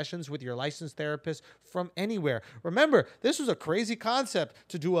video sessions with your licensed therapist from anywhere. Remember, this was a crazy concept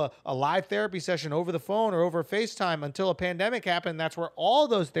to do a live therapy session over the phone or over FaceTime until a pandemic happened. That's where all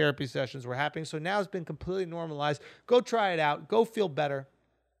those therapy sessions were happening. So now it's been completely normalized. Go try it out. Go feel better.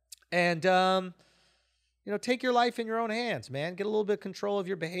 And, take your life in your own hands, man. Get a little bit of control of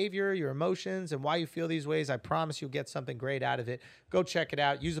your behavior, your emotions, and why you feel these ways. I promise you'll get something great out of it. Go check it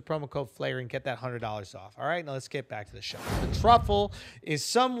out. Use the promo code Flagrant and get that $100 off. All right, now let's get back to the show. The Truffle is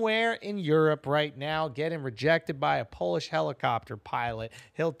somewhere in Europe right now getting rejected by a Polish helicopter pilot.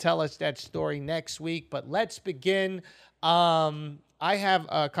 He'll tell us that story next week, but let's begin. I have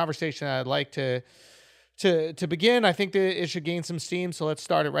a conversation I'd like to begin. I think that it should gain some steam, so let's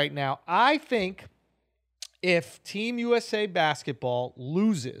start it right now. I think if Team USA basketball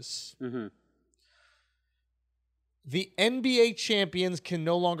loses, the NBA champions can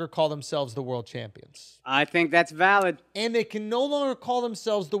no longer call themselves the world champions. I think that's valid. And they can no longer call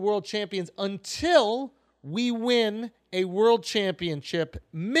themselves the world champions until we win a world championship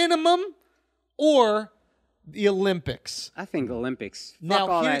minimum or the Olympics. I think Olympics. Fuck Now,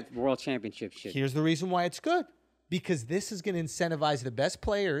 all that world championship shit. Here's the reason why it's good. Because this is going to incentivize the best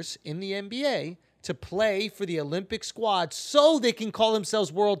players in the NBA to play for the Olympic squad so they can call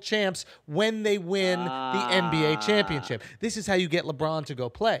themselves world champs when they win the NBA championship. This is how you get LeBron to go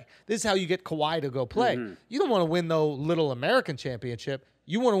play. This is how you get Kawhi to go play. You don't want to win no little American championship.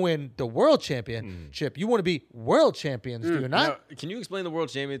 You want to win the world championship. You want to be world champions, do you not? Now, can you explain the world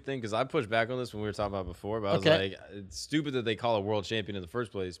champion thing? Because I pushed back on this when we were talking about it before. But I was like, it's stupid that they call a world champion in the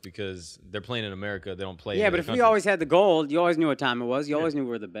first place because they're playing in America. They don't play in but other if we countries. always had the gold, you always knew what time it was. You always knew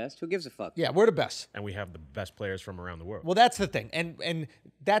we were the best. Who gives a fuck? Yeah, we're the best. And we have the best players from around the world. Well, that's the thing, and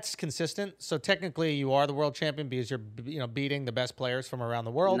that's consistent. So technically, you are the world champion because you're beating the best players from around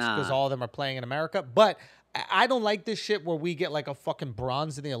the world because all of them are playing in America. But I don't like this shit where we get like a fucking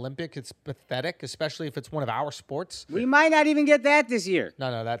bronze in the Olympics. It's pathetic, especially if it's one of our sports. We might not even get that this year.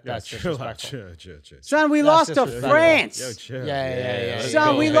 No, that's chill out, disrespectful. chill. Son, we lost to disrespectful. France. Yo, chill. Yeah.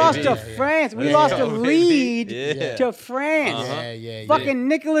 Son, we lost to France. We lost a lead to France. Yeah. Fucking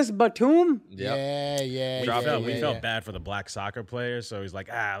Nicolas Batum. Yeah. We felt bad for the black soccer players, so he's like,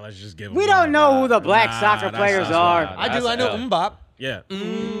 let's just give them. We don't know who the black soccer players are. I do. I know Mbop. Yeah. Do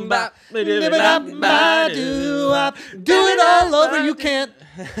it all over. You can't.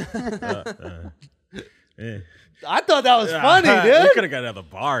 I thought that was funny, We dude. could have got another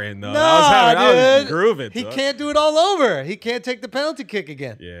bar in though. Nah, I was dude. grooving. He dog. can't do it all over. He can't take the penalty kick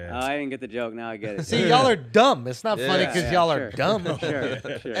again. Yeah. Oh, I didn't get the joke. Now I get it. See, y'all are dumb. It's not funny because Yeah, y'all sure. are dumb.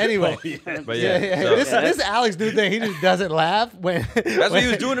 Sure. Anyway, But yeah, yeah, yeah. so- This Alex new thing. He just doesn't laugh when. That's what he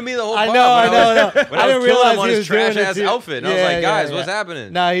was doing to me the whole I time. know, I When know. was- I When I didn't was killing realize him on he his was doing trash it ass too. outfit. And I was like, guys, what's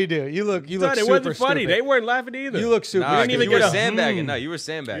happening? Nah, you do. You look Thought it super wasn't funny. stupid. They weren't laughing either. You look super. Nah, didn't 'cause even you were get a sandbagging. No, you were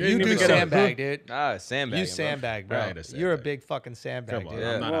sandbagging. You didn't do even get a sandbag, dude. Sandbagging. You bro. sandbag, bro. I ain't a You're a sandbag. big fucking sandbag, Come on, dude.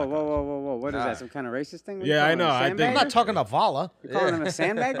 I'm not- Whoa. What is Nah. that? Some kind of racist thing? Yeah, I know. I think- I'm not talking about Vala. You're calling him a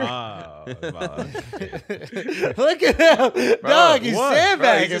sandbagger? Look at him, dog. He's what?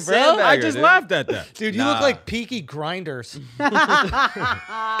 sandbagging, Bro, he's a bro. sandbagger. I just dude. laughed at that. Dude, you look Nah. like Peaky Grinders.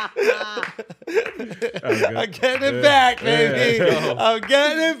 I'm getting it back, baby. I'm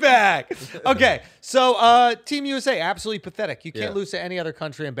getting it back. Okay, so Team USA, absolutely pathetic. You can't Yeah. lose to any other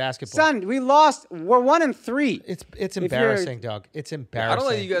country in basketball. Son, we lost. We're 1-3. It's you're- embarrassing, dog. It's embarrassing. I don't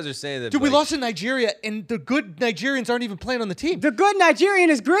like you guys are saying that. Dude, we like- lost to Nigeria, and the good Nigerians aren't even playing on the team. The good Nigerian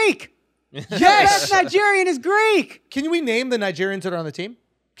is Greek. Yes. Best Nigerian is Greek. Can we name the Nigerians that are on the team?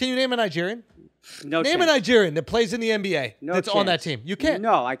 Can you name a Nigerian? No Name a chance. Nigerian that plays in the NBA No that's on that chance. team. You can't.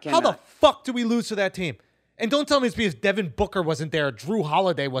 No, I How the cannot. fuck do we lose to that team? And don't tell me it's because Devin Booker wasn't there, Drew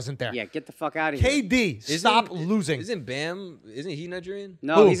Holiday wasn't there. Yeah, get the fuck out of here. KD, stop losing. Isn't Bam? Isn't he Nigerian?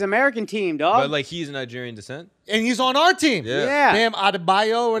 No, Who? he's American team, dog. But like he's Nigerian descent. And he's on our team. Yeah. Yeah. Bam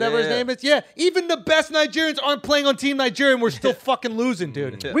Adebayo, whatever his Yeah. name is. Yeah, even the best Nigerians aren't playing on Team Nigeria, and we're still fucking losing,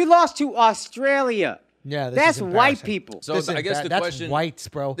 dude. We lost to Australia. Yeah, this That's is white embarrassing. people. So This is I guess bad. the That's question. whites,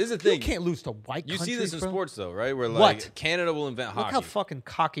 bro. This is the You thing. can't lose to white You countries, see this in bro. sports though, right? Where like What? Canada will invent Look hockey. how fucking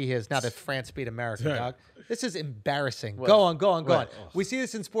cocky he is now that France beat America, dog. This is embarrassing. Go on. We see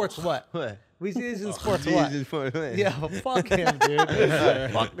this in sports. What? What? We see this in sports. What? Yeah, fuck him,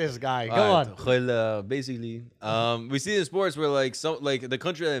 dude. Fuck this guy. Go on. Well, basically, we see in sports where like the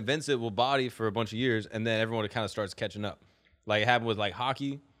country that invents it will body for a bunch of years, and then everyone kind of starts catching up. Like it happened with like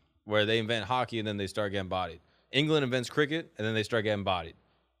hockey, where they invent hockey and then they start getting bodied. England invents cricket and then they start getting bodied.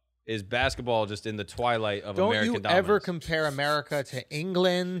 Is basketball just in the twilight of Don't American you dominance? ever compare America to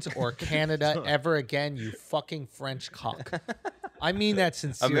England or Canada ever again, you fucking French cock. I mean that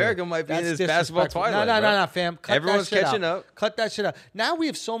sincerely. America might be in That's this basketball disrespectful. twilight, No, bro. fam. Cut Everyone's that shit catching out. up. Cut that shit out. Now we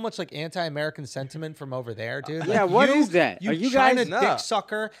have so much like anti-American sentiment from over there, dude. Yeah, Like, what you, is that? You Are you China guys- Nah. dick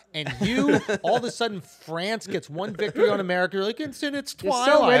sucker, and you all of a sudden France gets one victory on America. You're like, it's in its You're so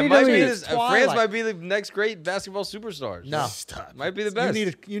twilight. ready It to might be leave. this, France might be the next great basketball superstar. No. Might be the best.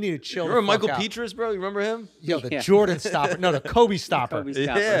 You need to chill. Remember the fuck Michael out. Petrus, bro? You remember him? Yo, the Yeah. Jordan stopper. No, the Kobe stopper. Kobe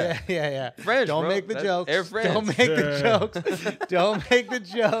stopper. Yeah. Yeah. French, Don't bro. make the That's jokes. Air France. Don't make the jokes. Don't make the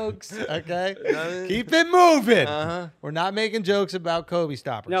jokes. Okay. what I mean? Keep it moving. Uh-huh. We're not making jokes about Kobe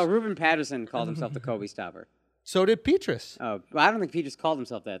stoppers. No, Ruben Patterson called himself the Kobe stopper. So did Petrus. Oh, but I don't think Petrus called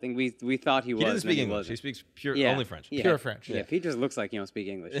himself that. I think we thought he was. He doesn't and speak then English. He wasn't. speaks pure Yeah. only French. Yeah. Pure French. Yeah, Petrus looks like he don't speak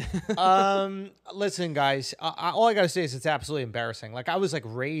English. Listen, guys. All I gotta say is it's absolutely embarrassing. Like I was like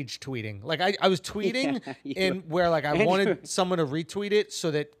rage tweeting. Like I was tweeting Yeah, you- in where like I Andrew- wanted someone to retweet it so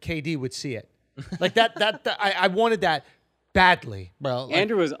that KD would see it. Like I wanted that badly, bro. Like,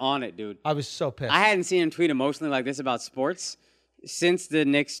 Andrew was on it, dude. I was so pissed. I hadn't seen him tweet emotionally like this about sports since the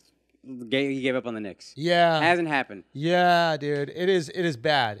Knicks. He gave up on the Knicks. Yeah. Hasn't happened. Yeah, dude. It is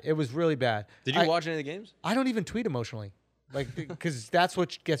bad. It was really bad. Did you I- watch any of the games? I don't even tweet emotionally. Like because that's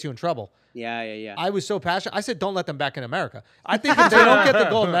what gets you in trouble. Yeah. I was so passionate. I said, "Don't let them back in America." I think if they don't get the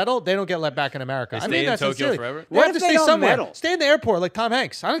gold medal, they don't get let back in America. I stay mean in that Tokyo sincerely. forever? They What have if to they stay don't somewhere. medal? Stay in the airport like Tom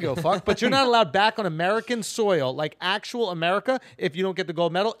Hanks. I don't give a fuck. But you're not allowed back on American soil, like actual America, if you don't get the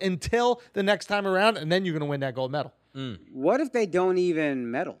gold medal until the next time around, and then you're gonna win that gold medal. What if they don't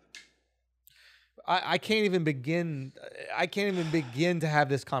even medal? I can't even begin. I can't even begin to have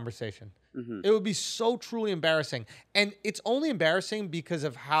this conversation. Mm-hmm. It would be so truly embarrassing, and it's only embarrassing because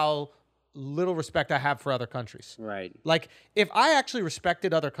of how little respect I have for other countries. Right. Like, if I actually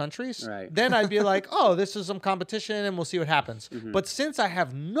respected other countries, Right. then I'd be like, oh, this is some competition and we'll see what happens. But since I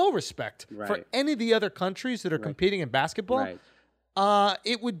have no respect for Mm-hmm. Right. any of the other countries that are competing in basketball, Right.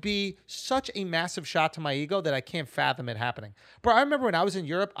 it would be such a massive shot to my ego that I can't fathom it happening. Bro, I remember when I was in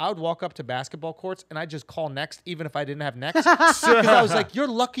Europe, I would walk up to basketball courts and I'd just call next, even if I didn't have next. Because I was like, you're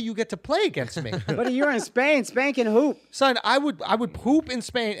lucky you get to play against me. But you're in Spain. Spain can hoop. Son, I would hoop in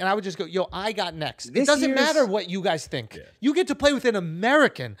Spain and I would just go, yo, I got next. It This doesn't year's- matter what you guys think. You get to play with an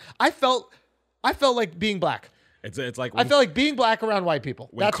American. I felt like being black. It's like I feel like being black around white people.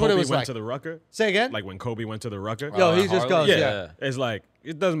 when That's Kobe what it was went like. to the Rucker. Say again? Like when Kobe went to the Rucker. Yo, he just goes, Harlem? yeah. It's like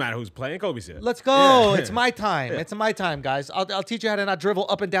it doesn't matter who's playing. Kobe said, Let's go. Yeah. It's my time. It's my time, guys. I'll teach you how to not dribble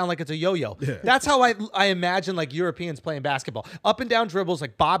up and down like it's a yo-yo. That's how I imagine like Europeans playing basketball. Up and down dribbles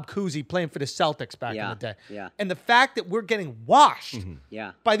like Bob Cousy playing for the Celtics back in the day. Yeah. And the fact that we're getting washed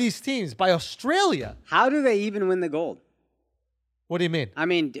Yeah. by these teams, by Australia. How do they even win the gold? What do you mean? I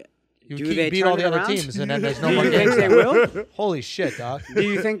mean, You do they beat turn all the it other around? teams and then there's no Do more you think games. they will? Holy shit, dog. Do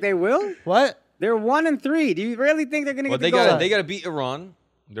you think they will? What? They're 1-3. Do you really think they're going to Well, get the they gold? got to beat Iran.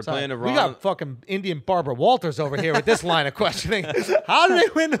 They're playing Iran. We got fucking Indian Barbara Walters over here with this line of questioning. How do they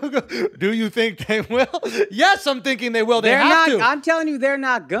win? Do you think they will? Yes, I'm thinking they will. They They're have not. to. I'm telling you, they're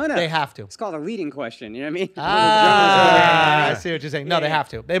not gonna. They have to. It's called a leading question. You know what I mean? I see what you're saying. No, they have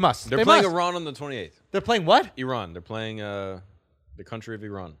to. They must. They're They playing must. Iran on the 28th. They're playing what? Iran. They're playing the country of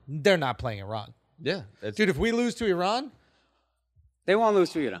Iran. They're not playing Iran. Yeah. Dude, if we lose to Iran, They won't lose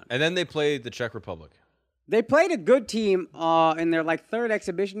to Iran. And then they play the Czech Republic. They played a good team in their like third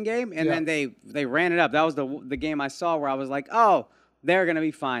exhibition game, and then they ran it up. That was the game I saw where I was like, oh, they're gonna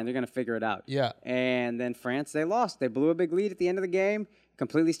be fine. They're gonna figure it out. Yeah. And then France, they lost. They blew a big lead at the end of the game.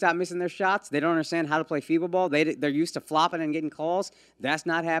 Completely stopped missing their shots. They don't understand how to play FIBA ball. They're used to flopping and getting calls. That's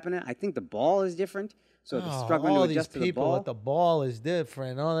not happening. I think the ball is different. So they're struggling all to these adjust to the people ball. with the ball is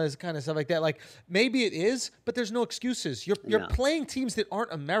different, all this kind of stuff like that. Like maybe it is, but there's no excuses. You're No. playing teams that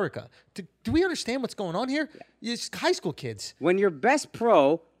aren't America. Do we understand what's going on here? It's high school kids. When your best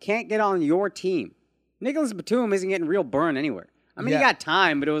pro can't get on your team, Nicholas Batum isn't getting real burn anywhere. I mean, Yeah. he got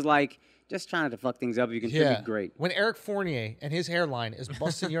time, but it was like just trying to fuck things up. You contribute great. When Eric Fournier and his hairline is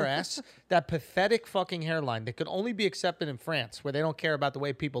busting your ass, that pathetic fucking hairline that could only be accepted in France, where they don't care about the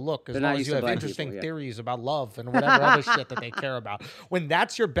way people look, as They're long not as used you to have black interesting people, yeah. theories about love and whatever other shit that they care about. When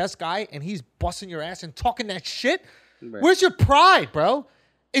that's your best guy and he's busting your ass and talking that shit, where's your pride, bro?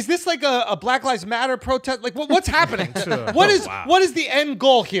 Is this like a Black Lives Matter protest? Like, what's happening? What is the end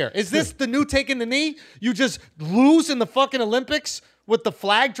goal here? Is this the new taking the knee? You just lose in the fucking Olympics with the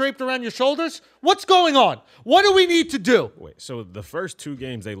flag draped around your shoulders? What's going on? What do we need to do? Wait, so the first 2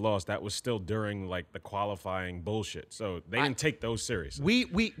 games they lost, that was still during like the qualifying bullshit. So they didn't take those seriously.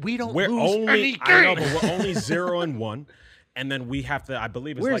 We don't We're lose only any I know, games. but we're only 0-1, and then we have to. I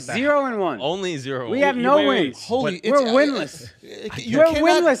believe it's We're like that. 0-1. Only 0. We have no wait, wait. wins. Holy, But- We're winless. You We're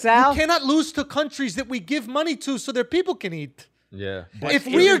cannot- winless, Al. You cannot lose to countries that we give money to so their people can eat. Yeah. If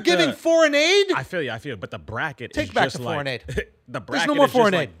we are isn't giving the- foreign aid, I feel you. But the bracket Take is back just the like foreign aid. the There's bracket no more is just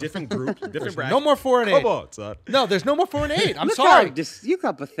foreign like aid. different groups, different brackets. no more foreign aid. Come on, son. No, there's no more foreign aid. I'm Look sorry. look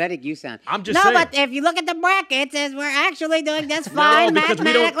how pathetic you sound. I'm just No, saying. but if you look at the brackets, as we're actually doing just No, fine because we don't-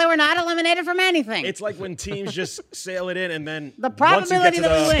 mathematically, we're not eliminated from anything. It's like when teams just sail it in, and then The once you get probability to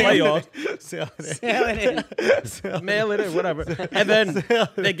that the we win. playoffs, mail it in, whatever, and then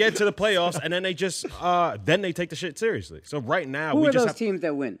they get to the playoffs, and then they just then they take the shit seriously. So right now Who we are just those have, teams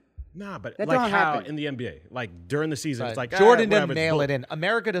that win? nah, but That like don't how happen. in the NBA, like during the season, it's like Jordan whatever, didn't it's mail bull- it in.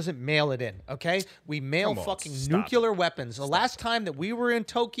 America doesn't mail it in, okay? We mail Come on, fucking stop nuclear weapons. The last time that we were in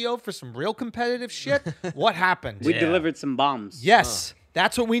Tokyo for some real competitive shit, what happened? We delivered some bombs. Yes.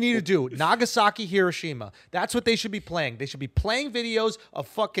 That's what we need to do. Nagasaki, Hiroshima. That's what they should be playing. They should be playing videos of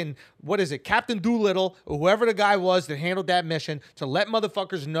fucking, what is it, Captain Doolittle, or whoever the guy was that handled that mission, to let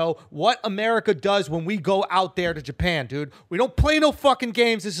motherfuckers know what America does when we go out there to Japan, dude. We don't play no fucking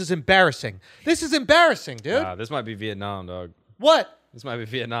games. This is embarrassing. This is embarrassing, dude. Nah, this might be Vietnam, dog. What? This might be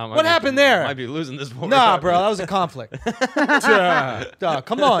Vietnam. What happened there? Might be losing this war. Nah, bro, that was a conflict. Duh,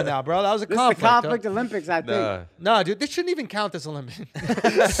 come on now, bro. That was a This conflict. is the conflict Olympics, I think. Nah. No, dude, this shouldn't even count as Olympic.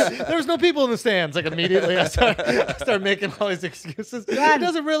 There was no people in the stands. Like immediately, I start making all these excuses. It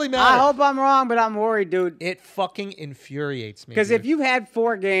doesn't really I matter. hope I'm wrong, but I'm worried, dude. It fucking infuriates me. Because dude. if you had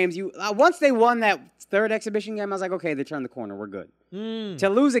 4 games, once they won that third exhibition game, I was like, okay, they turned the corner. We're good. To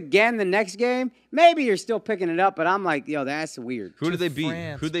lose again the next game, maybe you're still picking it up, but I'm like, yo, that's weird. Who did they beat?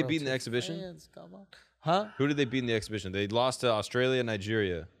 France, Who did they bro, beat in the to exhibition? France, come on. Huh? Who did they beat in the exhibition? They lost to Australia,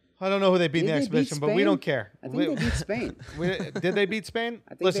 Nigeria. I don't know who they beat in Did the they beat exhibition, but we Spain? don't care. I think they beat Spain. Did they beat Spain? I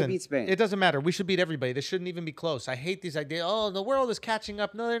think they Listen, beat Spain. It doesn't matter. We should beat everybody. This shouldn't even be close. I hate these ideas. Oh, the world is catching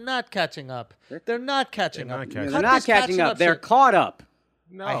up. No, they're not catching up. They're not catching They're up. not catching They're up. Cut not this catching up. They're shit. caught up.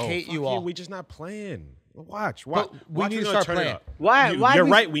 No, I hate fuck you all. We just not playing. Watch. But we watch, need we're to gonna start turn it playing. up. Why- why You're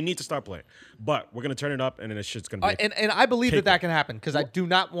we- right. We need to start playing, but we're gonna turn it up, and then this shit's gonna be. And I believe that Kick that it. can happen because I do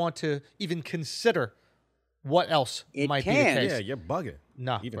not want to even consider what else It might be can. the case. yeah, you're bugging.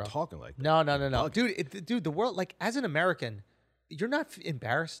 Nah, even bro. talking like that. No, dude. The world, like, as an American, you're not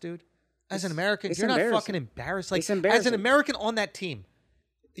embarrassed, dude. As an American, it's you're not embarrassing. fucking embarrassed. Like, It's as embarrassing. an American on that team,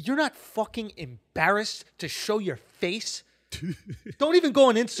 You're not fucking embarrassed to show your face? Don't even go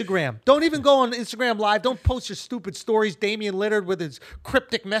on Instagram. Don't even go on Instagram Live. Don't post your stupid stories. Damian Lillard with his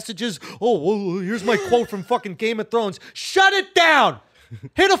cryptic messages. Oh, well, here's my quote from fucking Game of Thrones. Shut it down.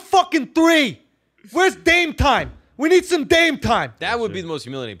 Hit a fucking 3. Where's Dame time? We need some Dame time. That would be the most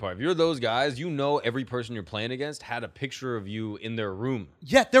humiliating part. If you're those guys, you know every person you're playing against had a picture of you in their room.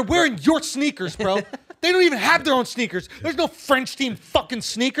 Yeah, they're wearing your sneakers, bro. They don't even have their own sneakers. There's no French team fucking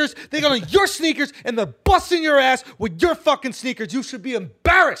sneakers. They got on your sneakers and they're busting your ass with your fucking sneakers. You should be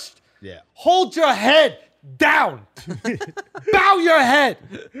embarrassed. Yeah. Hold your head down. Bow your head.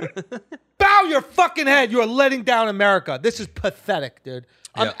 Bow your fucking head. You are letting down America. This is pathetic, dude.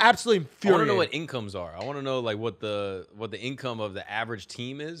 I'm Yeah. absolutely I want infuriated. to know what incomes are. I want to know like what the income of the average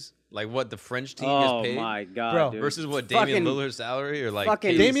team is, like what the French team Oh is paid my god, Bro. dude. versus what Fucking- Damian Lillard's salary or like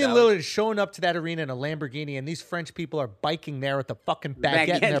fucking- KD's Damian salary. Lillard is showing up to that arena in a Lamborghini, and these French people are biking there with a fucking baguette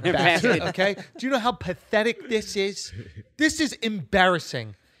Baguette in their in their basket. basket. Okay? Do you know how pathetic this is? This is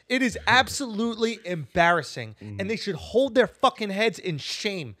embarrassing. It is absolutely embarrassing, and they should hold their fucking heads in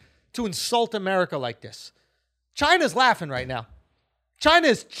shame to insult America like this. China's laughing right now. China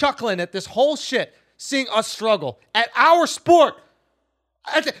is chuckling at this whole shit, seeing us struggle at our sport.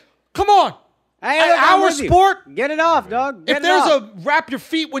 Come on. Hey, At look, I'm our with you. sport, Get it off, dog. Get if it there's off. a wrap your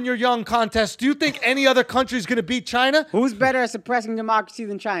feet when you're young contest, do you think any other country is going to beat China? Who's better at suppressing democracy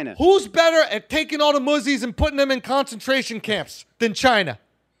than China? Who's better at taking all the muzzies and putting them in concentration camps than China?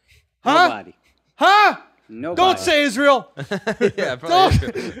 Huh? Nobody. Huh? Nobody. Don't say Israel. Yeah,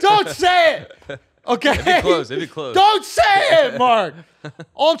 probably. Don't say it. Okay? It'd be close. It'd be close. Don't say it, Mark.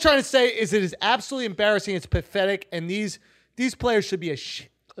 All I'm trying to say is it is absolutely embarrassing. It's pathetic, and these players should be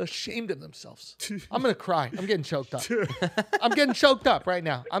ashamed of themselves. I'm gonna cry. I'm getting choked up. I'm getting choked up right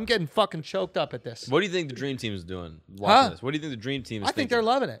now. I'm getting fucking choked up at this. What do you think the Dream Team is doing watching Huh? this? What do you think the Dream Team is I think they're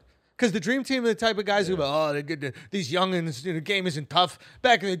loving it. Because the Dream Team are the type of guys who go, oh, they're good. These youngins, the game isn't tough.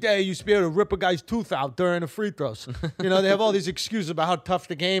 Back in the day, you used to be able to rip a guy's tooth out during the free throws. They have all these excuses about how tough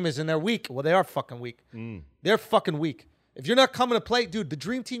the game is, and they're weak. Well, they are fucking weak. They're fucking weak. If you're not coming to play, dude, the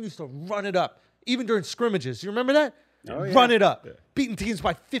Dream Team used to run it up, even during scrimmages. You remember that? Oh, yeah. Run it up. Beating teams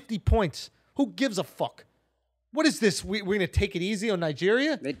by 50 points. Who gives a fuck? What is this? We're going to take it easy on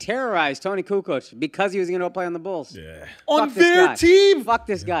Nigeria? They terrorized Tony Kukoc because he was going to go play on the Bulls. Yeah. On Fuck this their guy. team? Fuck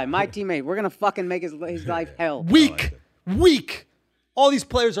this guy, my teammate. We're going to fucking make his life hell. Weak. Weak. All these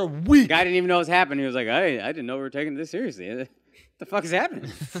players are weak. Guy didn't even know what was happening. He was like, I didn't know we were taking this seriously. What the fuck is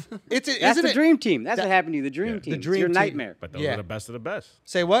happening? That's That's the dream team. That's what happened to you. The dream team. the It's dream your team. nightmare. But those Yeah. are the best of the best.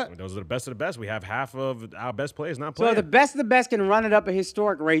 Say what? Those are the best of the best. We have half of our best players not So playing. the best of the best can run it up at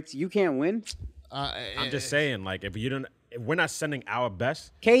historic rates. You can't win. I'm just saying, like, if we're not sending our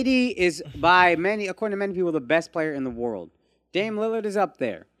best, KD is according to many people, the best player in the world. Dame Lillard is up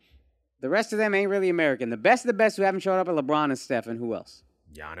there. The rest of them ain't really American. The best of the best who haven't showed up are LeBron and Steph, and who else?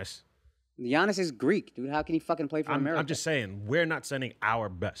 Giannis. Giannis is Greek, dude. How can he fucking play for America? I'm just saying, we're not sending our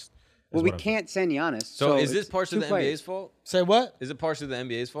best. well, is we what I'm can't send Giannis. So is it's this partially two the players. NBA's fault? Say what? Is it partially the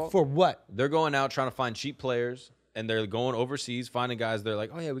NBA's fault? For what? They're going out trying to find cheap players, and they're going overseas, finding guys. They're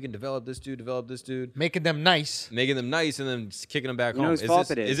like, oh yeah, we can develop this dude, Making them nice. making them nice, and then kicking them back You know home. whose fault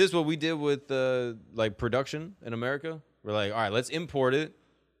it is? Is this what we did with like production in America? We're like, all right, let's import it,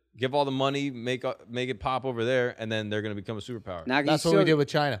 give all the money, make it pop over there, and then they're gonna become a superpower. Now, That's what we did with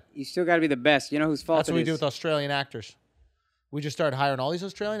China. You still got to be the best. You know whose fault That's it what we is? did with Australian actors. We just started hiring all these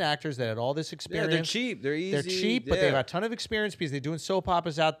Australian actors that had all this Yeah, experience. they're cheap. They're easy. They're cheap, but they yeah. have a ton of experience because they're doing soap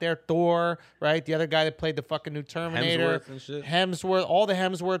operas out there. Thor, right? The other guy that played the fucking new Terminator. Hemsworth and shit. Hemsworth, all the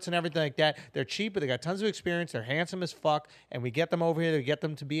Hemsworths and everything like that. They're cheap, but they got tons of experience. They're handsome as fuck. And we get them over here to get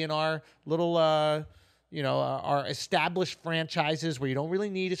them to be in our little, our established franchises where you don't really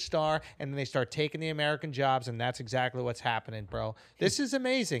need a star. And then they start taking the American jobs. And that's exactly what's happening, bro. This is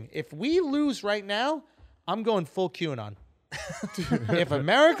amazing. If we lose right now, I'm going full QAnon. If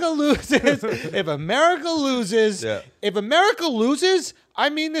America loses, I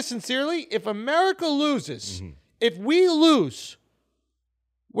mean this sincerely. If America loses, if we lose,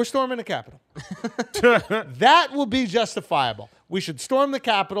 we're storming the Capitol. That will be justifiable. We should storm the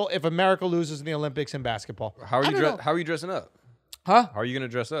Capitol if America loses in the Olympics in basketball. How are I you? don't know. How are you dressing up? Huh? How are you gonna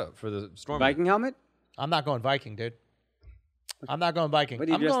dress up for the storm? Viking helmet? I'm not going Viking, dude. I'm not going Viking. What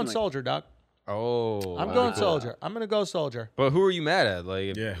are you I'm dressing going like? soldier, dog. Oh, I'm wow. going soldier. I'm going to go soldier. But who are you mad at?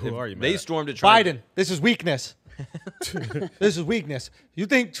 Like, Yeah, who are you mad They at? stormed it. trying- Biden, this is weakness. This is weakness. You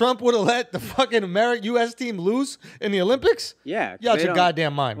think Trump would have let the fucking U.S. team lose in the Olympics? Yeah. 'cause You out they your don't-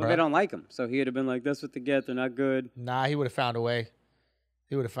 goddamn mind, Well, bro. they don't like him. So he would have been like, that's what they get. They're not good. Nah, he would have found a way.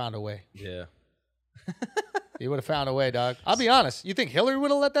 He would have found a way. Yeah. He would have found a way, dog. I'll be honest. You think Hillary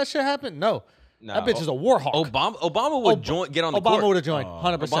would have let that shit happen? No. No. That bitch is a war hawk. Obama would get on the court. Obama would have joined,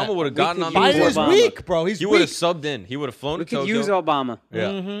 100%. Obama would have gotten on the use Biden court. is Obama. weak, bro. He's He would have weak. subbed in. He would have flown We to could Tokyo. use Obama.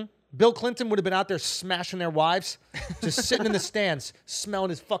 Yeah. Bill Clinton would have been out there smashing their wives, just sitting in the stands, smelling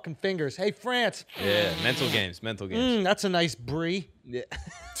his fucking fingers. Hey, France. Yeah. Mental games. That's a nice brie. Yeah.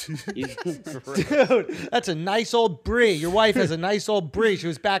 Dude, that's a nice old brie. Your wife has a nice old brie. She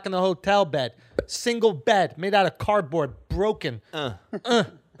was back in the hotel bed. Single bed, made out of cardboard, broken.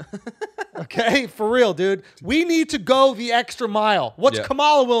 Okay? For real, dude. We need to go the extra mile. What's Yeah.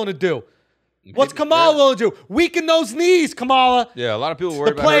 Kamala willing to do? What's Kamala willing to do? Weaken those knees, Kamala. Yeah. A lot of people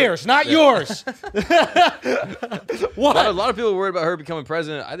worried The about players, her. not Yeah. yours. What? A lot of people worried about her becoming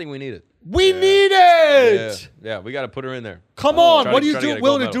president. I think we need it. We need it. Yeah. We got to put her in there. Come on. Try What to- are you try to get a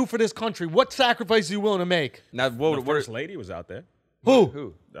willing to gold do medal. for this country? What sacrifice are you willing to make? Now, The what first lady was out there. Who?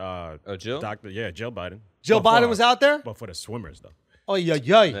 Who? Jill? Jill Biden. Jill But for- Biden was out there? But for the swimmers, though. Oh, yeah.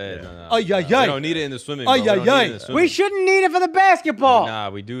 Oh, yeah. We don't need it in the swimming. bro. We don't need it in the swimming. We shouldn't need it for the basketball. Nah,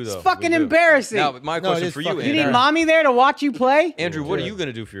 we do though. It's fucking We do. embarrassing. Now, my No, it question is for you, fucking You Andrew. need embarrassing. mommy there to watch you play? Andrew, what are you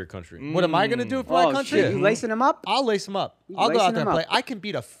gonna do for your country? What am I going to do for Oh, my country? shit. You lacing them up? I'll lace them up. I'll go out lacing there and them play. up. I can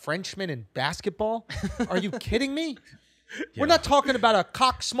beat a Frenchman in basketball. Are you kidding me? We're not talking about a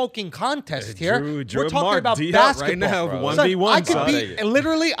cock smoking contest here. Drew We're talking Mark about D up basketball. right now, bro. 1v1. I could son. beat, and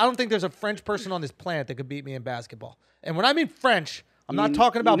literally, I don't think there's a French person on this planet that could beat me in basketball. And when I mean French, I'm not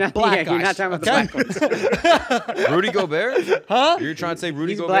talking about You're not- black yeah, guys. You're not talking about okay? the black ones. Rudy Gobert? Huh? You're trying to say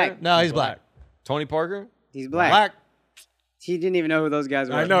Rudy He's Gobert? black. No, he's black. Tony Parker? He's black. Black. He didn't even know who those guys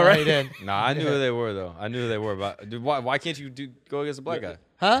were. I know, No, right? he didn't. Nah, I knew who they were though. I knew who they were. But dude, why can't you go against a black guy?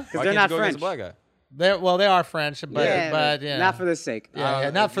 Huh? Why they're can't not you go against a French. black guy? Well, they are French, but yeah, not for the sake. Yeah,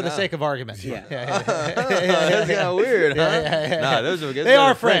 not for the sake of argument. Yeah. That's kind of weird, huh? Nah, those are They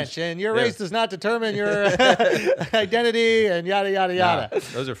are French, and your race does not determine your identity, and yada yada Nah, yada.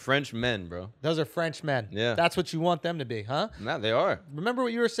 those are French men, bro. Those are French men. Yeah. That's what you want them to be, huh? Nah, they are. Remember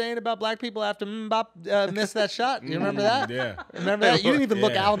what you were saying about black people after Mbop missed that shot? You remember that? Yeah. Remember that? You didn't even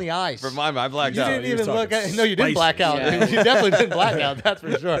look Yeah. Al in the eyes. Remind me, I blacked You out. didn't he was even look talking at. No, you didn't black spicy. out. Yeah. You definitely didn't black out. That's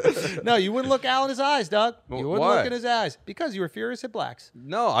for sure. No, you wouldn't look Al in his eyes, dog. You wouldn't why? look in his eyes because you were furious at blacks.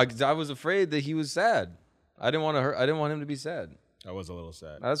 No, I was afraid that he was sad. I didn't want to hurt. I didn't want him to be sad. I was a little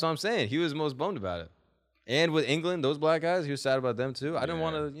sad. That's what I'm saying. He was most bummed about it. And with England, those black guys, he was sad about them too. I didn't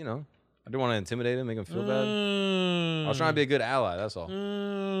want to, I didn't want to intimidate him, make him feel bad. I was trying to be a good ally. That's all.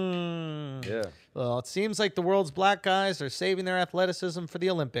 Yeah. Well, it seems like the world's black guys are saving their athleticism for the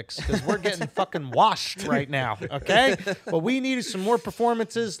Olympics because we're getting fucking washed right now, okay? What we need is some more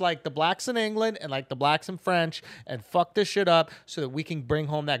performances like the blacks in England and like the blacks in French and fuck this shit up so that we can bring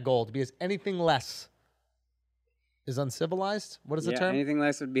home that gold because anything less is uncivilized. What is the term? Anything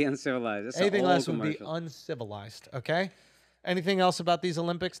less would be uncivilized. That's an Anything old less would be commercial. uncivilized, okay? Anything else about these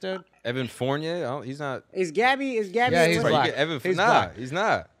Olympics, dude? Evan Fournier, he's not. Is Gabby? Yeah, he's Olympic? black. He's He's black. He's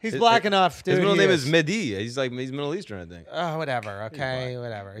not. He's black enough, dude. His middle he name is Mehdi. He's Middle Eastern, I think. Oh, whatever. Okay,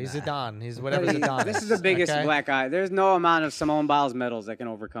 whatever. He's a Don. He's whatever the Don This is the biggest okay? black guy. There's no amount of Simone Biles medals that can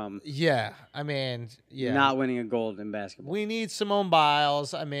overcome Yeah, I mean, yeah. not winning a gold in basketball. We need Simone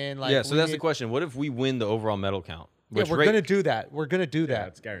Biles. I mean, like, Yeah, so we that's need- the question. What if we win the overall medal count? Yeah, Which we're gonna do that. We're gonna do that.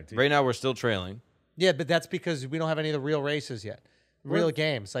 That's guaranteed. right now we're still trailing. Yeah, but that's because we don't have any of the real races yet. Real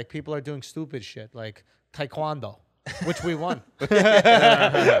games. Like people are doing stupid shit, like taekwondo, which we won. We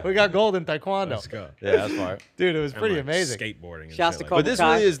got gold in taekwondo. Let's go. Yeah, that's fine. Dude, it was And, pretty like, amazing. Skateboarding. And Shouts shit to like But this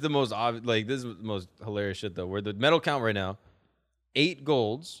Kai. really is the most obvious, this is the most hilarious shit though. Where the medal count right now, 8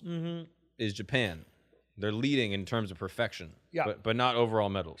 golds is Japan. They're leading in terms of perfection. Yeah. But not overall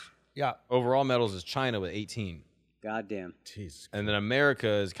medals. Yeah. Overall medals is China with 18. Goddamn. that. Jesus. And then America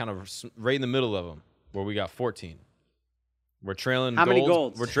is kind of right in the middle of them, where we got 14. We're trailing How golds. many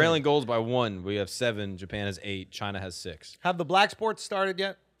golds? We're trailing golds by 1. We have 7. Japan has 8. China has 6. Have the black sports started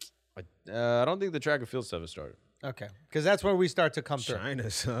yet? I don't think the track and field stuff has started. Okay, because that's where we start to come through. China,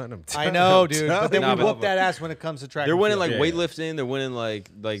 son. I know, dude, but then Nah, we but- whoop that ass when it comes to track. They're and winning field. like Yeah. weightlifting. They're winning like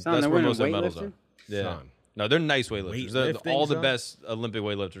Son, that's they're where winning most of the medals are. weightlifting? Yeah. Son. No, they're nice weightlifters. They're Weightlifting, all the son? best Olympic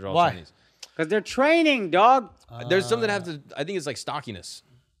weightlifters are all Why? Chinese. Because they're training, dog. There's something that have to. I think it's like stockiness.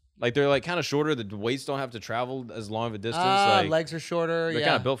 Like they're like kind of shorter. The weights don't have to travel as long of a distance. like legs are shorter. they're yeah.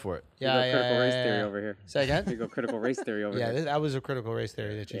 kind of built for it. You Yeah, go yeah, critical yeah, race yeah, theory yeah. over here. Say again? You go critical race theory over Yeah, here. that was a critical race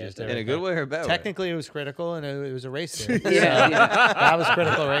theory that you just did. In a right good there. way or a bad way? Technically, it was critical, and it was a race theory. Yeah, yeah. That was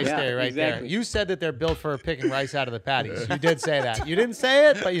critical race Yeah, theory right there. exactly. You said that they're built for picking rice out of the patties. You did say that. You didn't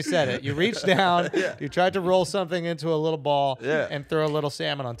say it, but you said it. You reached down, you tried to roll something into a little ball, Yeah. and throw a little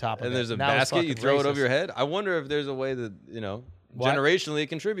salmon on top of it. And there's a And that was basket. You fucking throw it racist. over your head. I wonder if there's a way that What? generationally it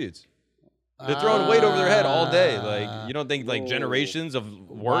contributes. They're throwing weight over their head all day. Like, you don't think like generations of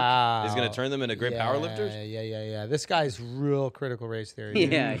work is going to turn them into great powerlifters? Yeah. This guy's real critical race theory.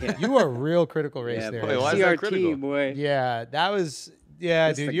 Dude. Yeah. You are real critical race theory. boy, why is that critical? CRT, boy. Yeah, that was. Yeah,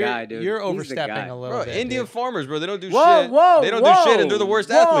 That's dude, the you're guy, dude. you're He's the overstepping guy. a little Bro, bit. Indian dude. farmers, bro, they don't do Whoa, shit. whoa, They don't whoa, do shit, and they're the worst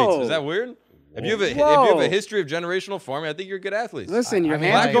whoa. athletes. Is that weird? If you have a Whoa. history of generational farming, I think you're good athletes. Listen, your I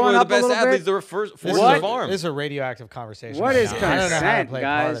mean, hands Black are people going are the up a best little athletes bit. that were forced to What? farm. This is a radioactive conversation. What right is now. I don't know how to consent, play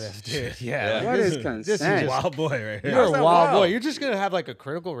part of guys? this, dude. Yeah. What is This consent? is Wild boy right here. You're a that wild boy. wild? You're just gonna have like a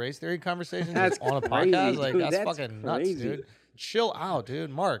critical race theory conversation That's just on a crazy, podcast? Like dude. that's That's fucking nuts, crazy. dude. Chill out, dude.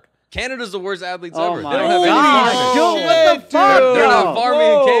 Mark. Canada's the worst athletes Oh ever. my They don't have God. any Yo, farming. what the fuck, They're not yo? farming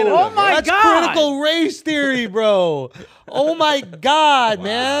in Canada. Oh my That's God. critical race theory, bro. Oh my God,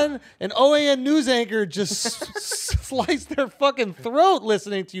 man. An OAN news anchor just sliced their fucking throat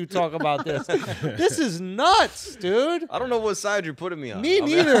listening to you talk about this. This is nuts, dude. I don't know what side you're putting me on. Me I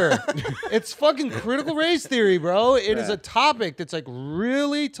mean, neither. It's fucking critical race theory, bro. It is a topic that's like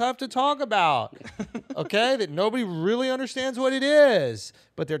really tough to talk about. Okay? That nobody really understands what it is.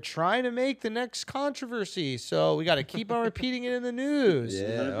 But they're trying to make the next controversy. So we got to keep on repeating it in the news. Yeah,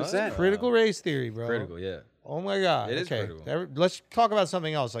 100%. Critical race theory, bro. critical, yeah. Oh my God. It is okay. critical. Let's talk about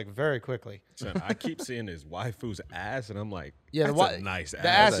something else, like very quickly. Son, I keep seeing his waifu's ass, and I'm like, Yeah, the that's a wa- nice ass. the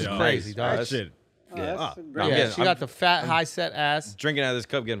ass is yo. crazy, dog. That shit. Yeah. That's I'm great. Yeah, getting- she got the fat, high set ass. Drinking out of this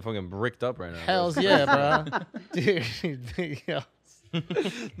cup, getting fucking bricked up right now. bro. Hells yeah, bro. Dude, yeah.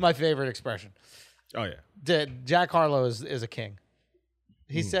 My favorite expression. Oh yeah. Jack Harlow is a king.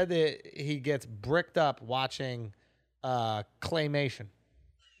 He said that he gets bricked up watching claymation.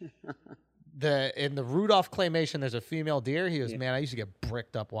 In the Rudolph claymation, there's a female deer. He goes, man, I used to get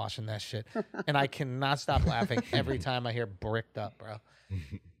bricked up watching that shit, and I cannot stop laughing every time I hear bricked up, bro.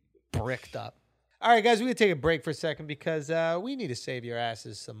 Bricked up. All right, guys, we're going to take a break for a second because we need to save your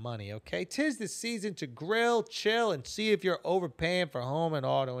asses some money, okay? 'Tis the season to grill, chill, and see if you're overpaying for home and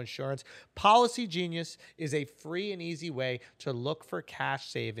auto insurance. Policy Genius is a free and easy way to look for cash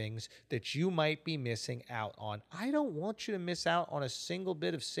savings that you might be missing out on. I don't want you to miss out on a single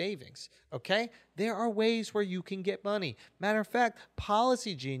bit of savings, okay? There are ways where you can get money. Matter of fact,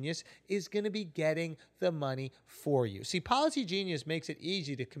 Policy Genius is going to be getting the money for you. See, Policy Genius makes it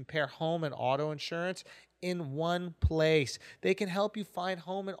easy to compare home and auto insurance in one place. They can help you find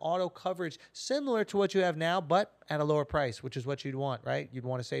home and auto coverage similar to what you have now, but at a lower price, which is what you'd want, right? You'd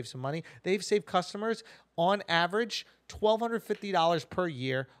want to save some money. They've saved customers on average $1,250 per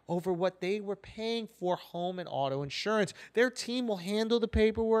year over what they were paying for home and auto insurance. Their team will handle the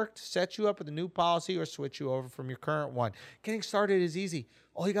paperwork to set you up with a new policy or switch you over from your current one. Getting started is easy.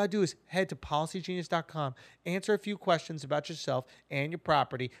 All you got to do is head to PolicyGenius.com, answer a few questions about yourself and your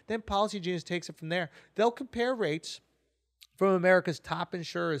property. Then Policy Genius takes it from there. They'll compare rates from America's top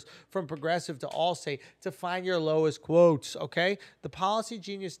insurers, from Progressive to Allstate, to find your lowest quotes, okay? The Policy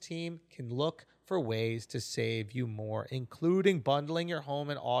Genius team can look for ways to save you more, including bundling your home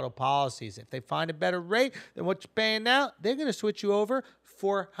and auto policies. If they find a better rate than what you're paying now, they're going to switch you over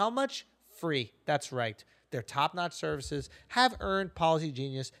for how much? Free. That's right. Their top-notch services have earned Policy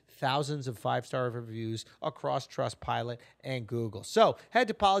Genius thousands of five-star reviews across Trustpilot and Google. So head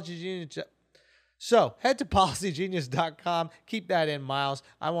to PolicyGenius.com. Keep that in, Miles.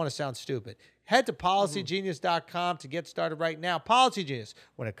 I want to sound stupid. Head to PolicyGenius.com to get started right now. Policy Genius.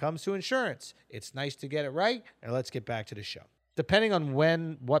 When it comes to insurance, it's nice to get it right. And let's get back to the show. Depending on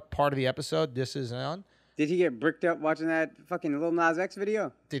what part of the episode this is on, Did he get bricked up watching that fucking Lil Nas X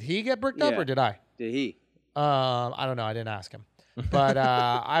video? did he get bricked up Yeah. or did I? Did he? I don't know. I didn't ask him. But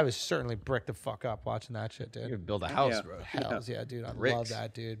I was certainly bricked the fuck up watching that shit, You dude. could build a house, Yeah. bro. Hells yeah, dude. I love Bricks.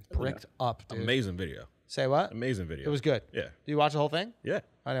 that, dude. Bricked up, dude. Amazing video. Say what? Amazing video. It was good. Yeah. Did you watch the whole thing? Yeah.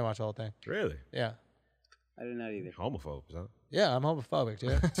 I didn't watch the whole thing. Really. Yeah. I did not either. Homophobes, huh? Yeah, I'm homophobic,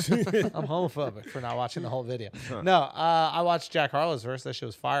 dude. I'm homophobic for not watching the whole video. No, I watched Jack Harlow's verse. That shit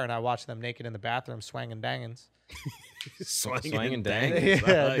was fire, and I watched them naked in the bathroom swanging dangins. Swanging dang.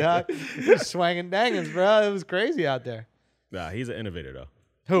 Yeah, dog. Swanging dangins, bro. It was crazy out there. Nah, he's an innovator though.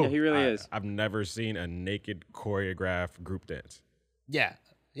 Who? Yeah, he really is. I've never seen a naked choreographed group dance. Yeah.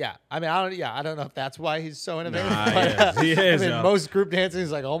 I mean, I don't know if that's why he's so innovative. Nah, but, he is, I mean, yo. most group dancing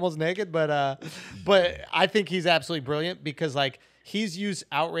is like almost naked, but I think he's absolutely brilliant because like he's used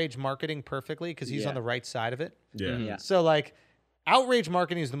outrage marketing perfectly because he's Yeah. on the right side of it. Yeah. Yeah. So like outrage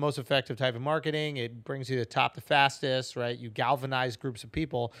marketing is the most effective type of marketing. It brings you to the top the fastest, right? You galvanize groups of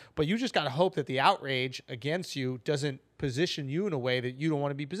people, but you just got to hope that the outrage against you doesn't position you in a way that you don't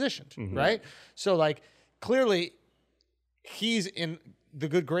want to be positioned, right? So like clearly he's in the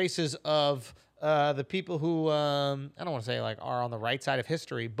good graces of the people who I don't want to say like are on the right side of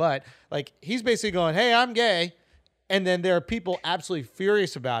history, but like he's basically going, "Hey, I'm gay." And then there are people absolutely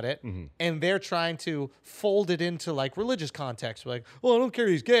furious about it, and they're trying to fold it into like religious context. Like, well, I don't care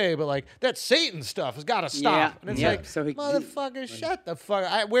he's gay, but like that Satan stuff has got to stop. Yeah. And it's Yeah. like, So he- motherfucker, shut the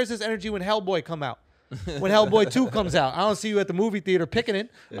fuck. Where's this energy when Hellboy come out? When Hellboy 2 comes out, I don't see you at the movie theater picking it.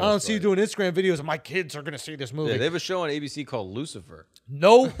 I don't see you doing Instagram videos of my kids are gonna see this movie. Yeah, they have a show on ABC called Lucifer.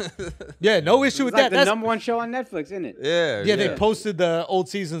 No, no issue with It's like that. the That's number one show on Netflix, isn't it? yeah, they posted the old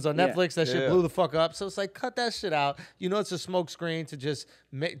seasons on Yeah. Netflix. That shit Yeah. blew the fuck up. So it's like, cut that shit out. You know, it's a smoke screen to just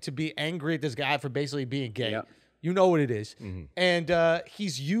to be angry at this guy for basically being gay. Yep. You know what it is. And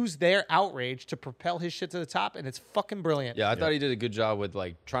he's used their outrage to propel his shit to the top, and it's fucking brilliant. Yeah, I thought he did a good job with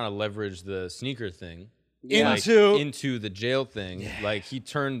like trying to leverage the sneaker thing. Into Into the jail thing. Like he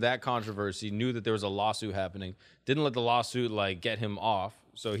turned that controversy, knew that there was a lawsuit happening, didn't let the lawsuit like get him off.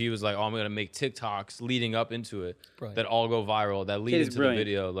 So he was like, "Oh, I'm gonna make TikToks leading up into it Right. that all go viral, that lead Kid is into brilliant. the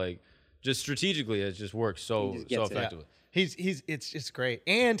video." Like just strategically, it just works so just gets it. effectively. It's great.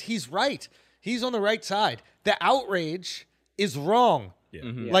 And he's right. He's on the right side. The outrage is wrong. Yeah.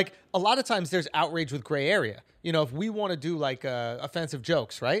 Like a lot of times there's outrage with gray area. You know, if we want to do like offensive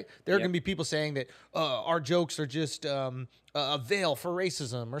jokes, right? There are going to be people saying that our jokes are just a veil for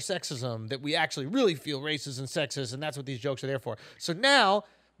racism or sexism, that we actually really feel racist and sexist, and that's what these jokes are there for. So now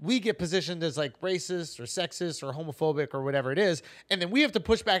we get positioned as like racist or sexist or homophobic or whatever it is, and then we have to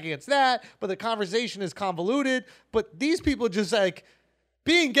push back against that, but the conversation is convoluted. But these people just like,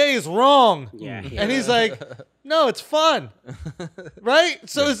 being gay is wrong. Yeah. And he's like, no, it's fun. Right?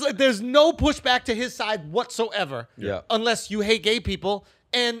 So it's like there's no pushback to his side whatsoever. Yeah. Unless you hate gay people.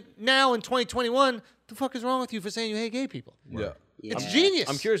 And now in 2021, the fuck is wrong with you for saying you hate gay people? Yeah. It's genius.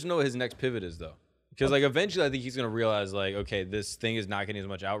 I'm curious to know what his next pivot is though. Because like eventually I think he's gonna realize like, okay, this thing is not getting as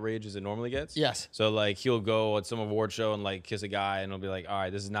much outrage as it normally gets. Yes. So like he'll go at some award show and like kiss a guy and he'll be like, all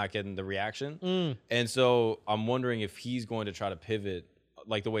right, this is not getting the reaction. And so I'm wondering if he's going to try to pivot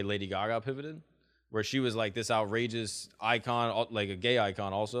like the way Lady Gaga pivoted, where she was like this outrageous icon, like a gay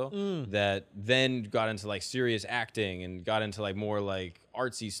icon also, that then got into like serious acting and got into like more like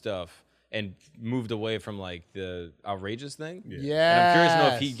artsy stuff and moved away from like the outrageous thing. Yeah. And I'm curious to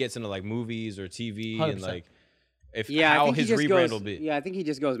know if he gets into like movies or TV 100%. and like if Yeah, I how think he his just rebrand goes, will be. Yeah, I think he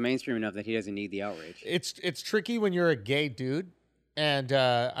just goes mainstream enough that he doesn't need the outrage. It's tricky when you're a gay dude. And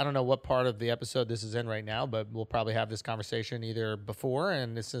I don't know what part of the episode this is in right now, but we'll probably have this conversation either before,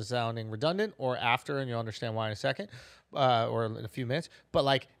 and this is sounding redundant, or after, and you'll understand why in a second, or in a few minutes. But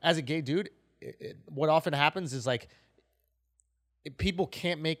like, as a gay dude, what often happens is like, people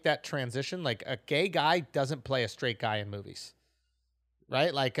can't make that transition. Like, a gay guy doesn't play a straight guy in movies,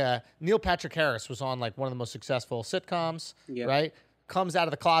 right? Like Neil Patrick Harris was on like one of the most successful sitcoms, Yeah. right? Comes out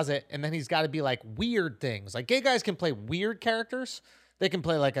of the closet, and then he's got to be like weird things. Like, gay guys can play weird characters. They can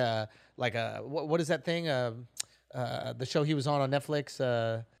play like a what is that thing? The show he was on Netflix.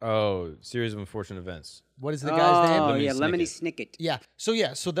 Oh, series of unfortunate events. What is the guy's name? Oh, Lemony yeah, Lemony Snicket.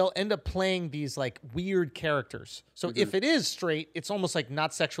 Snicket. So they'll end up playing these like weird characters. So if it is straight, it's almost like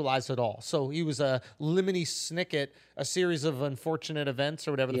not sexualized at all. So he was a Lemony Snicket, a series of unfortunate events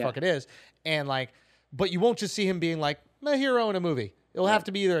or whatever the Yeah. fuck it is, and like, but you won't just see him being like a hero in a movie. It'll have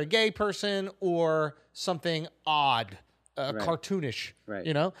to be either a gay person or something odd, cartoonish. Right.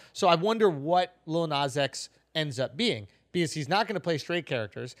 You know. So I wonder what Lil Nas X ends up being, because he's not going to play straight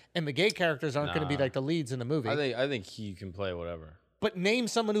characters, and the gay characters aren't going to be like the leads in the movie. I think he can play whatever. But name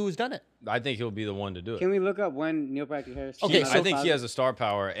someone who has done it. I think he'll be the one to do it. Can we look up when Neil Patrick Harris? Okay, came out? so- I think he has a star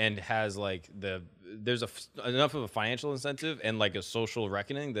power and has like there's enough of a financial incentive and like a social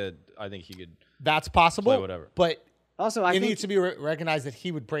reckoning that I think he could. That's possible. Play whatever. But Also, I it think needs to be recognized that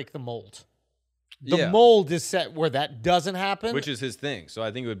he would break the mold. The Yeah. mold is set where that doesn't happen. Which is his thing. So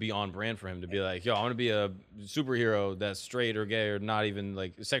I think it would be on brand for him to be like, yo, I want to be a superhero that's straight or gay or not even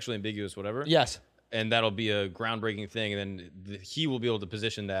like sexually ambiguous, whatever. yes. And that'll be a groundbreaking thing. And then he will be able to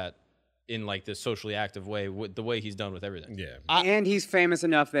position that in like this socially active way, with the way he's done with everything. Yeah. and he's famous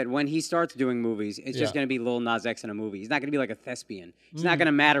enough that when he starts doing movies, it's just Yeah. going to be Lil Nas X in a movie. He's not going to be like a thespian. It's not going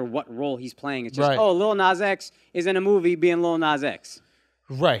to matter what role he's playing. It's just, Right. oh, Lil Nas X is in a movie being Lil Nas X.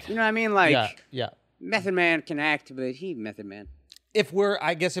 Right. You know what I mean? Like, yeah. Method Man can act, but he Method Man.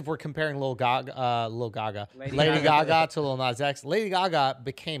 I guess if we're comparing Lady Gaga Lady Gaga to Lil Nas X, Lady Gaga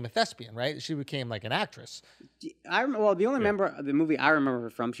became a thespian, right? She became like an actress. Well, the only member of the movie I remember her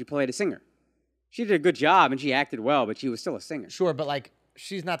from, she played a singer. She did a good job and she acted well, but she was still a singer. Sure, but like,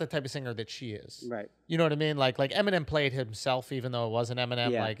 she's not the type of singer that she is. Right. You know what I mean? Like Eminem played himself, even though it wasn't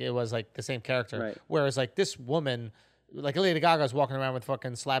Eminem. Yeah. Like, it was like the same character. Right. Whereas like this woman like Lady Gaga's walking around with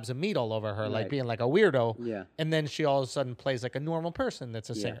fucking slabs of meat all over her, like Right. being like a weirdo. Yeah. And then she all of a sudden plays like a normal person that's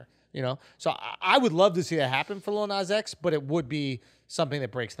a singer. You know, so I would love to see that happen for Lil Nas X, but it would be something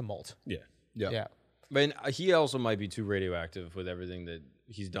that breaks the mold. Yeah. Yeah. But he also might be too radioactive with everything that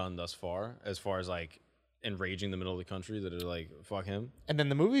he's done thus far, as far as like enraging the middle of the country that are like, fuck him. And then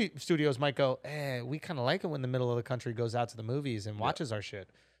the movie studios might go, we kind of like it when the middle of the country goes out to the movies and watches our shit.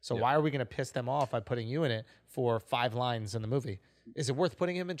 So why are we going to piss them off by putting you in it for 5 lines in the movie? Is it worth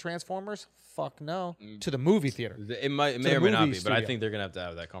putting him in Transformers? Fuck no. To the movie theater. It may the or may not movie be, but I studio. think they're going to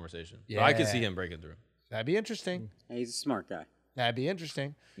have that conversation. But I can see Yeah. him breaking through. That'd be interesting. He's a smart guy. That'd be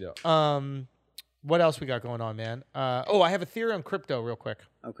interesting. Yeah. What else we got going on, man? I have a theory on crypto real quick.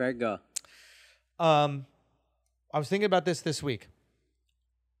 Okay, go. I was thinking about this week.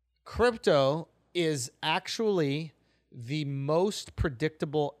 Crypto is actually the most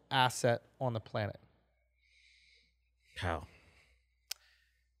predictable asset on the planet. How?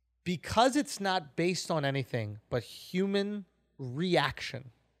 Because it's not based on anything but human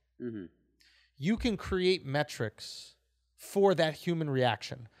reaction. You can create metrics for that human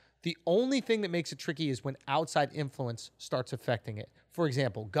reaction. The only thing that makes it tricky is when outside influence starts affecting it. For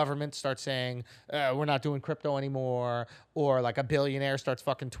example, government starts saying, we're not doing crypto anymore, or like a billionaire starts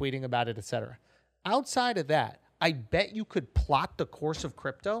fucking tweeting about it, etc. Outside of that, I bet you could plot the course of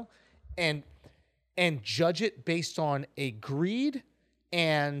crypto and judge it based on a greed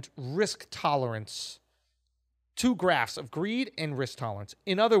and risk tolerance. 2 graphs of greed and risk tolerance.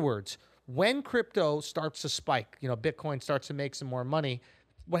 In other words, when crypto starts to spike, Bitcoin starts to make some more money,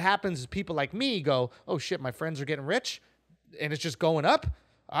 what happens is people like me go, oh shit, my friends are getting rich and it's just going up.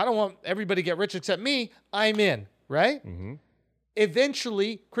 I don't want everybody to get rich except me. I'm in, right?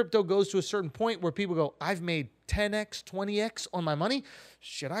 Eventually, crypto goes to a certain point where people go, I've made 10x, 20x on my money.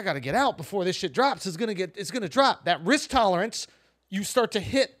 Shit, I got to get out before this shit drops. It's going to drop. That risk tolerance, you start to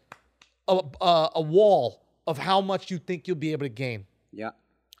hit a wall of how much you think you'll be able to gain. Yeah.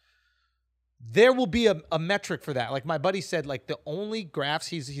 There will be a metric for that. Like my buddy said, like the only graphs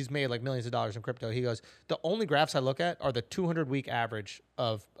he's made like millions of dollars in crypto. He goes, the only graphs I look at are the 200-week average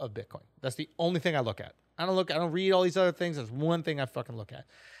of Bitcoin. That's the only thing I look at. I don't read all these other things. There's one thing I fucking look at.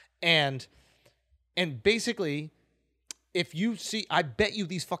 And basically, if you see, I bet you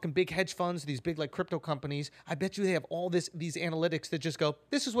these fucking big hedge funds, these big like crypto companies, I bet you they have all these analytics that just go,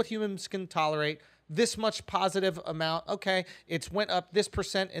 this is what humans can tolerate. This much positive amount. Okay, it's went up this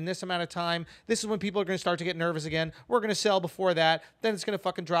percent in this amount of time. This is when people are going to start to get nervous again. We're going to sell before that. Then it's going to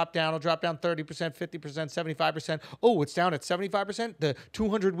fucking drop down. It'll drop down 30%, 50%, 75%. Oh, it's down at 75%. The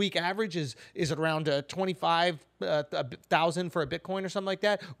 200-week average is at around 25,000 for a Bitcoin or something like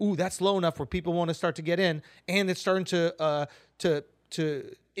that. Ooh, that's low enough where people want to start to get in, and it's starting to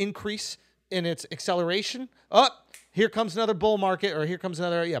increase in its acceleration. Here comes another bull market, or here comes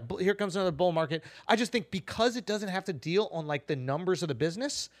another bull market. I just think because it doesn't have to deal on like the numbers of the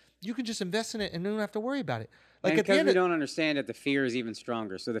business, you can just invest in it and don't have to worry about it. Like And at the because end we of, don't understand that the fear is even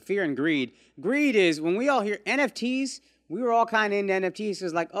stronger. So the fear and greed. Greed is when we all hear NFTs, we were all kind of into NFTs.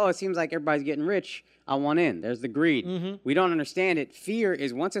 It's like, oh, it seems like everybody's getting rich. I want in. There's the greed. We don't understand it. Fear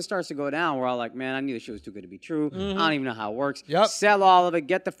is once it starts to go down, we're all like, man, I knew this shit was too good to be true. I don't even know how it works. Yep. Sell all of it.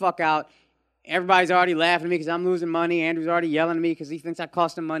 Get the fuck out. Everybody's already laughing at me because I'm losing money. Andrew's already yelling at me because he thinks I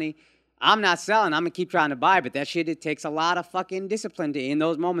cost him money. I'm not selling. I'm going to keep trying to buy. But that shit, it takes a lot of fucking discipline to, in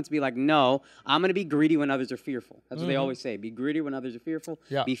those moments, be like, no, I'm going to be greedy when others are fearful. That's what they always say. Be greedy when others are fearful.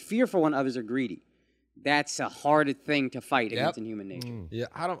 Yeah. Be fearful when others are greedy. That's a hard thing to fight against in human nature. Yeah,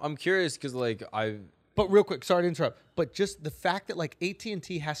 I'm curious because like but real quick, sorry to interrupt, but just the fact that like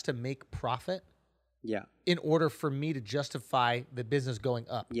AT&T has to make profit Yeah. in order for me to justify the business going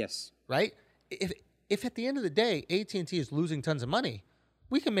up. Yes. Right? If at the end of the day AT&T is losing tons of money,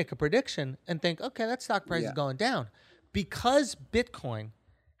 we can make a prediction and think, okay, that stock price is going down. Because Bitcoin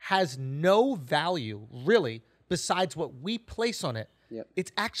has no value really besides what we place on it. Yep.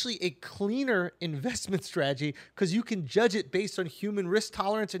 It's actually a cleaner investment strategy because you can judge it based on human risk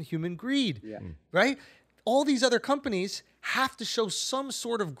tolerance and human greed. Yeah. Right? All these other companies have to show some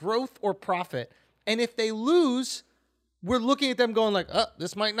sort of growth or profit. And if they lose, we're looking at them going like, oh,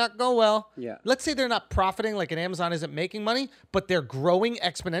 this might not go well. Yeah. Let's say they're not profiting, like an Amazon isn't making money, but they're growing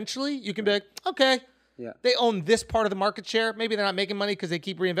exponentially. You can be like, okay, Yeah. they own this part of the market share. Maybe they're not making money because they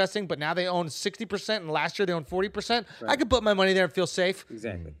keep reinvesting, but now they own 60%, and last year they owned 40%. I could put my money there and feel safe.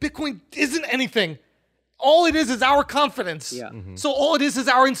 Exactly. Bitcoin isn't anything. All it is our confidence. Yeah. So all it is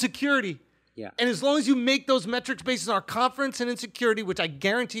our insecurity. Yeah. And as long as you make those metrics based on our confidence and insecurity, which I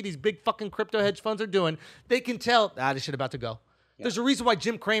guarantee these big fucking crypto hedge funds are doing, they can tell, this shit about to go. There's a reason why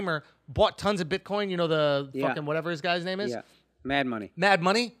Jim Cramer bought tons of Bitcoin. You know, the Yeah. fucking whatever his guy's name is? Yeah. Mad money. Mad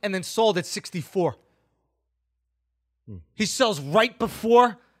Money, and then sold at 64. He sells right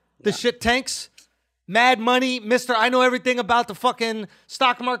before the shit tanks. Mad Money, Mr. I know everything about the fucking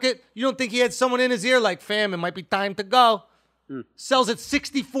stock market. You don't think he had someone in his ear like, fam, it might be time to go. Sells at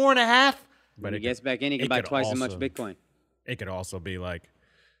 64 and a half. When he gets back in, he can buy could twice as much also- Bitcoin. It could also be like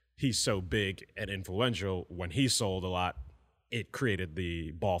he's so big and influential when he sold a lot, it created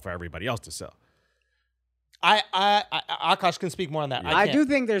the ball for everybody else to sell. Akash can speak more on that. I can't. do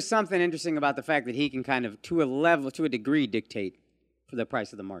think there's something interesting about the fact that he can kind of, to a degree, dictate for the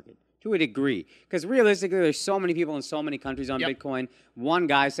price of the market. To a degree. Because realistically, there's so many people in so many countries on Yep. Bitcoin. One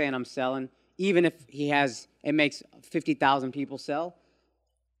guy saying I'm selling, even if it makes 50,000 people sell,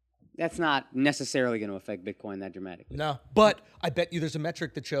 that's not necessarily going to affect Bitcoin that dramatically. No, but I bet you there's a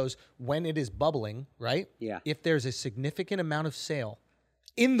metric that shows when it is bubbling, right? Yeah. If there's a significant amount of sale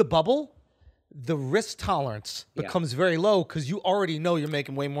in the bubble, the risk tolerance Yeah. becomes very low because you already know you're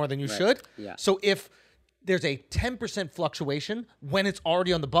making way more than you should. Yeah. So if there's a 10% fluctuation when it's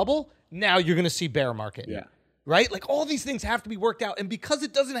already on the bubble, now you're going to see bear market. Yeah. Right? Like all these things have to be worked out. And because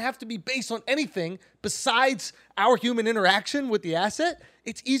it doesn't have to be based on anything besides our human interaction with the asset,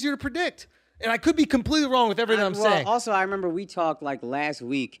 it's easier to predict. And I could be completely wrong with everything I'm saying. Also, I remember we talked like last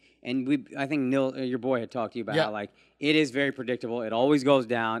week, and I think Neil, your boy, had talked to you about Yeah. how like it is very predictable. It always goes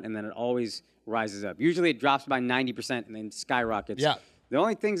down, and then it always rises up. Usually, it drops by 90% and then skyrockets. Yeah. The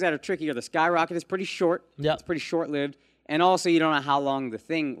only things that are tricky are the skyrocket is pretty short. Yeah. It's pretty short-lived. And also, you don't know how long the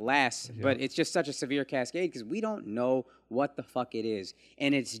thing lasts, but it's just such a severe cascade because we don't know what the fuck it is.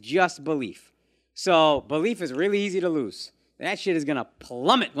 And it's just belief. So belief is really easy to lose. That shit is going to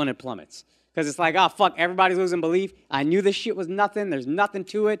plummet when it plummets. Because it's like, oh, fuck, everybody's losing belief. I knew this shit was nothing. There's nothing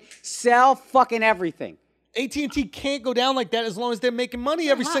to it. Sell fucking everything. AT&T can't go down like that as long as they're making money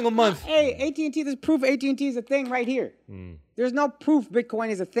every single month. Hey, AT&T, there's proof AT&T is a thing right here. There's no proof Bitcoin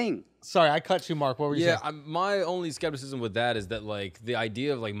is a thing. Sorry, I cut you, Mark. What were you Yeah, saying? my only skepticism with that is that like the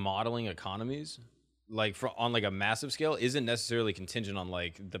idea of like modeling economies, like on like a massive scale, isn't necessarily contingent on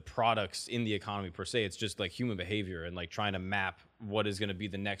like the products in the economy per se. It's just like human behavior and like trying to map what is going to be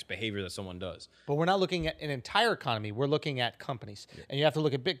the next behavior that someone does. But we're not looking at an entire economy. We're looking at companies. And you have to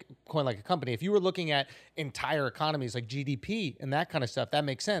look at Bitcoin like a company. If you were looking at entire economies like GDP and that kind of stuff, that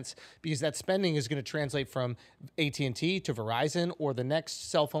makes sense because that spending is going to translate from AT&T to Verizon or the next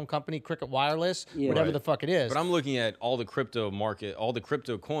cell phone company, Cricket Wireless, whatever Right. the fuck it is. But I'm looking at all the crypto market, all the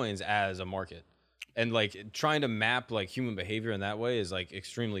crypto coins as a market. And like trying to map like human behavior in that way is like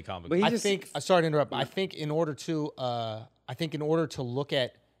extremely complicated. But I just- think sorry to interrupt. I think in order to look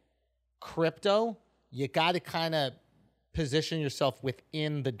at crypto, you got to kind of position yourself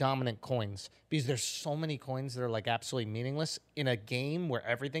within the dominant coins because there's so many coins that are like absolutely meaningless in a game where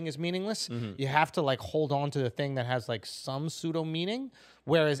everything is meaningless. You have to like hold on to the thing that has like some pseudo meaning.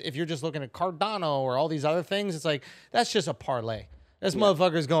 Whereas if you're just looking at Cardano or all these other things, it's like that's just a parlay. This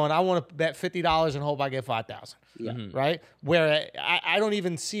motherfucker's going, I want to bet $50 and hope I get 5,000. Yeah. Right? Where I don't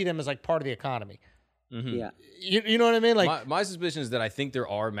even see them as like part of the economy. Yeah. You know what I mean? Like, My suspicion is that I think there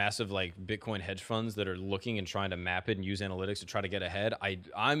are massive like Bitcoin hedge funds that are looking and trying to map it and use analytics to try to get ahead.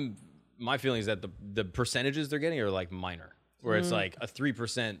 My feeling is that the percentages they're getting are like minor, where it's like a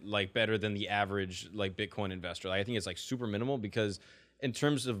 3% like better than the average like Bitcoin investor. Like, I think it's like super minimal because in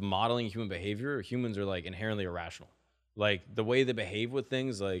terms of modeling human behavior, humans are like inherently irrational. Like the way they behave with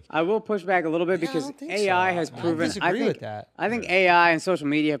things, like I will push back a little bit I because don't think AI so. has I proven. disagree think, with that. I think AI and social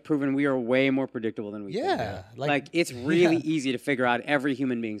media have proven we are way more predictable than we think. Yeah, Like it's really easy to figure out every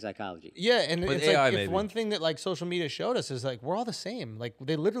human being's psychology. yeah, and With it's AI, like if maybe. one thing that like social media showed us is like we're all the same. Like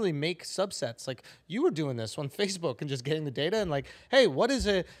they literally make subsets. Like you were doing this on Facebook and just getting the data and like, hey, what is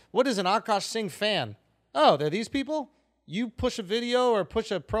an Akash Singh fan? Oh, they're these people. You push a video or push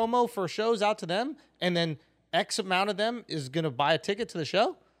a promo for shows out to them, and then X amount of them is going to buy a ticket to the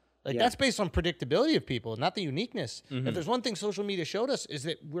show. Like that's based on predictability of people, not the uniqueness. If there's one thing social media showed us is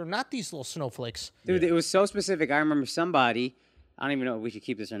that we're not these little snowflakes. Dude, it was so specific. I remember somebody, I don't even know if we should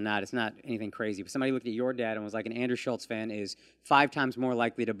keep this or not. It's not anything crazy, but somebody looked at your dad and was like, an Andrew Schultz fan is 5 times more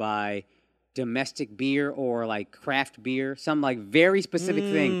likely to buy domestic beer or like craft beer, some like very specific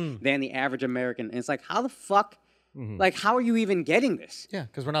thing than the average American. And it's like, how the fuck Like, how are you even getting this? Yeah,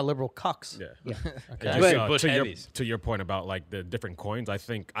 because we're not liberal cucks. Yeah. Just But- Bush to heavies. your point about like the different coins, I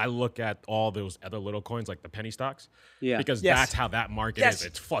think I look at all those other little coins like the penny stocks. Yeah. Because Yes. that's how that market Yes. is.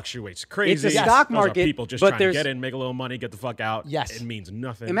 It fluctuates crazy. It's a stock Those are market, people just but trying to there's- get in, make a little money, get the fuck out. Yes. It means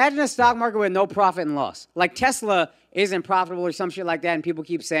nothing. Imagine a stock market with no profit and loss. Like Tesla isn't profitable or some shit like that, and people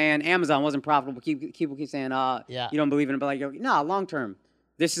keep saying Amazon wasn't profitable. People keep saying, Yeah. you don't believe in it. But like, no, long term,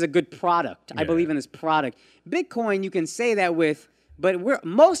 this is a good product. I believe in this product. Bitcoin, you can say that with, but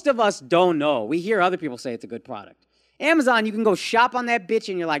most of us don't know. We hear other people say it's a good product. Amazon, you can go shop on that bitch,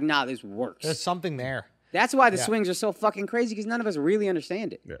 and you're like, nah, this works. There's something there. That's why the swings are so fucking crazy, because none of us really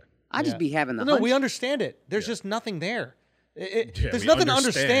understand it. Yeah. I just be having the No, hunch. we understand it. There's just nothing there. Yeah, There's we nothing to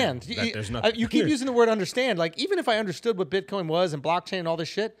understand understand. that there's nothing. You keep using the word understand. Like, even if I understood what Bitcoin was and blockchain and all this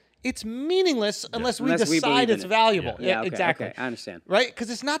shit, it's meaningless unless we Unless we decide believe in it's it. valuable. Yeah, okay, exactly. okay, I understand. Right? Because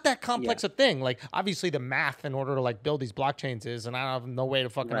it's not that complex a thing. Like, obviously, the math in order to like build these blockchains is, and I have no way to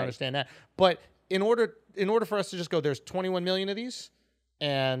fucking Right. understand that. But in order for us to just go, there's 21 million of these,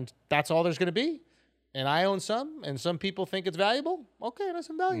 and that's all there's going to be, and I own some, and some people think it's valuable. Okay, that's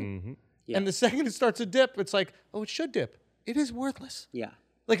some value. Yeah. And the second it starts to dip, it's like, oh, it should dip. It is worthless. Yeah.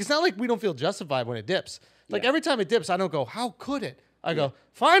 Like, it's not like we don't feel justified when it dips. Like, Yeah. every time it dips, I don't go, how could it? I go,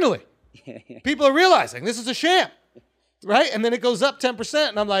 finally, people are realizing this is a sham, right? And then it goes up 10%,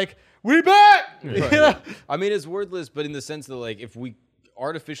 and I'm like, we back! You know? I mean, it's worthless, but in the sense that, like, if we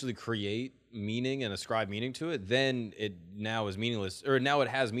artificially create meaning and ascribe meaning to it, then it now is meaningless, or now it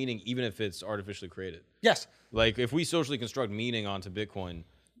has meaning even if it's artificially created. Yes. Like, if we socially construct meaning onto Bitcoin,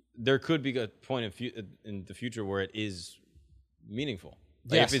 there could be a point in the future where it is meaningful.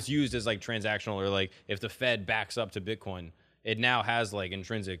 Like, Yes. if it's used as, like, transactional, or, like, if the Fed backs up to Bitcoin, it now has, like,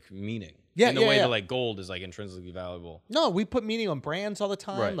 intrinsic meaning. Yeah, in the yeah, way yeah. that, like, gold is, like, intrinsically valuable. No, we put meaning on brands all the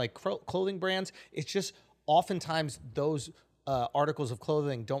time, Right. like clothing brands. It's just oftentimes those articles of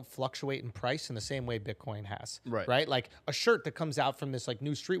clothing don't fluctuate in price in the same way Bitcoin has. Right. Right? Like a shirt that comes out from this like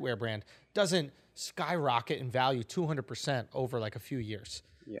new streetwear brand doesn't skyrocket in value 200% over like a few years.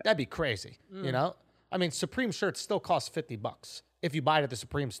 Yeah. That'd be crazy. You know? I mean, Supreme shirts still cost $50 if you buy it at the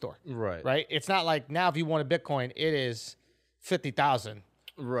Supreme store. Right. Right? It's not like now if you want a Bitcoin, it is 50,000.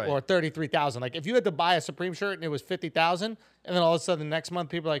 Right. Or 33,000. Like if you had to buy a Supreme shirt and it was 50,000, and then all of a sudden the next month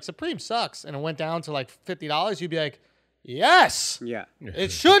people are like Supreme sucks, and it went down to like $50, you'd be like, yes, Yeah.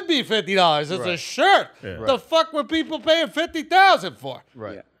 it should be $50. It's a shirt. The fuck were people paying 50,000 for?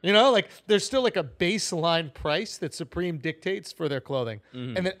 Right. Yeah. You know, like there's still like a baseline price that Supreme dictates for their clothing,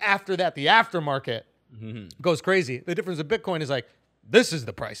 and then after that, the aftermarket goes crazy. The difference with Bitcoin is like this is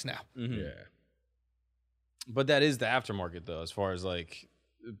the price now. Yeah. But that is the aftermarket, though, as far as, like,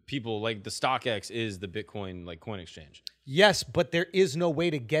 people, like, the StockX is the Bitcoin, like, coin exchange. Yes, but there is no way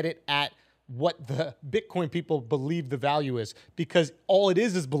to get it at what the Bitcoin people believe the value is because all it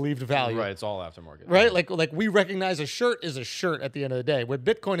is believed value. Right, it's all aftermarket. Right? Like we recognize a shirt is a shirt at the end of the day. Where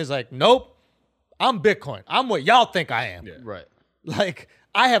Bitcoin is like, nope, I'm Bitcoin. I'm what y'all think I am. Right. Like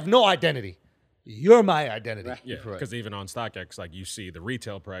I have no identity. You're my identity. Yeah, because even on StockX, like you see the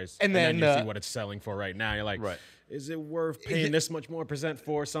retail price, And and then then, you see what it's selling for right now. You're like, Right. is it worth paying this much more percent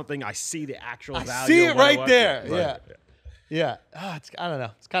for something? I see the actual I value. see of it what right was. there. Right. Yeah. Oh, I don't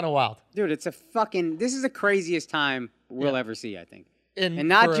know. It's kind of wild. Dude, it's a fucking. This is the craziest time we'll ever see, I think. And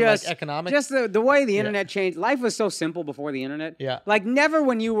not for, like, just economic? just the way the internet changed. Life was so simple before the internet. Yeah. Like never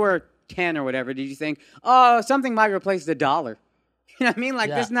when you were 10 or whatever did you think, oh, something might replace the dollar. You know what I mean? Like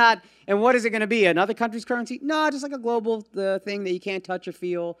Yeah. this not. And what is it going to be? Another country's currency? No, just like a global thing that you can't touch or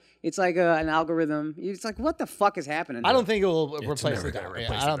feel. It's like an algorithm. It's like what the fuck is happening? I don't think it will replace never the gonna dollar.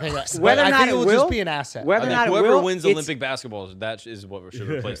 replace I don't the think dollar. that. Whether or I not think it it will will, just be an asset. whether I or think not it whoever will, wins it's- Olympic basketball, that is what should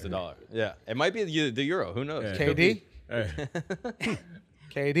replace the dollar. Yeah. It might be the euro. Who knows? KD.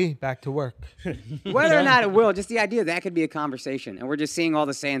 KD, back to work. Whether or not it will, just the idea that could be a conversation, and we're just seeing all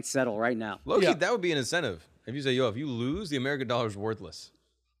the sand settle right now. Loki, Yeah. that would be an incentive. If you say, yo, if you lose, the American dollar is worthless.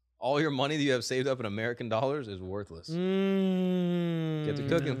 All your money that you have saved up in American dollars is worthless. Get to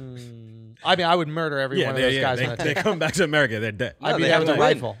cooking. I mean, I would murder every Yeah, one of those guys on the they table. come back to America, they're dead. I'd be they there have with to a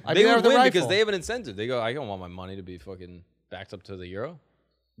win. rifle. I'd be They there would with a win because rifle. they have an incentive. They go, I don't want my money to be fucking backed up to the euro.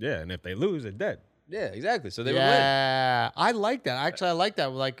 Yeah, and if they lose, they're dead. Yeah, exactly. So they would win. Yeah, I like that. Actually, I like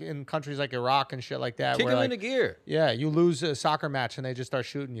that. Like in countries like Iraq and shit like that. Kick where, them like, into gear. yeah, you lose a soccer match and they just start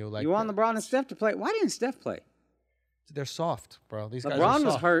shooting you. Like You want LeBron and Steph to play? Why didn't Steph play? they're soft, bro. These guys are LeBron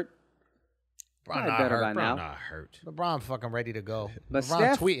was soft. hurt. LeBron Probably not better hurt. by now. Not hurt. LeBron fucking ready to go. But LeBron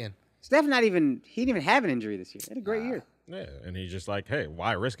Steph- tweeting. Steph not even. He didn't even have an injury this year. He had a great year. Yeah, and he's just like, hey,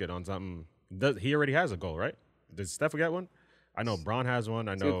 why risk it on something? He already has a goal, right? Did Steph get one? I know Bron has one.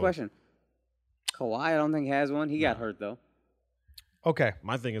 I It's a good know. question. Kawhi, I don't think has one. He got hurt though Okay.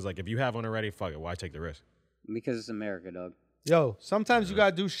 My thing is like, if you have one already, fuck it. Why take the risk? because it's America, dog. Yo, sometimes you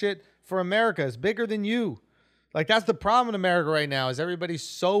gotta do shit for America. It's bigger than you. Like that's the problem in America right now. Is everybody's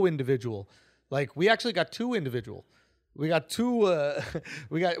so individual. Like we actually got too individual. We got too.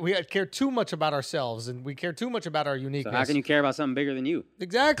 We got care too much about ourselves, and we care too much about our So uniqueness. how can you care about something bigger than you?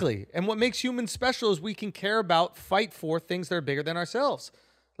 Exactly. And what makes humans special is we can care about, fight for things that are bigger than ourselves.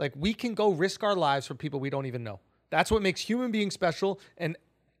 Like we can go risk our lives for people we don't even know. That's what makes human beings special, and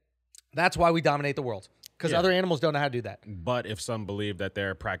that's why we dominate the world. Because Yeah. other animals don't know how to do that. But if some believe that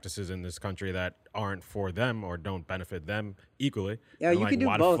there are practices in this country that aren't for them or don't benefit them equally, Yeah, then you like, could do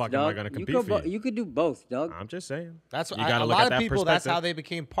why both, the fuck am I dog. going to You compete could, for you? you could do both, dog. I'm just saying. That's you a gotta look lot at of that people. That's how perspective. they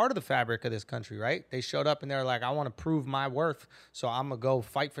became part of the fabric of this country, right? They showed up and they're like, "I want to prove my worth, so I'm gonna go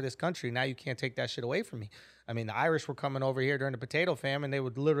fight for this country." Now you can't take that shit away from me. I mean, the Irish were coming over here during the potato famine. They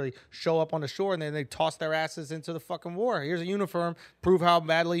would literally show up on the shore and then they toss their asses into the fucking war. Here's a uniform. Prove how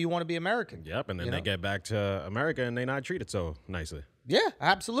badly you want to be American. Yep, and then You they know? get back to America and they not treated so nicely. Yeah,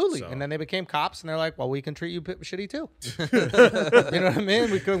 absolutely. So- And then they became cops, and they're like, "Well, we can treat you shitty too." You know what I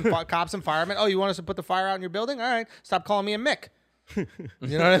mean? We could cops and firemen. Oh, you want us to put the fire out in your building? All right, stop calling me a Mick. You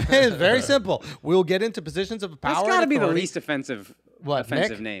know what I mean? It's very simple. We'll get into positions of power. That's and got to be the authority. least offensive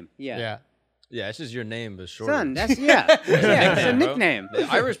Nick? name. Yeah. Yeah. Yeah, it's just your name, but shorter. Son, that's yeah, it's a bro. nickname. The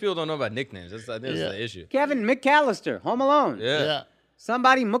Irish people don't know about nicknames. That's the issue. Kevin McAllister, Home Alone. Yeah. Yeah.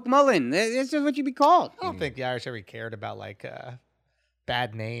 Somebody McMullen. It's just what you be called. I don't think the Irish ever cared about like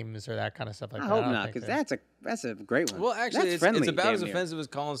bad names or that kind of stuff like I that. hope don't not, think because they- that's a great one. Well, actually, that's it's friendly, about as damn near. offensive as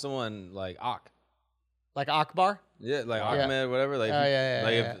calling someone like Ak. like Akbar. Yeah, like Yeah. Ahmed, whatever. Like, Oh, yeah,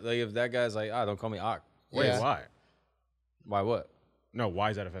 like yeah, if like if that guy's like, don't call me Ak. Wait, Yeah. why? Why what? No, why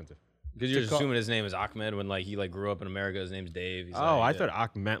is that offensive? Because you're just call- assuming his name is Ahmed when like he like grew up in America. His name's Dave. He's Oh, like, I thought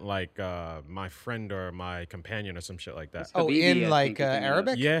Ak meant like my friend or my companion or some shit like that. Oh, Habibi, I in think like you're thinking of.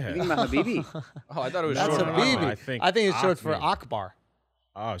 Arabic. You Yeah. think about Habibi Oh, I thought it was That's short. a No, Habibi. I think I think it's short for Ak means- Akbar.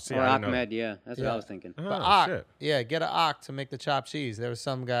 Oh, see, or I didn't know. Ahmed? Yeah, that's what Yeah. I was thinking. Oh, But Ak, shit. yeah, get an Ak to make the chopped cheese. There was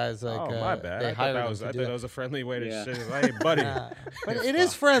some guys like Oh, my bad. they I thought hired that them was to I do thought that. that was a friendly way to Yeah. say, hey, buddy. But it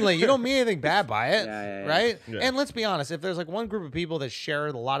is friendly. You don't mean anything bad by it, Yeah. right? Yeah. And let's be honest, if there's like one group of people that share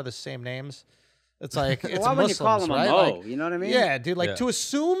a lot of the same names, it's like it's Why wouldn't you call Muslims, him a right? Mo? Like, You know what I mean? yeah, dude. Like Yeah. to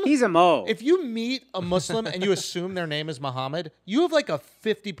assume He's a Mo. if you meet a Muslim and you assume their name is Muhammad, you have like a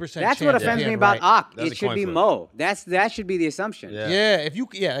 50%. That's chance what of offends being me about right. Ak. That's It a should coin be flip. Mo. That should be the assumption. Yeah. Yeah, if you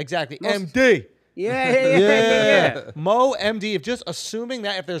exactly MD. Yeah. Yeah. Mo MD. If just assuming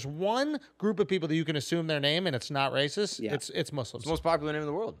that if there's one group of people that you can assume their name and it's not racist, Yeah. it's Muslims. It's the most popular name in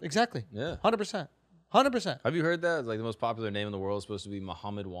the world. Exactly. Yeah. 100%. 100%. Have you heard that? It's like the most popular name in the world is supposed to be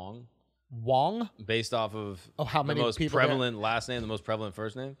Muhammad Wong, Wong. based off of how many the most people there? prevalent last name, the most prevalent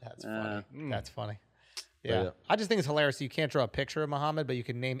first name. That's funny. That's funny. yeah. Yeah. I just think it's hilarious that you can't draw a picture of Muhammad, but you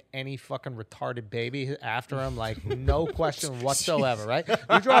can name any fucking retarded baby after him, like no question whatsoever, right?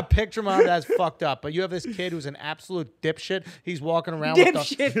 You draw a picture of Muhammad, that's fucked up, but you have this kid who's an absolute dipshit. He's walking around with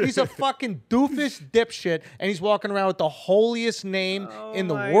Dipshit. he's a fucking doofus dipshit, and he's walking around with the holiest name in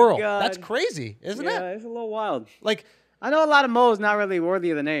the my world. God. That's crazy, isn't Yeah, it? it's a little wild. Like, I know a lot of Mo's not really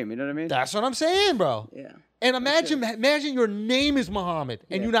worthy of the name. You know what I mean? that's what I'm saying, bro. Yeah. And imagine your name is Muhammad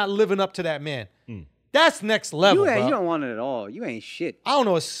and you're not living up to that man. That's next level, bro. You don't want it at all. You ain't shit. I don't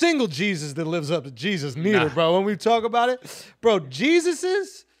know a single Jesus that lives up to Jesus neither, bro. When we talk about it, bro,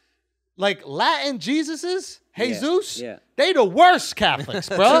 Jesuses, like Latin Jesuses, Jesus, yeah. they the worst Catholics,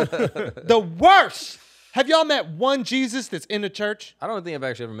 bro. The worst. Have y'all met one Jesus that's in the church? I don't think I've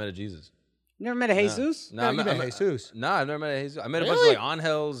actually ever met a Jesus. You never met a Jesus? No, you met Jesus. Nah, I've never met a Jesus. I met a Really? bunch of like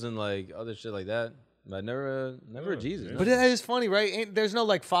Angels and like other shit like that, but never a Jesus. But it is funny, right? There's no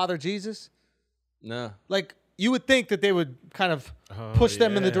like Father Jesus. No. Like you would think that they would kind of push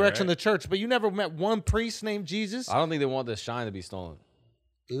them in the yeah, direction right. of the church, but you never met one priest named Jesus. I don't think they want the shine to be stolen.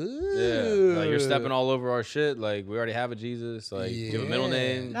 Ooh. Yeah, like you're stepping all over our shit. Like we already have a Jesus. Like give a middle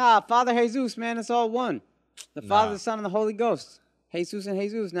name. Nah, Father Jesus, man, it's all one. The Father, the Son, and the Holy Ghost. Jesus and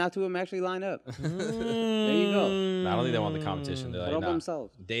Jesus, now two of them actually line up. There you go. Nah, I don't think they want the competition. They're Put like, up nah.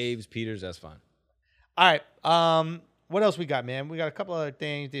 themselves. Dave's, Peters, that's fine. All right. What else we got, man? We got a couple other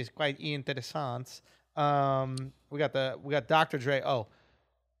things that's quite interessant. We got Dr. Dre. Oh,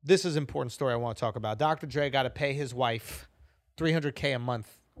 this is an important story I want to talk about. Dr. Dre got to pay his wife $300K a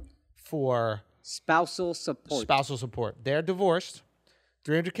month for Spousal support. spousal support. They're divorced.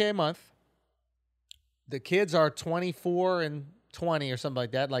 $300K a month. The kids are 24 and 20 or something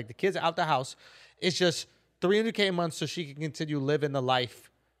like that. Like the kids are out the house. It's just $300K a month so she can continue living the life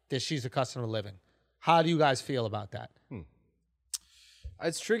that she's accustomed to living. How do you guys feel about that?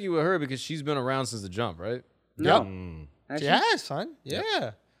 It's tricky with her because she's been around since the jump, right? No. Yep. Yeah, son. Yeah.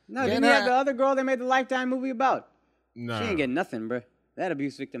 No, Yeah, didn't no, you have I- the other girl they made the Lifetime movie about? No. She ain't getting nothing, bro. That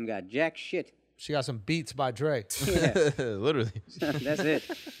abuse victim got jack shit. She got some beats by Dre. Yeah, Literally. that's it.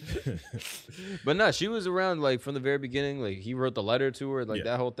 But no, she was around like from the very beginning. Like he wrote the letter to her, like Yeah.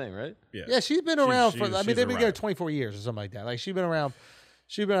 that whole thing, right? Yeah, she's been around for. I mean, she's they've been together around. 24 years or something like that. Like she's been around.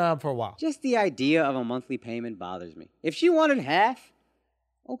 She's been around for a while. Just the idea of a monthly payment bothers me. If she wanted half,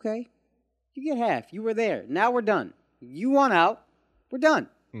 okay, you get half. You were there. Now we're done. You want out. We're done.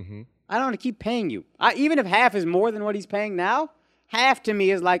 I don't want to keep paying you. Even if half is more than what he's paying now, half to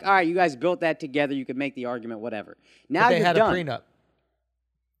me is like, all right, you guys built that together. You could make the argument, whatever. Now But they you're had done. a prenup.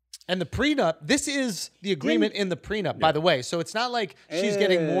 And the prenup, this is the agreement in the prenup, by the way. So it's not like she's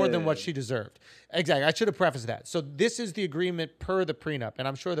getting more than what she deserved. Exactly. I should have prefaced that. So this is the agreement per the prenup. And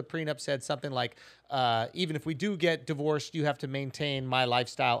I'm sure the prenup said something like, even if we do get divorced, you have to maintain my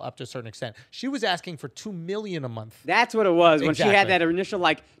lifestyle up to a certain extent. She was asking for $2 million a month. That's what it was when she had Exactly. that initial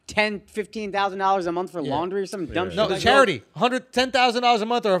like $10,000-$15,000 a month for laundry or some dumb shit. No, like charity. $10,000 a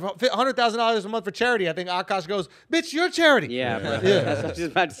month or $100,000 a month for charity. I think Akash goes, bitch, you're charity. that. Yeah, bro. That's what I was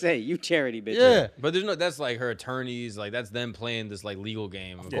just about to say. You charity, bitch. Yeah. But there's no. That's like her attorneys. Like that's them playing this like legal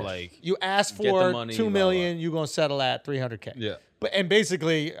game. Of, like You ask Get the for money, $2 blah, million, you're gonna settle at $300K. Yeah. And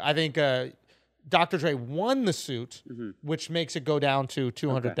basically, I think Dr. Dre won the suit, which makes it go down to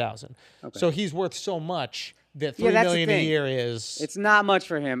 $200,000. So he's worth so much that $3 Yeah, that's the million a thing. year is. It's not much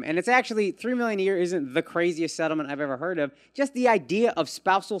for him, and it's actually $3 million a year isn't the craziest settlement I've ever heard of. Just the idea of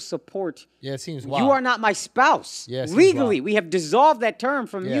spousal support. Yeah, it seems wild. You are not my spouse. Yeah, it seems legally, wild. we have dissolved that term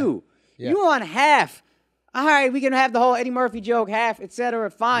from Yeah. you. Yeah. You want half. All right, we can have the whole Eddie Murphy joke, half, etc.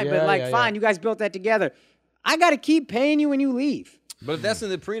 Fine, Yeah, but like, yeah, fine, yeah. you guys built that together. I got to keep paying you when you leave. But if that's in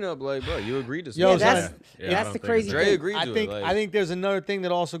the prenup, like, bro, you agreed to Yo, something. son, That's Yeah, I that's don't the think crazy Dre thing. agreed I to think it. Like, I think there's another thing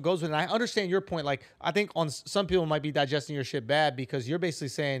that also goes with it. And I understand your point. Like, I think some people might be digesting your shit bad because you're basically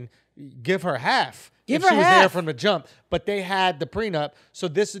saying give her half. Give if her she was there half. from the jump, but they had the prenup, so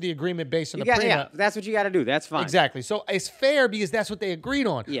this is the agreement based on You the got, prenup. yeah, that's what you got to do. That's fine. Exactly. So it's fair because that's what they agreed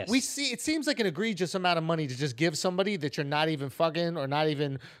on. Yes. We see it seems like an egregious amount of money to just give somebody that you're not even fucking or not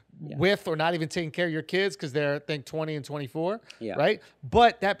even with or not even taking care of your kids because they're I think 20 and 24. Yeah. Right.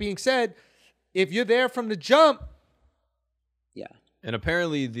 But that being said, if you're there from the jump, Yeah. and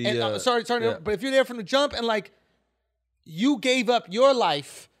apparently the and, sorry, yeah. but if you're there from the jump and like you gave up your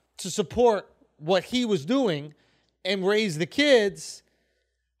life to support what he was doing and raise the kids,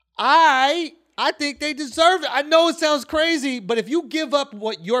 I think they deserve it. I know it sounds crazy, but if you give up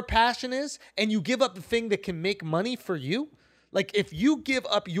what your passion is and you give up the thing that can make money for you, like if you give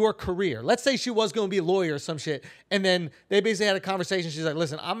up your career, let's say she was going to be a lawyer or some shit, and then they basically had a conversation. She's like,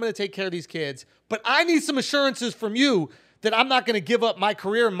 listen, I'm going to take care of these kids, but I need some assurances from you that I'm not going to give up my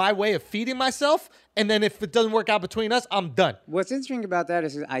career and my way of feeding myself. And then if it doesn't work out between us, I'm done. What's interesting about that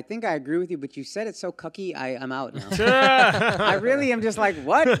is I think I agree with you, but you said it so cucky, I'm out now. I really am just like,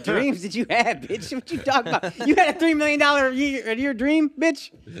 what dreams did you have, bitch? What you talking about? You had a $3 million a year dream,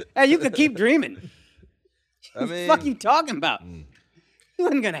 bitch? Hey, you could keep dreaming. I What the mean, fuck you talking about? It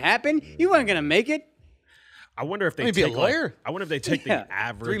wasn't going to happen. You weren't going to make it. I wonder if they Maybe a take like, lawyer. I wonder if they take Yeah. the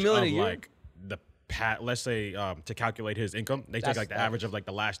average $3 million of a year? like the let's say to calculate his income, they take like the average of like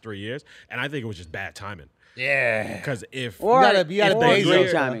the last 3 years, and I think it was just bad timing. Yeah. Because if Or, you gotta or pay great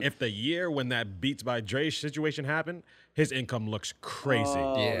those. timing. if the year when that Beats by Dre situation happened, his income looks crazy.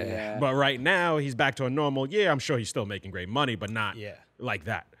 yeah. But right now he's back to a normal year. I'm sure he's still making great money, but not like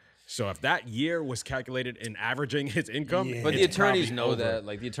that. So if that year was calculated in averaging his income, But the it's attorneys probably know over. that.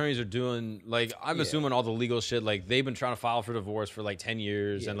 Like the attorneys are doing like I'm assuming all the legal shit. Like they've been trying to file for divorce for like 10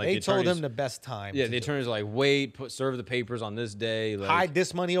 years, and like They the told attorneys, them the best time. yeah, to the do attorneys are like, wait, serve the papers on this day. Like, hide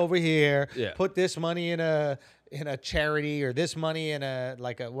this money over here. Yeah. Put this money in a charity or this money in a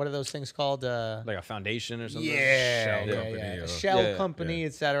what are those things called? like a foundation or something. Yeah, Shell yeah, company yeah. or- A shell Yeah, company,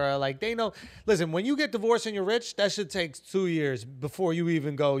 etc. Like they know. Listen, when you get divorced and you're rich, that should take 2 years before you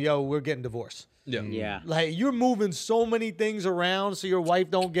even go, yo, we're getting divorced. Yeah, Yeah. Like you're moving so many things around so your wife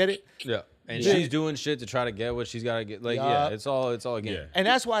don't get it. yeah. And Yeah. she's doing shit to try to get what she's got to get. Like, Yup. yeah, it's all a game. Yeah. And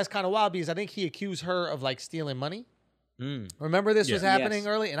that's why it's kind of wild because I think he accused her of like stealing money. Mm. Remember this was Yeah. happening Yes.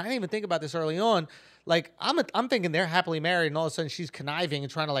 early, and I didn't even think about this early on. Like I'm thinking they're happily married, and all of a sudden she's conniving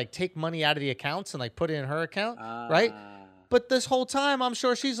and trying to like take money out of the accounts and like put it in her account, right? But this whole time, I'm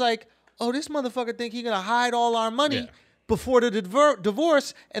sure she's like, "Oh, this motherfucker think he gonna hide all our money." Yeah. before the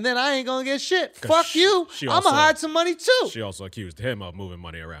divorce, and then I ain't gonna get shit. Fuck you. she I'm also- gonna hide some money too. She also accused him of moving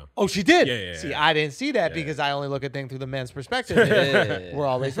money around. Oh, she did? Yeah. See, I didn't see that because I only look at things through the men's perspective. We're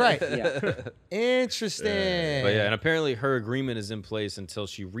always right. Yeah. Interesting. But yeah, and apparently her agreement is in place until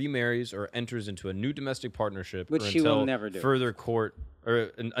she remarries or enters into a new domestic partnership, Which or she will until never do. further court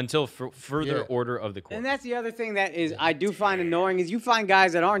or until further Yeah. order of the court. And that's the other thing that is I do find annoying is you find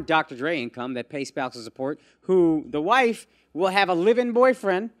guys that aren't Dr. Dre income that pay spousal support who the wife will have a live-in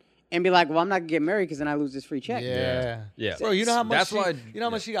boyfriend and be like, well, I'm not gonna get married because then I lose this free check. Yeah. Bro, you know how much That's she, why- you know how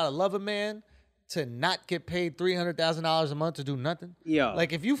much yeah. you gotta love a man to not get paid $300,000 a month to do nothing? Yo.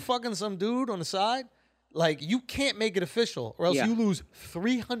 Like if you fucking some dude on the side, like you can't make it official or else Yeah. you lose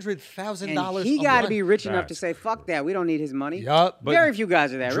 $300,000 And he a got to month. be rich enough to Facts. say, fuck that. We don't need his money. Yup. But Very few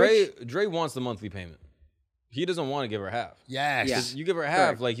guys are that rich. Dre wants the monthly payment. He doesn't want to give her half. Yes. Yeah. 'Cause you give her half,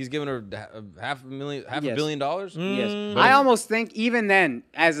 Correct. like he's giving her half Yes. $1 billion. Yes. I almost think even then,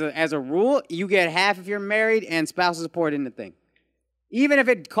 as a rule, you get half if you're married and spousal support in the thing. Even if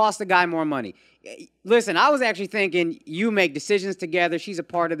it costs the guy more money. Listen, I was actually thinking you make decisions together. She's a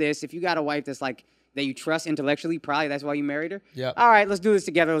part of this. If you got a wife that's like that you trust intellectually, probably that's why you married her. Yep. All right, let's do this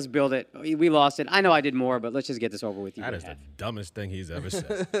together. Let's build it. We lost it. I know I did more, but let's just get this over with. You That get is the half. dumbest thing he's ever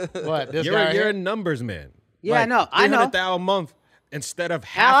said. What? This you're guy you're here? a numbers man. Yeah, no, I know. $300,000 a month instead of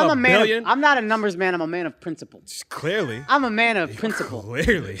half Al, I'm a a man. billion. I'm not a numbers man. I'm a man of principle. Clearly. I'm a man of principle.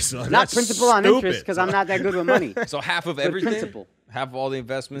 Clearly. So Not that's principle on stupid. interest because I'm not that good with money. So half of everything, principle. half of all the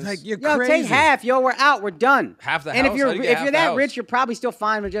investments. Like you're Yo, crazy. take half. Yo, we're out. We're done. Half the and house? if you're How do you get if half you're the that house? rich, you're probably still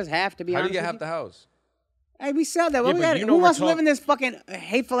fine with just half. To be How do honest, you get with half the house? Hey, we sell that. Yeah, We but got, you know who we're wants to live talk- in this fucking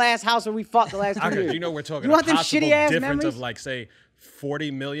hateful ass house where we fought the last 2 Okay, years? you know we're talking You want a them possible shitty ass difference memories? of like say 40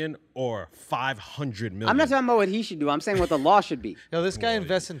 million or 500 million. I'm not talking about what he should do. I'm saying what the law should be. Yo, this guy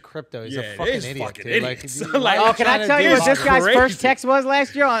invests in crypto. He's Yeah, a it fucking is idiot. fucking dude. Like, idiots. you- Like, you're Oh, can I trying to tell you do what this guy's crazy. first text was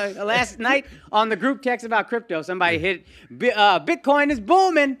last year, last night on the group text about crypto? Somebody hit, Bitcoin is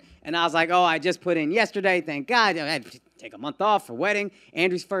booming. And I was like, oh, I just put in yesterday. Thank God. I had to take a month off for wedding.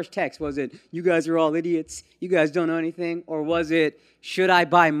 Andrew's first text, was it, you guys are all idiots. You guys don't know anything. Or was it, should I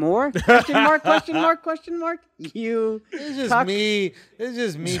buy more? Question mark, question mark, question mark. You It's just cuck. me. It's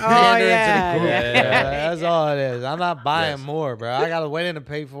just me Oh, pandering yeah, to the group. yeah. bro. That's all it is. I'm not buying more, bro. I got a wedding to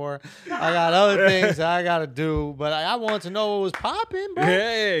pay for. I got other things that I got to do. But I wanted to know what was popping, bro.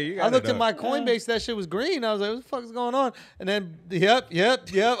 Yeah, you got I looked at my Coinbase. That shit was green. I was like, what the fuck is going on? And then, yep.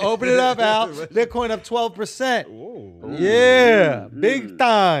 Open it up, Al. Bitcoin up 12%. Yeah. Big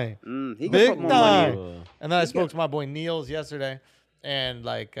time. He could Big put more money in. time. And then I spoke to my boy Niels yesterday, and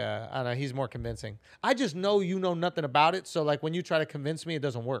like I don't know, he's more convincing. I just know you know nothing about it, so like when you try to convince me, it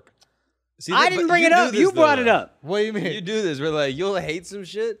doesn't work. See, I but didn't bring you it do up. this, You brought though. it up. What do you mean? You do this. We're like, you'll hate some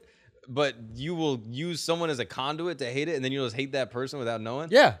shit, but you will use someone as a conduit to hate it, and then you'll just hate that person without knowing.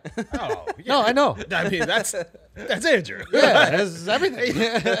 Yeah. Oh, yeah. No, I know. I mean, that's Andrew. Yeah, that's everything.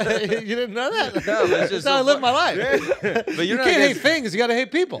 You didn't know that? No, but it's That's just how I so live fun. my life. But You you're not can't hate against, things. You got to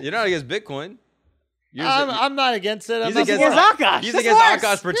hate people. you're not against Bitcoin. You're I'm not against it. I'm he's not against against Akash. He's That's against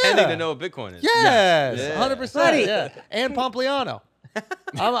worse. Akash pretending Yeah. to know what Bitcoin is. Yes, Yeah. 100%. Buddy. Yeah, and Pompliano.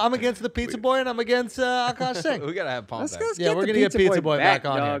 I'm against the Pizza Boy, and I'm against Akash Singh. We gotta have Pomp Let's back. go. Yeah, we're gonna get Pizza Boy back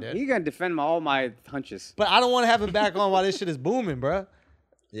on here, dog. dude. He's gonna defend all my hunches. But I don't want to have him back on while this shit is booming, bro.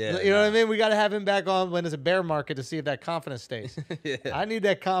 Yeah, You know what I mean? We got to have him back on when it's a bear market to see if that confidence stays. I need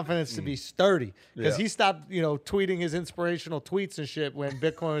that confidence to be sturdy because he stopped, tweeting his inspirational tweets and shit when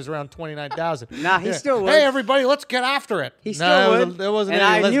Bitcoin was around 29,000. Nah, he still would. Hey, everybody, let's get after it. He Nah, still it would. wasn't and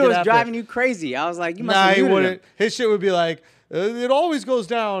any, I "Let's knew get it was after driving you crazy. I was like, you must Nah, have he muted wouldn't. him. His shit would be like, it always goes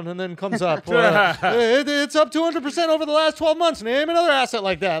down and then comes up. Or, it's up 200% over the last 12 months. Name another asset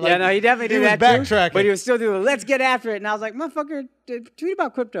like that. Yeah, Like, no, he definitely did was that backtracking. too. But he was still doing, let's get after it. And I was like, motherfucker, tweet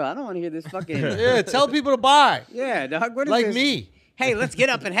about crypto. I don't want to hear this fucking. Yeah, tell people to buy. Yeah, dog. What is Like this? me. Hey, let's get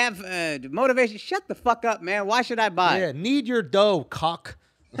up and have motivation. Shut the fuck up, man. Why should I buy? Yeah, need your dough, cock.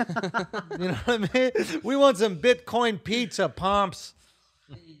 You know what I mean? We want some Bitcoin pizza, Pomps.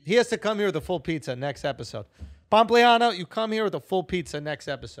 He has to come here with a full pizza next episode. Pompliano, you come here with a full pizza next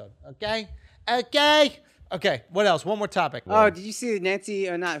episode. Okay? Okay, what else? One more topic. Oh, did you see Nancy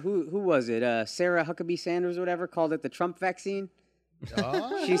or not? Who was it? Sarah Huckabee Sanders or whatever called it the Trump vaccine.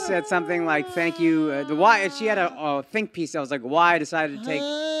 She said something like, "Thank you." The why she had a think piece that was like, "Why I decided to take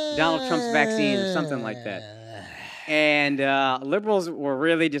Donald Trump's vaccine" or something like that. And liberals were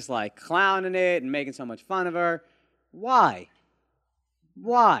really just like clowning it and making so much fun of her. Why?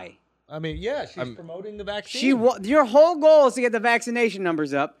 I mean, yeah, she's promoting the vaccine. Your whole goal is to get the vaccination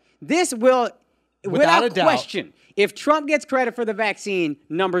numbers up. This will Without a doubt. question. If Trump gets credit for the vaccine,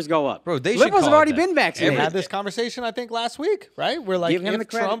 numbers go up. Bro, they should Liberals have call it already that. been We vaccinated. had this conversation, I think, last week, right? We're like, Give him the if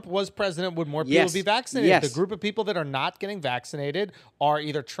credit. Trump was president, would more people Yes. be vaccinated? Yes. The group of people that are not getting vaccinated are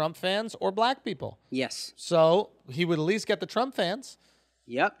either Trump fans or black people. Yes. So he would at least get the Trump fans.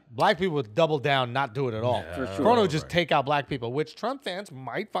 Yep. Black people would double down, not do it at all. For sure. Corona would just take out black people, which Trump fans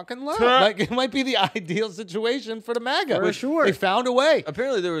might fucking love. Like, it might be the ideal situation for the MAGA. For sure. They found a way.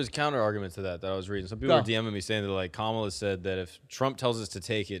 Apparently, there was counter arguments to that I was reading. Some people were Go. DMing me saying that like Kamala said that if Trump tells us to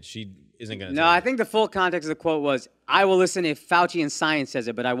take it, she isn't going to. No, I think the full context of the quote was, I will listen if Fauci and science says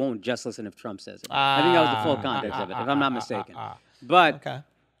it, but I won't just listen if Trump says it. I think that was the full context of it, if I'm not mistaken. But Okay.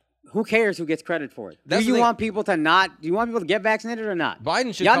 who cares who gets credit for it? That's Do the you thing. want people to not? Do you want people to get vaccinated or not?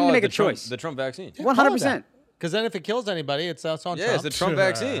 Biden should Y'all call need to it make the a Trump, choice. the Trump vaccine. 100%. Because then if it kills anybody, it's on Trump. Yeah, it's the Trump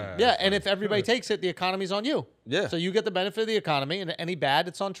vaccine. Yeah, and if everybody takes it, the economy's on you. Yeah. So you get the benefit of the economy, and any bad,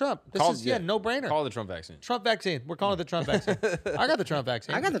 it's on Trump. This is no brainer. Call it the Trump vaccine. Trump vaccine. We're calling it the Trump vaccine. I got the Trump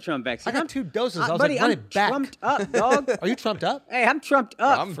vaccine. I got the Trump vaccine. I got 2 doses. I was buddy, like, run I'm it back. trumped up, dog. Are you trumped up? Hey, I'm trumped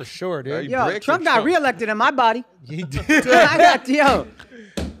up. I'm For sure, dude. you Yo, bricks Trump or got Trump? reelected in my body. He did. I got,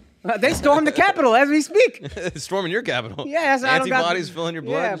 they stormed the Capitol as we speak. Storming your capital. Yeah, that's I don't got- Antibodies filling your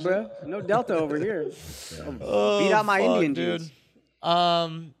blood. Yeah, and shit. bro. No Delta over here. Beat out my fuck, Indian dude. dudes.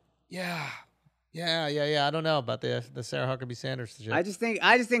 Yeah. I don't know about the Sarah Huckabee Sanders shit. I just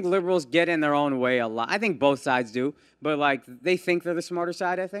think liberals get in their own way a lot. I think both sides do, but like they think they're the smarter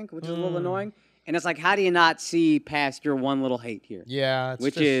side. I think, which is a little annoying. And it's like, how do you not see past your one little hate here? yeah, it's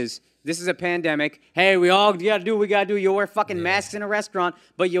Which just- is, this is a pandemic. Hey, we all gotta do what we gotta do. You wear fucking masks in a restaurant,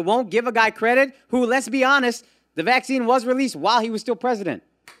 but you won't give a guy credit who, let's be honest, the vaccine was released while he was still president.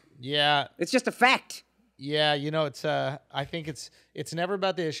 yeah. It's just a fact. Yeah, it's I think it's never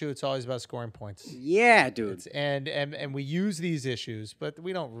about the issue, it's always about scoring points. Yeah, dude. It's, and we use these issues, but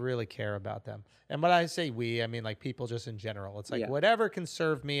we don't really care about them. And when I say we, I mean like people just in general. It's like Yeah. whatever can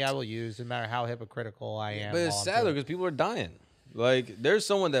serve me, I will use, no matter how hypocritical I am. But it's while I'm sad though doing it. because people are dying. Like there's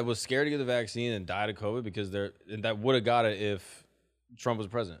someone that was scared to get the vaccine and died of COVID because that would have got it if Trump was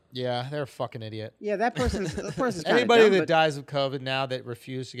president. Yeah, they're a fucking idiot. Yeah, that person's kinda Anybody dumb, that but- dies of COVID now that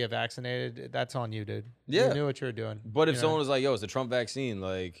refused to get vaccinated, that's on you, dude. Yeah. You knew what you were doing. But if you know? someone was like, "Yo, it's the Trump vaccine.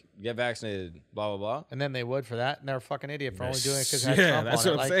 Like, get vaccinated." Blah blah blah. And then they would for that, and they're a fucking idiot for only doing it because Yeah, Trump that's on what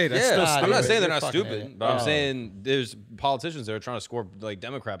it. I'm Like, saying. That's Yeah, still I'm dude, not saying they're you're not fucking stupid, idiot. but I'm Oh. saying there's politicians that are trying to score like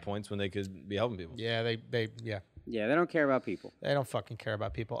Democrat points when they could be helping people. Yeah, they Yeah, they don't care about people. They don't fucking care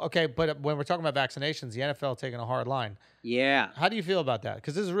about people. Okay, but when we're talking about vaccinations, the NFL taking a hard line. Yeah. How do you feel about that?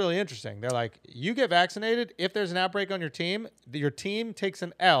 Because this is really interesting. They're like, you get vaccinated, if there's an outbreak on your team takes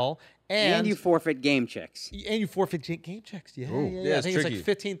an L, And you forfeit game checks. and you forfeit game checks. Yeah. Yeah, I it's think it's tricky.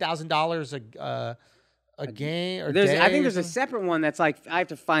 like $15,000 a game or I day think or there's a something. separate one that's like, I have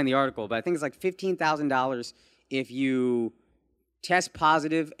to find the article, but I think it's like $15,000 if you test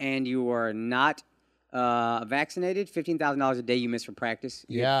positive and you are not vaccinated. $15,000 a day you miss for practice.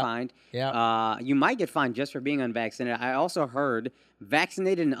 You Yeah. get fined. Yeah. You might get fined just for being unvaccinated. I also heard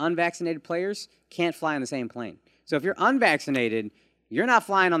vaccinated and unvaccinated players can't fly on the same plane. So if you're unvaccinated, you're not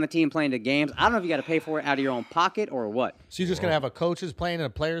flying on the team plane to games. I don't know if you got to pay for it out of your own pocket or what. So you're just gonna have a coach's plane and a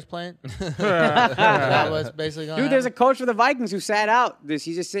player's plane? That was basically going. Dude, there's a coach for the Vikings who sat out. He's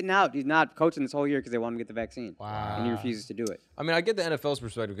just sitting out. He's not coaching this whole year because they want him to get the vaccine. Wow. And he refuses to do it. I mean, I get the NFL's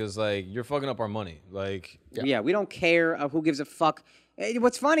perspective because like you're fucking up our money. Like, Yeah, we don't care who gives a fuck.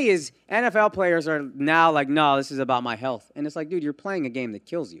 What's funny is NFL players are now like, no, this is about my health. And it's like, dude, you're playing a game that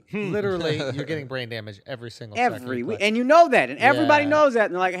kills you. literally you're getting brain damage every single Every second you week. play. And you know that. And everybody Yeah. knows that.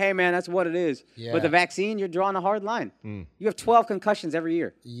 And they're like, hey, man, that's what it is. Yeah. But the vaccine, you're drawing a hard line. You have 12 concussions every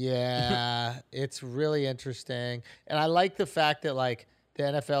year. Yeah, it's really interesting. And I like the fact that like the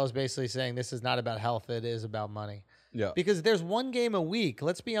NFL is basically saying this is not about health, it is about money. yeah, Because there's one game a week,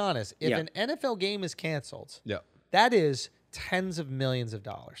 let's be honest. If Yeah. an NFL game is canceled, yeah, that is tens of millions of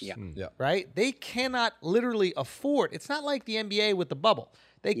dollars. Yeah. yeah. Right? They cannot literally afford. It's not like the NBA with the bubble.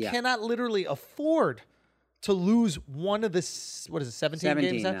 They Yeah. cannot literally afford to lose one of the 17 games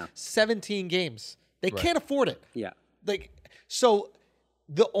 17 now. 17 games. They can't afford it. Yeah. Like, so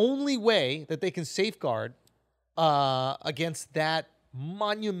the only way that they can safeguard against that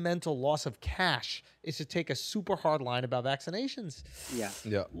monumental loss of cash is to take a super hard line about vaccinations. Yeah.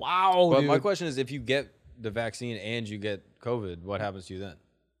 Yeah. Wow, But dude. my question is, if you get the vaccine and you get COVID, what happens to you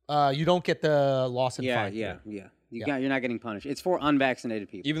then? You don't get the loss and Yeah. fine. Yeah. You're not getting punished. It's for unvaccinated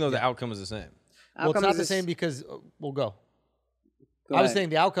people. Even though the outcome is the same. Well, it's Outcome not is the this- same because we'll go. Go I was ahead. saying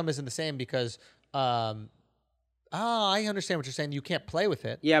the outcome isn't the same because I understand what you're saying. You can't play with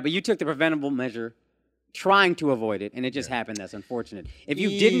it. Yeah, but you took the preventable measure. trying to avoid it, and it just happened. That's unfortunate. If you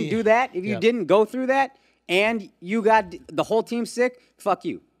didn't do that, if you didn't go through that, and you got the whole team sick, fuck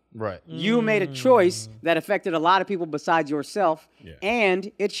you. Right. You made a choice that affected a lot of people besides yourself,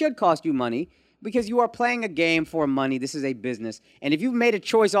 and it should cost you money because you are playing a game for money. This is a business. And if you've made a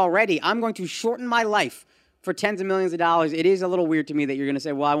choice already, I'm going to shorten my life for tens of millions of dollars. It is a little weird to me that you're going to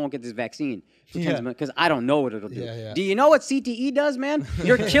say, well, I won't get this vaccine for tens of millions because I don't know what it'll do. Do you know what CTE does, man?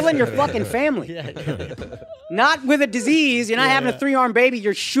 You're killing your fucking family. Not with a disease. You're not having a 3-arm baby.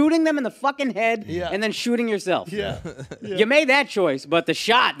 You're shooting them in the fucking head and then shooting yourself. You made that choice, but the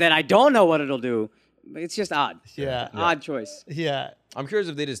shot that I don't know what it'll do, it's just odd. Odd choice. I'm curious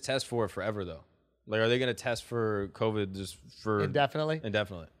if they just test for it forever, though. Like, are they going to test for COVID just for... Indefinitely?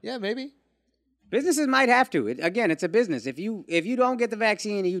 Indefinitely. Yeah, maybe. Businesses might have to. Again, it's a business. If you don't get the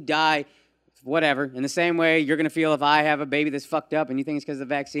vaccine and you die, whatever. In the same way, you're going to feel if I have a baby that's fucked up and you think it's because of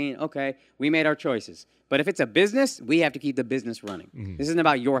the vaccine, okay, we made our choices. But if it's a business, we have to keep the business running. This isn't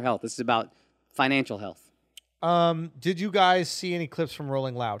about your health. This is about financial health. Did you guys see any clips from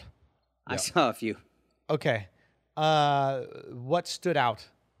Rolling Loud? I saw a few. Okay. What stood out?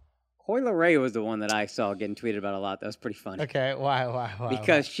 Coi Leray was the one that I saw getting tweeted about a lot. That was pretty funny. Okay, why?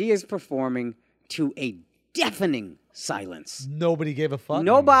 Because she is performing to a deafening silence. Nobody gave a fuck?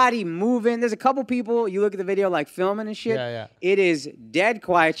 Nobody moving. There's a couple people, you look at the video like filming and shit. It is dead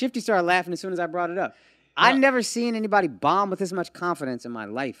quiet. Shifty started laughing as soon as I brought it up. I've never seen anybody bomb with this much confidence in my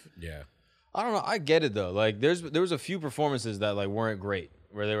life. Yeah. I don't know. I get it, though. Like, there was a few performances that, like, weren't great,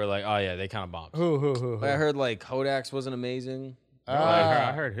 where they were like, oh, yeah, they kind of bombed. Who? Like, I heard, like, Kodak's wasn't amazing.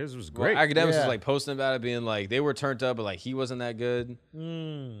 I heard his was great. Academics was like posting about it, being like they were turned up, but like he wasn't that good.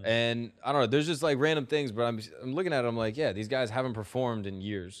 And I don't know. There's just like random things, but I'm looking at it. I'm like, yeah, these guys haven't performed in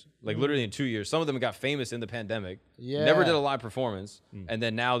years, like literally in 2 years. Some of them got famous in the pandemic. Never did a live performance, and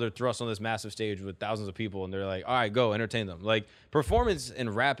then now they're thrust on this massive stage with thousands of people, and they're like, all right, go entertain them. Like performance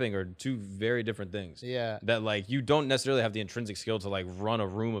and rapping are two very different things. That like you don't necessarily have the intrinsic skill to like run a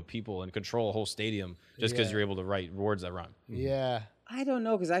room of people and control a whole stadium just because you're able to write words that rhyme. I don't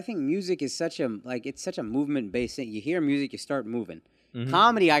know, because I think music is such a movement-based thing. You hear music, you start moving.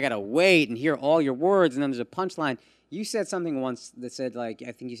 Comedy, I gotta wait and hear all your words, and then there's a punchline. You said something once that said, like,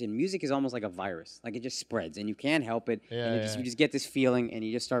 I think you said music is almost like a virus. Like, it just spreads, and you can't help it. And you just get this feeling, and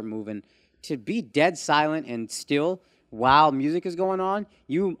you just start moving. To be dead silent and still while music is going on,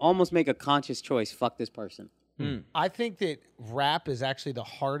 you almost make a conscious choice. Fuck this person. I think that rap is actually the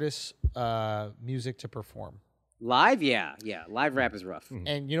hardest music to perform. Live, yeah. Live rap is rough.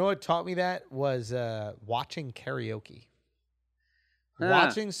 And you know what taught me that was watching karaoke.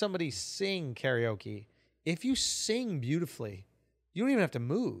 Watching somebody sing karaoke. If you sing beautifully, you don't even have to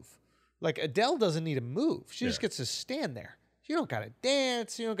move. Like Adele doesn't need to move. She just gets to stand there. You don't gotta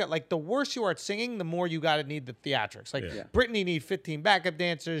dance. You don't got like the worse you are at singing, the more you gotta need the theatrics. Like Britney need 15 backup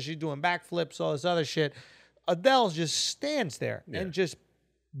dancers. She's doing backflips, all this other shit. Adele just stands there and just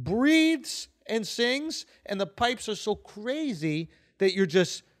breathes and sings, and the pipes are so crazy that you're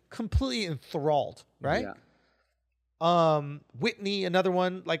just completely enthralled, right? Whitney, another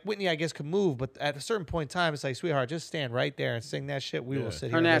one. Like Whitney, I guess could move, but at a certain point in time, it's like, sweetheart, just stand right there and sing that shit. We will sit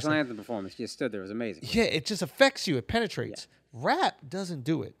here. Her national anthem performance, she just stood there. It was amazing. Yeah, it just affects you. It penetrates. Rap doesn't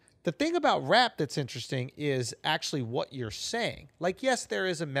do it. The thing about rap that's interesting is actually what you're saying. Like, yes, there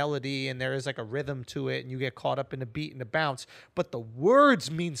is a melody and there is like a rhythm to it, and you get caught up in the beat and the bounce, but the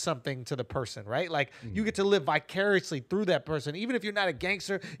words mean something to the person, right? Like, you get to live vicariously through that person. Even if you're not a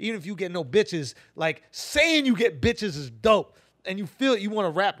gangster, even if you get no bitches, like, saying you get bitches is dope. And you feel it, you want to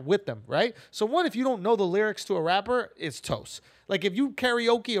rap with them, right? So one, if you don't know the lyrics to a rapper, it's toast. Like if you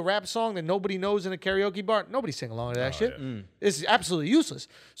karaoke a rap song that nobody knows in a karaoke bar, nobody sing along to that shit. It's absolutely useless.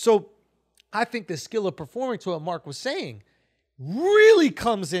 So I think the skill of performing, to what Mark was saying, really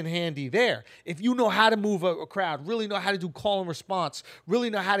comes in handy there. If you know how to move a crowd, really know how to do call and response, really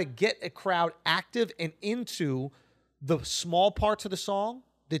know how to get a crowd active and into the small parts of the song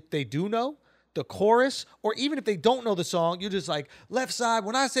that they do know, the chorus, or even if they don't know the song, you're just like, left side,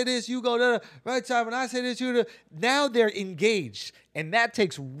 when I say this, you go to the right side, when I say this, you do. Now they're engaged. And that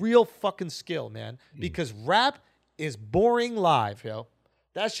takes real fucking skill, man. Because rap is boring live, yo.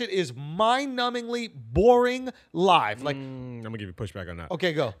 That shit is mind-numbingly boring live. Like, I'm going to give you pushback on that.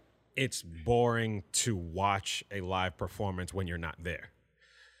 Okay, go. It's boring to watch a live performance when you're not there.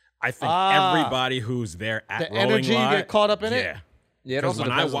 I think everybody who's there at the Rolling energy, Loud, you get caught up in it? Yeah, it because also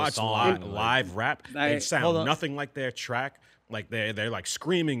when I depends on the watch song. live rap, they hold sound on. nothing like their track. Like they're like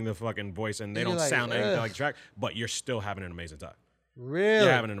screaming the fucking voice, and they You're don't like, sound anything ugh. like track. But you're still having an amazing time. Really?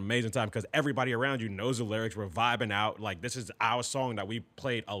 You're having an amazing time because everybody around you knows the lyrics. We're vibing out. Like, this is our song that we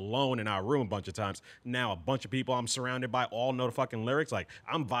played alone in our room a bunch of times. Now, a bunch of people I'm surrounded by all know the fucking lyrics. Like,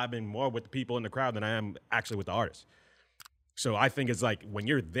 I'm vibing more with the people in the crowd than I am actually with the artist. So I think it's like when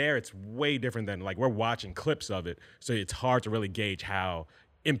you're there, it's way different than like we're watching clips of it. So it's hard to really gauge how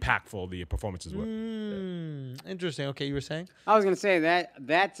impactful the performances were. Interesting. Okay, you were saying? I was going to say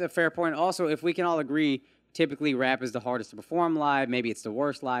that's a fair point. Also, if we can all agree, typically rap is the hardest to perform live. Maybe it's the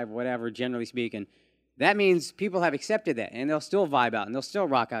worst live, whatever, generally speaking. That means people have accepted that, and they'll still vibe out, and they'll still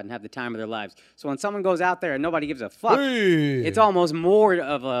rock out and have the time of their lives. So when someone goes out there and nobody gives a fuck, it's almost more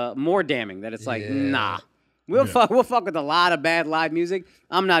damning that it's like, nah. We'll fuck with a lot of bad live music.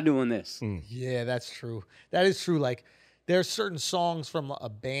 I'm not doing this. Yeah, that's true. That is true. Like, there's certain songs from a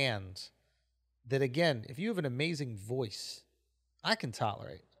band that, again, if you have an amazing voice, I can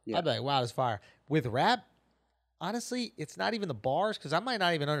tolerate. Yeah. I'd be like, wow, that's fire. With rap, honestly, it's not even the bars because I might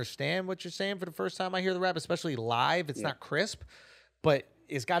not even understand what you're saying for the first time I hear the rap, especially live. It's not crisp, but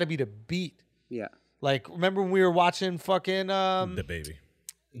it's got to be the beat. Yeah. Like, remember when we were watching fucking The Baby.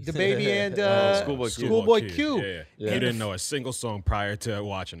 The Baby and Schoolboy Q. Yeah. You didn't know a single song prior to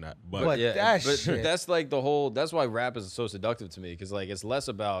watching that. But What? Yeah, That but shit. that's like the whole. That's why rap is so seductive to me because like it's less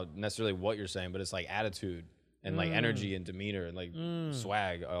about necessarily what you're saying, but it's like attitude and like energy and demeanor and like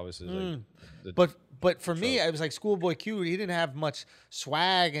swag. Obviously, like But for me, it was like Schoolboy Q. He didn't have much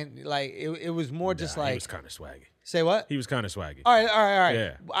swag, and like it was more just he like was kind of swaggy. say what? He was kind of swaggy. All right.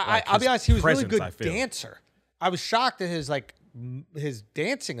 Yeah. Like I'll be his honest. He was a really presence, good I feel. dancer. I was shocked at his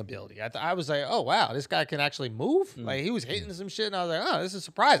dancing ability. I was like, oh wow, this guy can actually move. Like he was hitting some shit, and I was like, oh, this is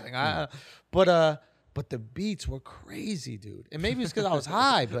surprising. But the beats were crazy, dude. And maybe it's because I was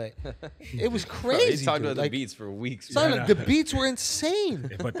high, but it was crazy. he talked dude. about the Like, beats for weeks. son, man. the beats were insane.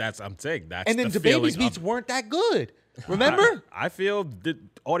 But I'm saying that's And then the the baby's feeling beats of- weren't that good. Remember? I feel the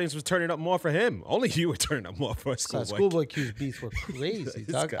audience was turning up more for him. Only you were turning up more for Son, Schoolboy. Schoolboy Q's beats were crazy,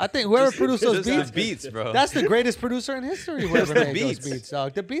 dog. guy. I think whoever produced those Just the beats, beats, bro. that's the greatest producer in history. Whoever made beats. those beats,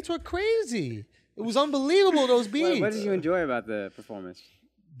 dog. The beats were crazy. It was unbelievable. Those beats. What did you enjoy about the performance?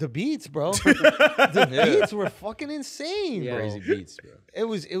 The beats, bro. The beats were fucking insane, Yeah. bro. Crazy beats, bro.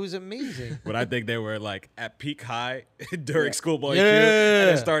 It was amazing. But I think they were like at peak high during Schoolboy Yeah. Q, and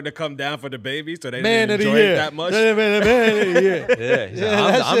then starting to come down for the baby, so they Man didn't of the enjoy year. it that much. Man of the year. Yeah, he's like, Yeah,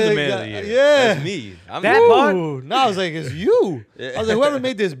 I'm, that I'm the shit man got- of the year. yeah. That's me. I'm That the part? Ooh, no, I was like, it's you. I was like, whoever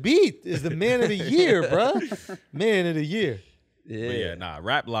made this beat is the man of the year, bro. Man of the year. But yeah, nah,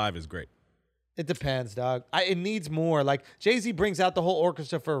 rap live is great. It depends, dog. It needs more. Like Jay-Z brings out the whole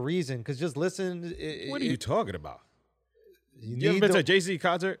orchestra for a reason. Because just listen. What are you talking about? You You ever need been to the- a Jay-Z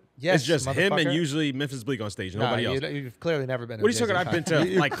concert? Yes, It's just him and motherfucker. usually Memphis Bleak on stage. Nah, Nobody else. You've clearly never been to What a are you talking Jay-Z about? I've been concert.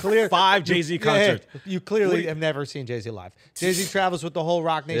 to You like clear- 5 Jay-Z concerts. You clearly have never seen Jay-Z live. Jay-Z travels with the whole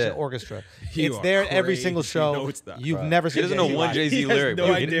Rock Nation Yeah. Orchestra. You It's are there at every crazy. single show. No, it's not, You've bro. never He seen doesn't know Jay-Z one live. Jay-Z He has lyric, no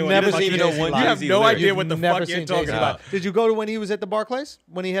bro. idea He what Never the fuck seen he Jay-Z is. live. You have Jay-Z no lyric. idea You've what the never fuck you're seen talking Jay-Z about. live. Did you go to when he was at the Barclays?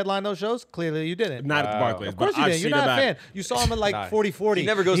 When he headlined those shows? Clearly you didn't. Not at the Barclays, Of course but you I've didn't. You're seen not him a at- fan. You saw him at like 40-40. He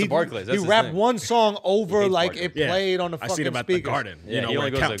never goes to Barclays. That's he his rapped thing. one song over hates like Barclays. it Yeah. played on the I fucking seen him at the speakers. Garden. Yeah, You know he where only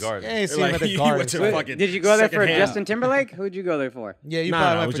it goes to counts. the Garden. You ain't seen him at the you Garden. went to Wait, fucking Did you go there for secondhand. Justin Timberlake? Who'd you go there for? Yeah, you Nah,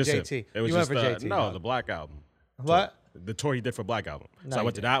 probably it went was for just JT. It was You went just for JT. no, dog. the Black Album. What? The tour he did for Black Album. No, So I you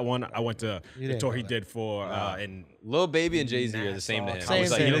went to didn't. that one. I went to You the didn't tour go he there. did for and Lil Baby and Jay-Z are the same to him. Same I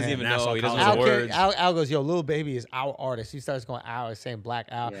was like, he to doesn't him. even Nassau know. He doesn't College. know the words. Al goes, yo, Lil Baby is our artist. He starts going, our, saying Black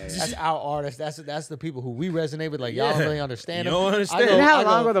Al. Yeah. That's our artist. That's the people who we resonate with. Like, y'all don't Yeah. really understand You him. don't understand. I go, You know how I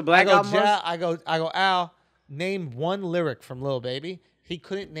long go- ago the Black I go, Album was? Ja- I go, Al, name one lyric from Lil Baby. He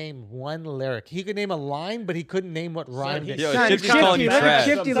couldn't name one lyric. He could name a line, but he couldn't name what rhymed it. Yo, Son, Shifty's Shifty, calling you look at trash.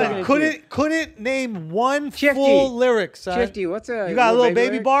 Shifty looking at you. Couldn't name one Shifty. full lyric, son. Shifty, what's a You got a Lil little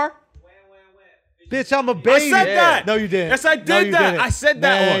baby lyric? bar? Bitch, I'm a baby. said that. No, you didn't. Yes, I No, did you that. didn't. I said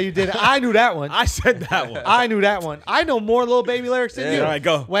that Nah, one. you didn't. I knew that one. I said that one. I knew that one. I know more Lil Baby lyrics than Yeah. you. All right,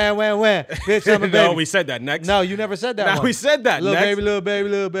 go. Wham, wham, wham. Bitch, I'm a baby. No, we said that next. No, you never said that Nah, one. we said that Little next. baby, little baby,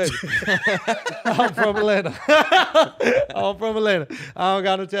 little baby. I'm from Atlanta. I'm from Atlanta. I don't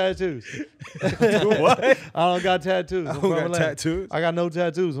got no tattoos. What? I don't got tattoos. I'm don't from got Atlanta. tattoos? I got no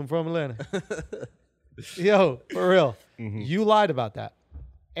tattoos. I'm from Atlanta. Yo, for real. You lied about that.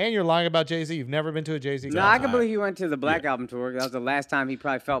 And you're lying about Jay-Z. You've never been to a Jay-Z No, I concert. can believe he went to the Black Album tour. That was the last time he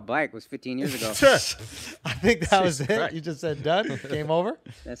probably felt black. Was 15 years ago. I think that was it. Christ. You just said done. Game over.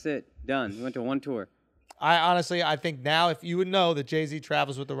 That's it. Done. He went to one tour. I think now if you would know that Jay-Z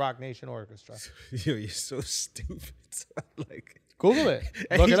travels with the Rock Nation Orchestra. Yo, you're so stupid. Like, Google it.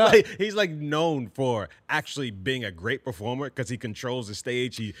 and Look he's it up. like he's like known for actually being a great performer because he controls the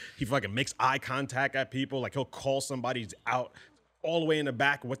stage. He fucking makes eye contact at people. Like he'll call somebody out all the way in the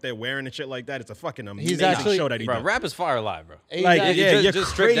back, what they're wearing and shit like that. It's a fucking amazing actually- show that he Bro, does. rap is fire live, bro. He's Like, actually- yeah, you're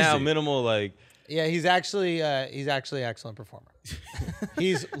just stripped down, crazy. minimal, like. Yeah, he's actually an excellent performer.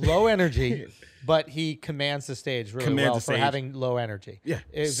 He's low energy, but he commands the stage really Commands well the for stage. having low energy. Yeah,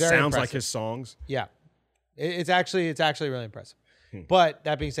 It's very sounds like impressive. his songs. Yeah, it's actually really impressive. But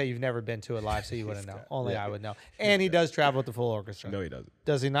that being said, you've never been to it live, so you wouldn't know. Only I would know. And he does travel with the full orchestra. No, he doesn't.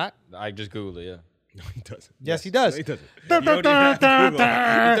 Does he not? I just Googled it, yeah. No, he doesn't. Yes, he does. No, he doesn't. You don't even have Google.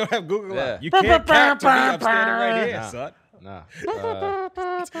 You don't have Google. Yeah. You can't cap to me. I'm standing right here, son. Nah.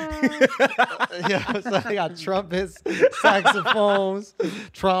 Yeah, so they got trumpets, saxophones,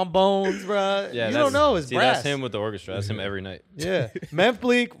 trombones, bro. Yeah, You don't know his see, brass. that's him with the orchestra. That's him every night. Yeah, Memphis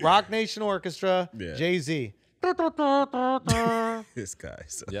Bleak, Rock Nation Orchestra, Yeah. Jay-Z. This guy.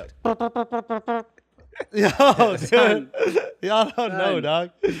 son. Yep. Yo, dude. Y'all don't know,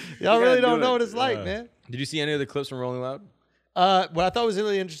 dog. Y'all really do don't it. know what it's like, man. Did you see any of the clips from Rolling Loud? What I thought was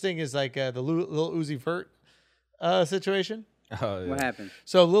really interesting is like the Lil Uzi Vert situation. Oh, yeah. What happened?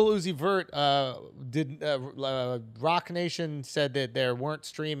 So Lil Uzi Vert Rock Nation said that they weren't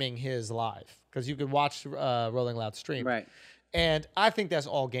streaming his live because you could watch Rolling Loud stream. Right. And I think that's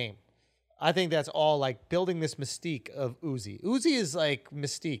all game. I think that's all like building this mystique of Uzi. Uzi is like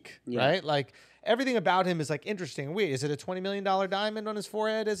mystique, right? Like everything about him is like interesting. Wait, is it a $20 million diamond on his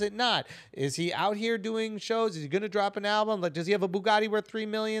forehead? Is it not? Is he out here doing shows? Is he gonna drop an album? Like, does he have a Bugatti worth $3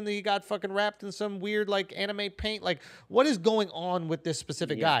 million that he got fucking wrapped in some weird like anime paint? Like, what is going on with this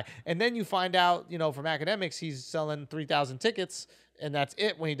specific guy? And then you find out, you know, from academics, he's selling 3,000 tickets. And that's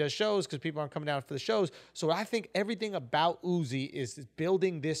it when he does shows because people aren't coming down for the shows. So I think everything about Uzi is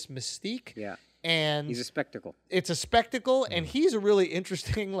building this mystique. Yeah. And He's a spectacle. it's a spectacle, and he's a really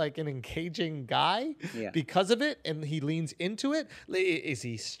interesting, like an engaging guy because of it, and he leans into it. Is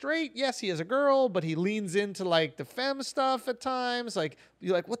he straight? Yes, he has a girl, but he leans into like the femme stuff at times. Like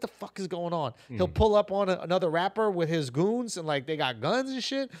you're like, what the fuck is going on? He'll pull up on another rapper with his goons, and like they got guns and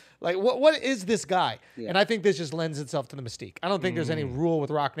shit. Like what is this guy? And I think this just lends itself to the mystique. I don't think there's any rule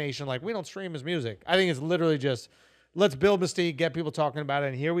with Rock Nation like we don't stream his music. I think it's literally just. Let's build mystique, get people talking about it,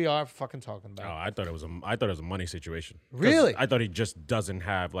 and here we are, fucking talking about Oh, it. I thought it was a money situation. 'Cause Really? I thought he just doesn't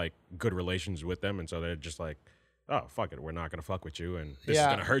have like good relations with them, and so they're just like, oh fuck it, we're not gonna fuck with you, and this is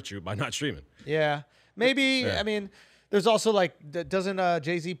gonna hurt you by not streaming. Yeah, maybe. I mean, there's also like, doesn't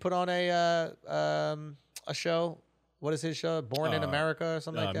Jay-Z put on a show? What is his show? Born in America or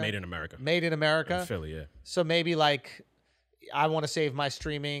something like that? Made in America. Made in America. In Philly, yeah. So maybe like, I want to save my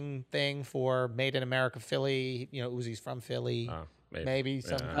streaming thing for Made in America Philly. You know, Uzi's from Philly. Maybe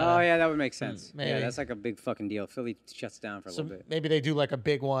some. Oh, yeah, that would make sense. maybe. Yeah, that's like a big fucking deal. Philly shuts down for a So little bit. maybe they do like a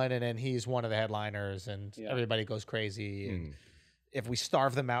big one, and then he's one of the headliners, and everybody goes crazy. And if we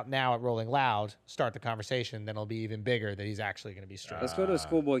starve them out now at Rolling Loud, start the conversation, then it'll be even bigger that he's actually going to be streamed. Let's go to a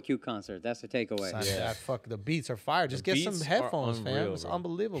Schoolboy Q concert. That's the takeaway. Fuck, the beats are fire. Just get some beats are headphones, fam. unreal, It's bro.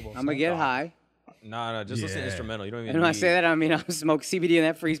 unbelievable. I'm going to get high. Nah, just listen to instrumental. You don't even And when I need- say that, I mean, I'm smoke CBD in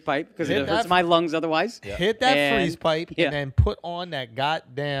that freeze pipe because Hit it hurts that- my lungs otherwise. Hit that And- freeze pipe yeah. and then put on that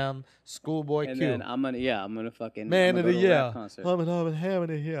goddamn Schoolboy And Q. then I'm gonna fucking Man I'm of gonna the go to a year. rap concert. I'm an ham of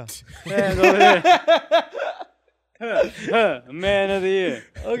the year. Man of the year.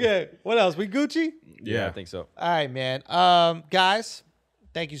 Okay, what else? We Gucci? Yeah, I think so. All right, man. Guys,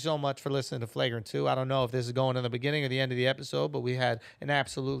 thank you so much for listening to Flagrant 2. I don't know if this is going in the beginning or the end of the episode, but we had an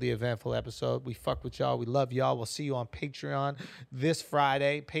absolutely eventful episode. We fuck with y'all. We love y'all. We'll see you on Patreon this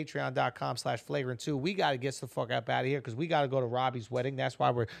Friday, patreon.com/flagrant2. We got to get the fuck up out of here because we got to go to Robbie's wedding. That's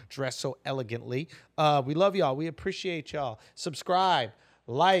why we're dressed so elegantly. We love y'all. We appreciate y'all. Subscribe,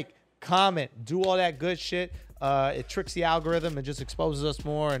 like, comment, do all that good shit. It tricks the algorithm and just exposes us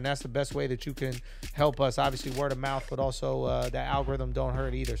more, and that's the best way that you can help us. Obviously, word of mouth, but also that algorithm don't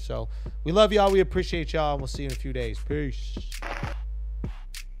hurt either. So we love y'all. We appreciate y'all, and we'll see you in a few days. Peace.